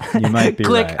 You might be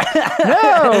Click.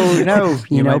 right.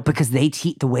 No. Because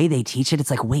the way they teach it,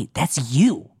 it's like, wait, that's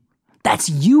you. That's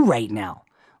you right now.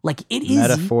 Like, it is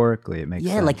metaphorically, it makes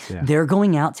sense. Like, they're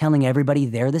going out telling everybody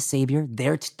they're the savior.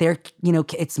 They're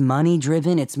it's money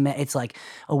driven. It's like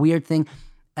a weird thing.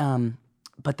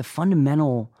 But the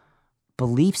fundamental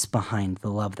beliefs behind the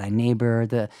love thy neighbor,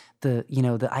 the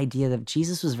idea that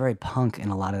Jesus was very punk in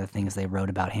a lot of the things they wrote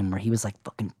about him, where he was like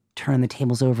fucking turning the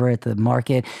tables over at the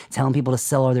market, telling people to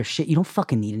sell all their shit. You don't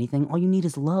fucking need anything. All you need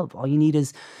is love. All you need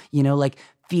is, like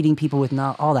feeding people with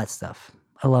not all that stuff.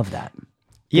 I love that.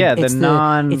 Yeah,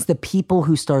 it's the people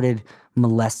who started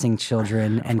molesting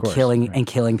children and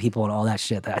killing people and all that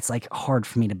shit. That's like hard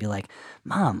for me to be like,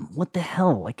 Mom, what the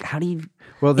hell? Like, how do you?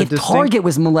 Well, if Target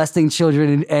was molesting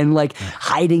children and like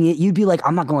hiding it, you'd be like,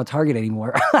 I'm not going to Target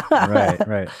anymore. Right.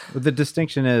 Well, the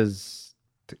distinction is,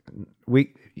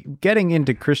 getting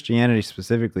into Christianity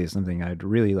specifically is something I'd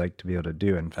really like to be able to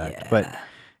do. In fact, but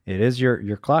it is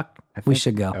your clock. I think. We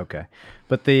should go. Okay,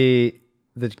 but the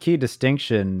key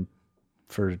distinction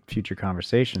for future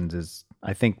conversations is,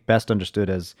 I think, best understood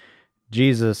as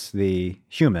Jesus the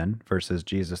human versus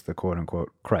Jesus the quote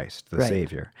unquote Christ, the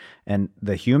Savior. And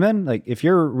the human, like, if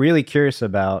you're really curious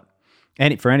about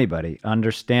for anybody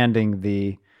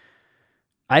understanding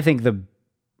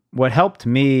what helped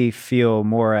me feel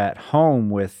more at home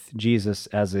with Jesus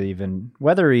as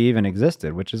whether he even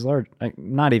existed, which is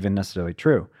not even necessarily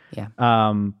true. Yeah.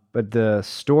 But the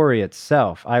story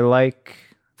itself, I like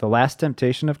The Last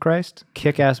Temptation of Christ,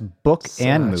 kick-ass book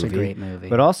and movie. Such a great movie.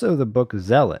 But also the book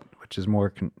Zealot, which is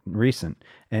more recent.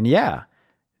 And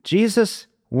Jesus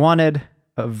wanted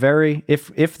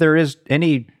if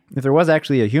there was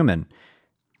actually a human,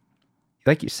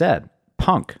 like you said,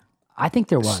 punk. I think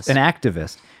there was. An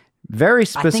activist, very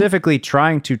specifically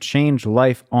trying to change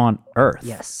life on earth.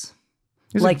 Yes.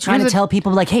 Like trying to tell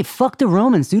people, like, hey, fuck the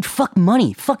Romans, dude. Fuck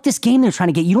money. Fuck this game they're trying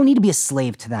to get. You don't need to be a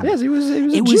slave to them. Yes, he was a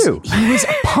Jew. He was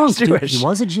a punk, dude. He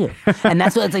was a Jew. And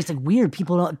that's what it's like weird.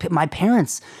 People don't, my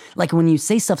parents, like when you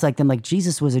say stuff like them, like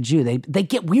Jesus was a Jew, they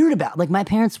get weird about it. Like my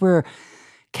parents were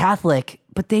Catholic,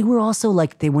 but they were also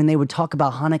like, when they would talk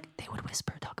about Hanukkah, they would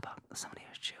whisper, talk about somebody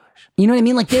who's Jewish. You know what I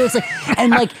mean? Like they was like,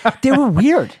 and like they were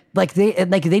weird. Like they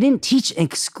didn't teach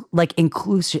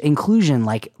inclusion.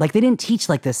 Like they didn't teach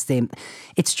like this thing.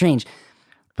 It's strange.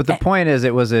 But the point is,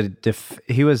 it was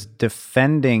he was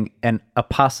defending a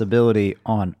possibility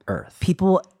on earth.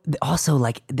 People also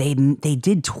like they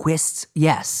did twists.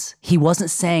 Yes, he wasn't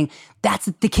saying that's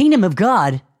the kingdom of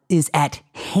God is at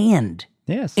hand.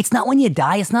 Yes, it's not when you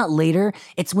die. It's not later.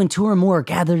 It's when two or more are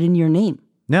gathered in your name.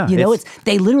 No,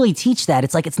 they literally teach that.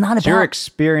 It's like, it's not about your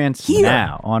experience here,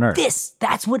 now on earth.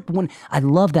 That's what, I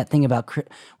love that thing about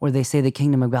where they say the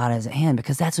kingdom of God is at hand,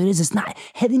 because that's what it is. It's not,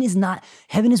 heaven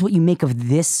is what you make of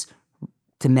this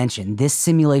dimension, this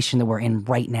simulation that we're in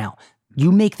right now.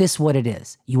 You make this what it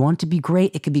is. You want it to be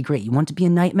great, it could be great. You want it to be a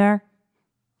nightmare,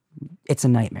 it's a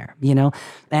nightmare,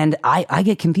 And I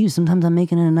get confused. Sometimes I'm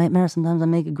making it a nightmare. Sometimes I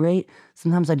make it great.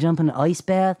 Sometimes I jump in an ice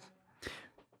bath.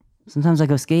 Sometimes I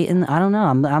go skating. I don't know.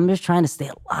 I'm just trying to stay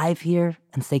alive here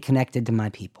and stay connected to my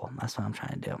people. That's what I'm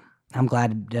trying to do. I'm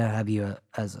glad to have you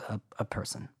as a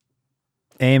person.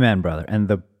 Amen, brother.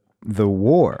 And the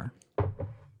war,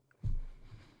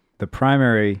 the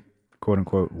primary quote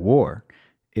unquote war,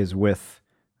 is with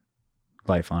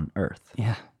life on earth.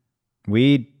 Yeah.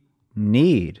 We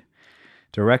need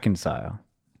to reconcile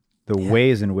the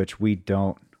ways in which we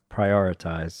don't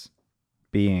prioritize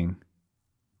being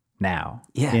now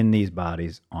in these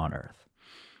bodies on Earth.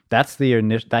 That's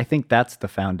I think that's the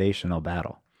foundational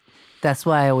battle. That's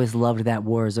why I always loved that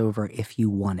war is over if you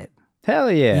want it.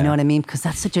 Hell yeah. You know what I mean? Because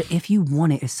that's such a, if you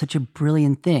want it, it's such a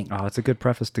brilliant thing. Oh, it's a good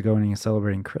preface to going and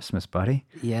celebrating Christmas, buddy.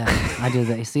 Yeah, I do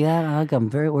that. You see that? I'm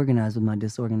very organized with my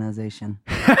disorganization.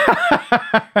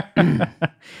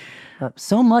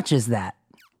 So much is that.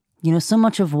 You know, so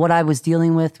much of what I was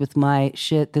dealing with my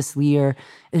shit this year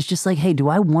is just like, hey, do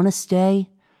I want to stay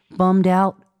bummed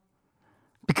out?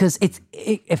 Because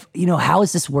if you know, how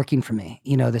is this working for me?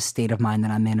 You know, the state of mind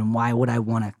that I'm in, and why would I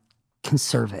want to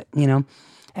conserve it? You know,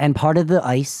 and part of the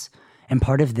ice, and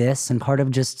part of this, and part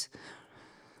of just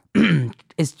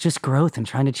is just growth and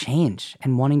trying to change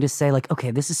and wanting to say like,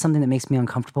 okay, this is something that makes me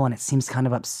uncomfortable, and it seems kind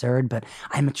of absurd, but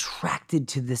I'm attracted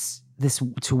to this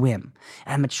to whim,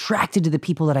 and I'm attracted to the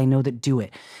people that I know that do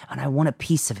it, and I want a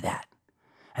piece of that,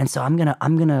 and so I'm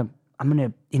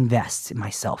gonna invest in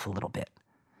myself a little bit.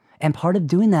 And part of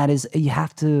doing that is you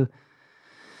have to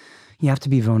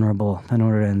be vulnerable in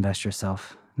order to invest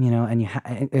yourself, you know, and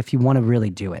if you want to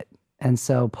really do it. And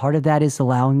so part of that is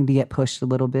allowing to get pushed a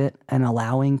little bit and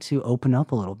allowing to open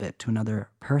up a little bit to another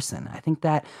person. I think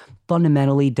that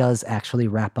fundamentally does actually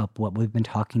wrap up what we've been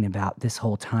talking about this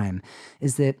whole time,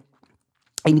 is that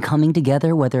in coming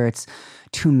together, whether it's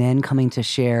two men coming to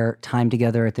share time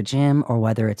together at the gym, or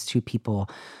whether it's two people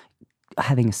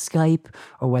having a Skype,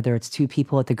 or whether it's two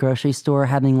people at the grocery store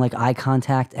having like eye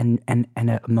contact and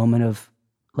a moment of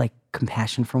like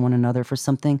compassion for one another for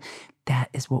something, that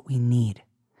is what we need.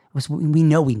 We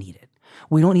know we need it.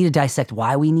 We don't need to dissect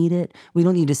why we need it. We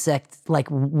don't need to dissect like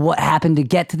what happened to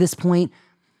get to this point.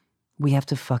 We have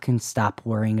to fucking stop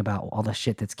worrying about all the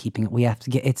shit that's keeping it. We have to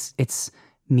get, it's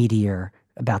meteor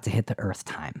about to hit the earth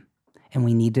time. And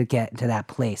we need to get to that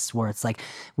place where it's like,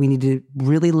 we need to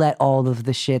really let all of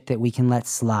the shit that we can let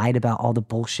slide about all the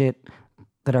bullshit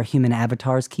that our human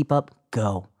avatars keep up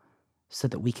go, so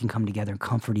that we can come together and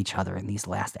comfort each other in these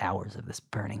last hours of this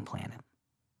burning planet.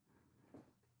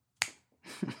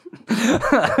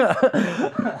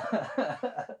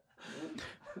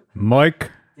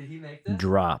 Mike Did he make this?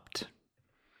 dropped.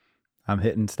 I'm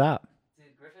hitting stop.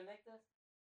 Did Griffin make this?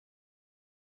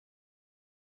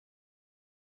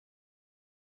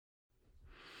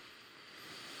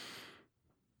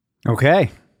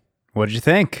 Okay. What did you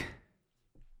think?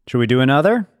 Should we do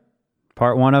another?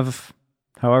 Part one of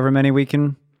however many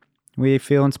we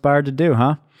feel inspired to do,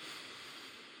 huh?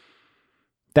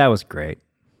 That was great.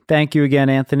 Thank you again,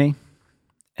 Anthony.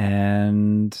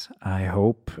 And I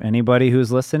hope anybody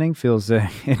who's listening feels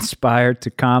inspired to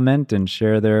comment and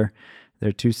share their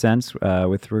 2 cents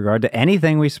with regard to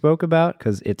anything we spoke about,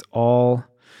 because it's all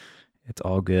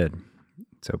good.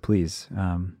 So please,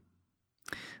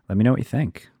 let me know what you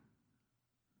think.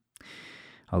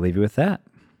 I'll leave you with that.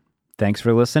 Thanks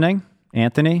for listening.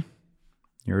 Anthony,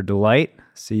 you're a delight.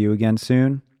 See you again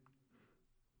soon.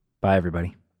 Bye,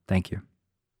 everybody. Thank you.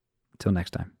 Until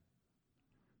next time.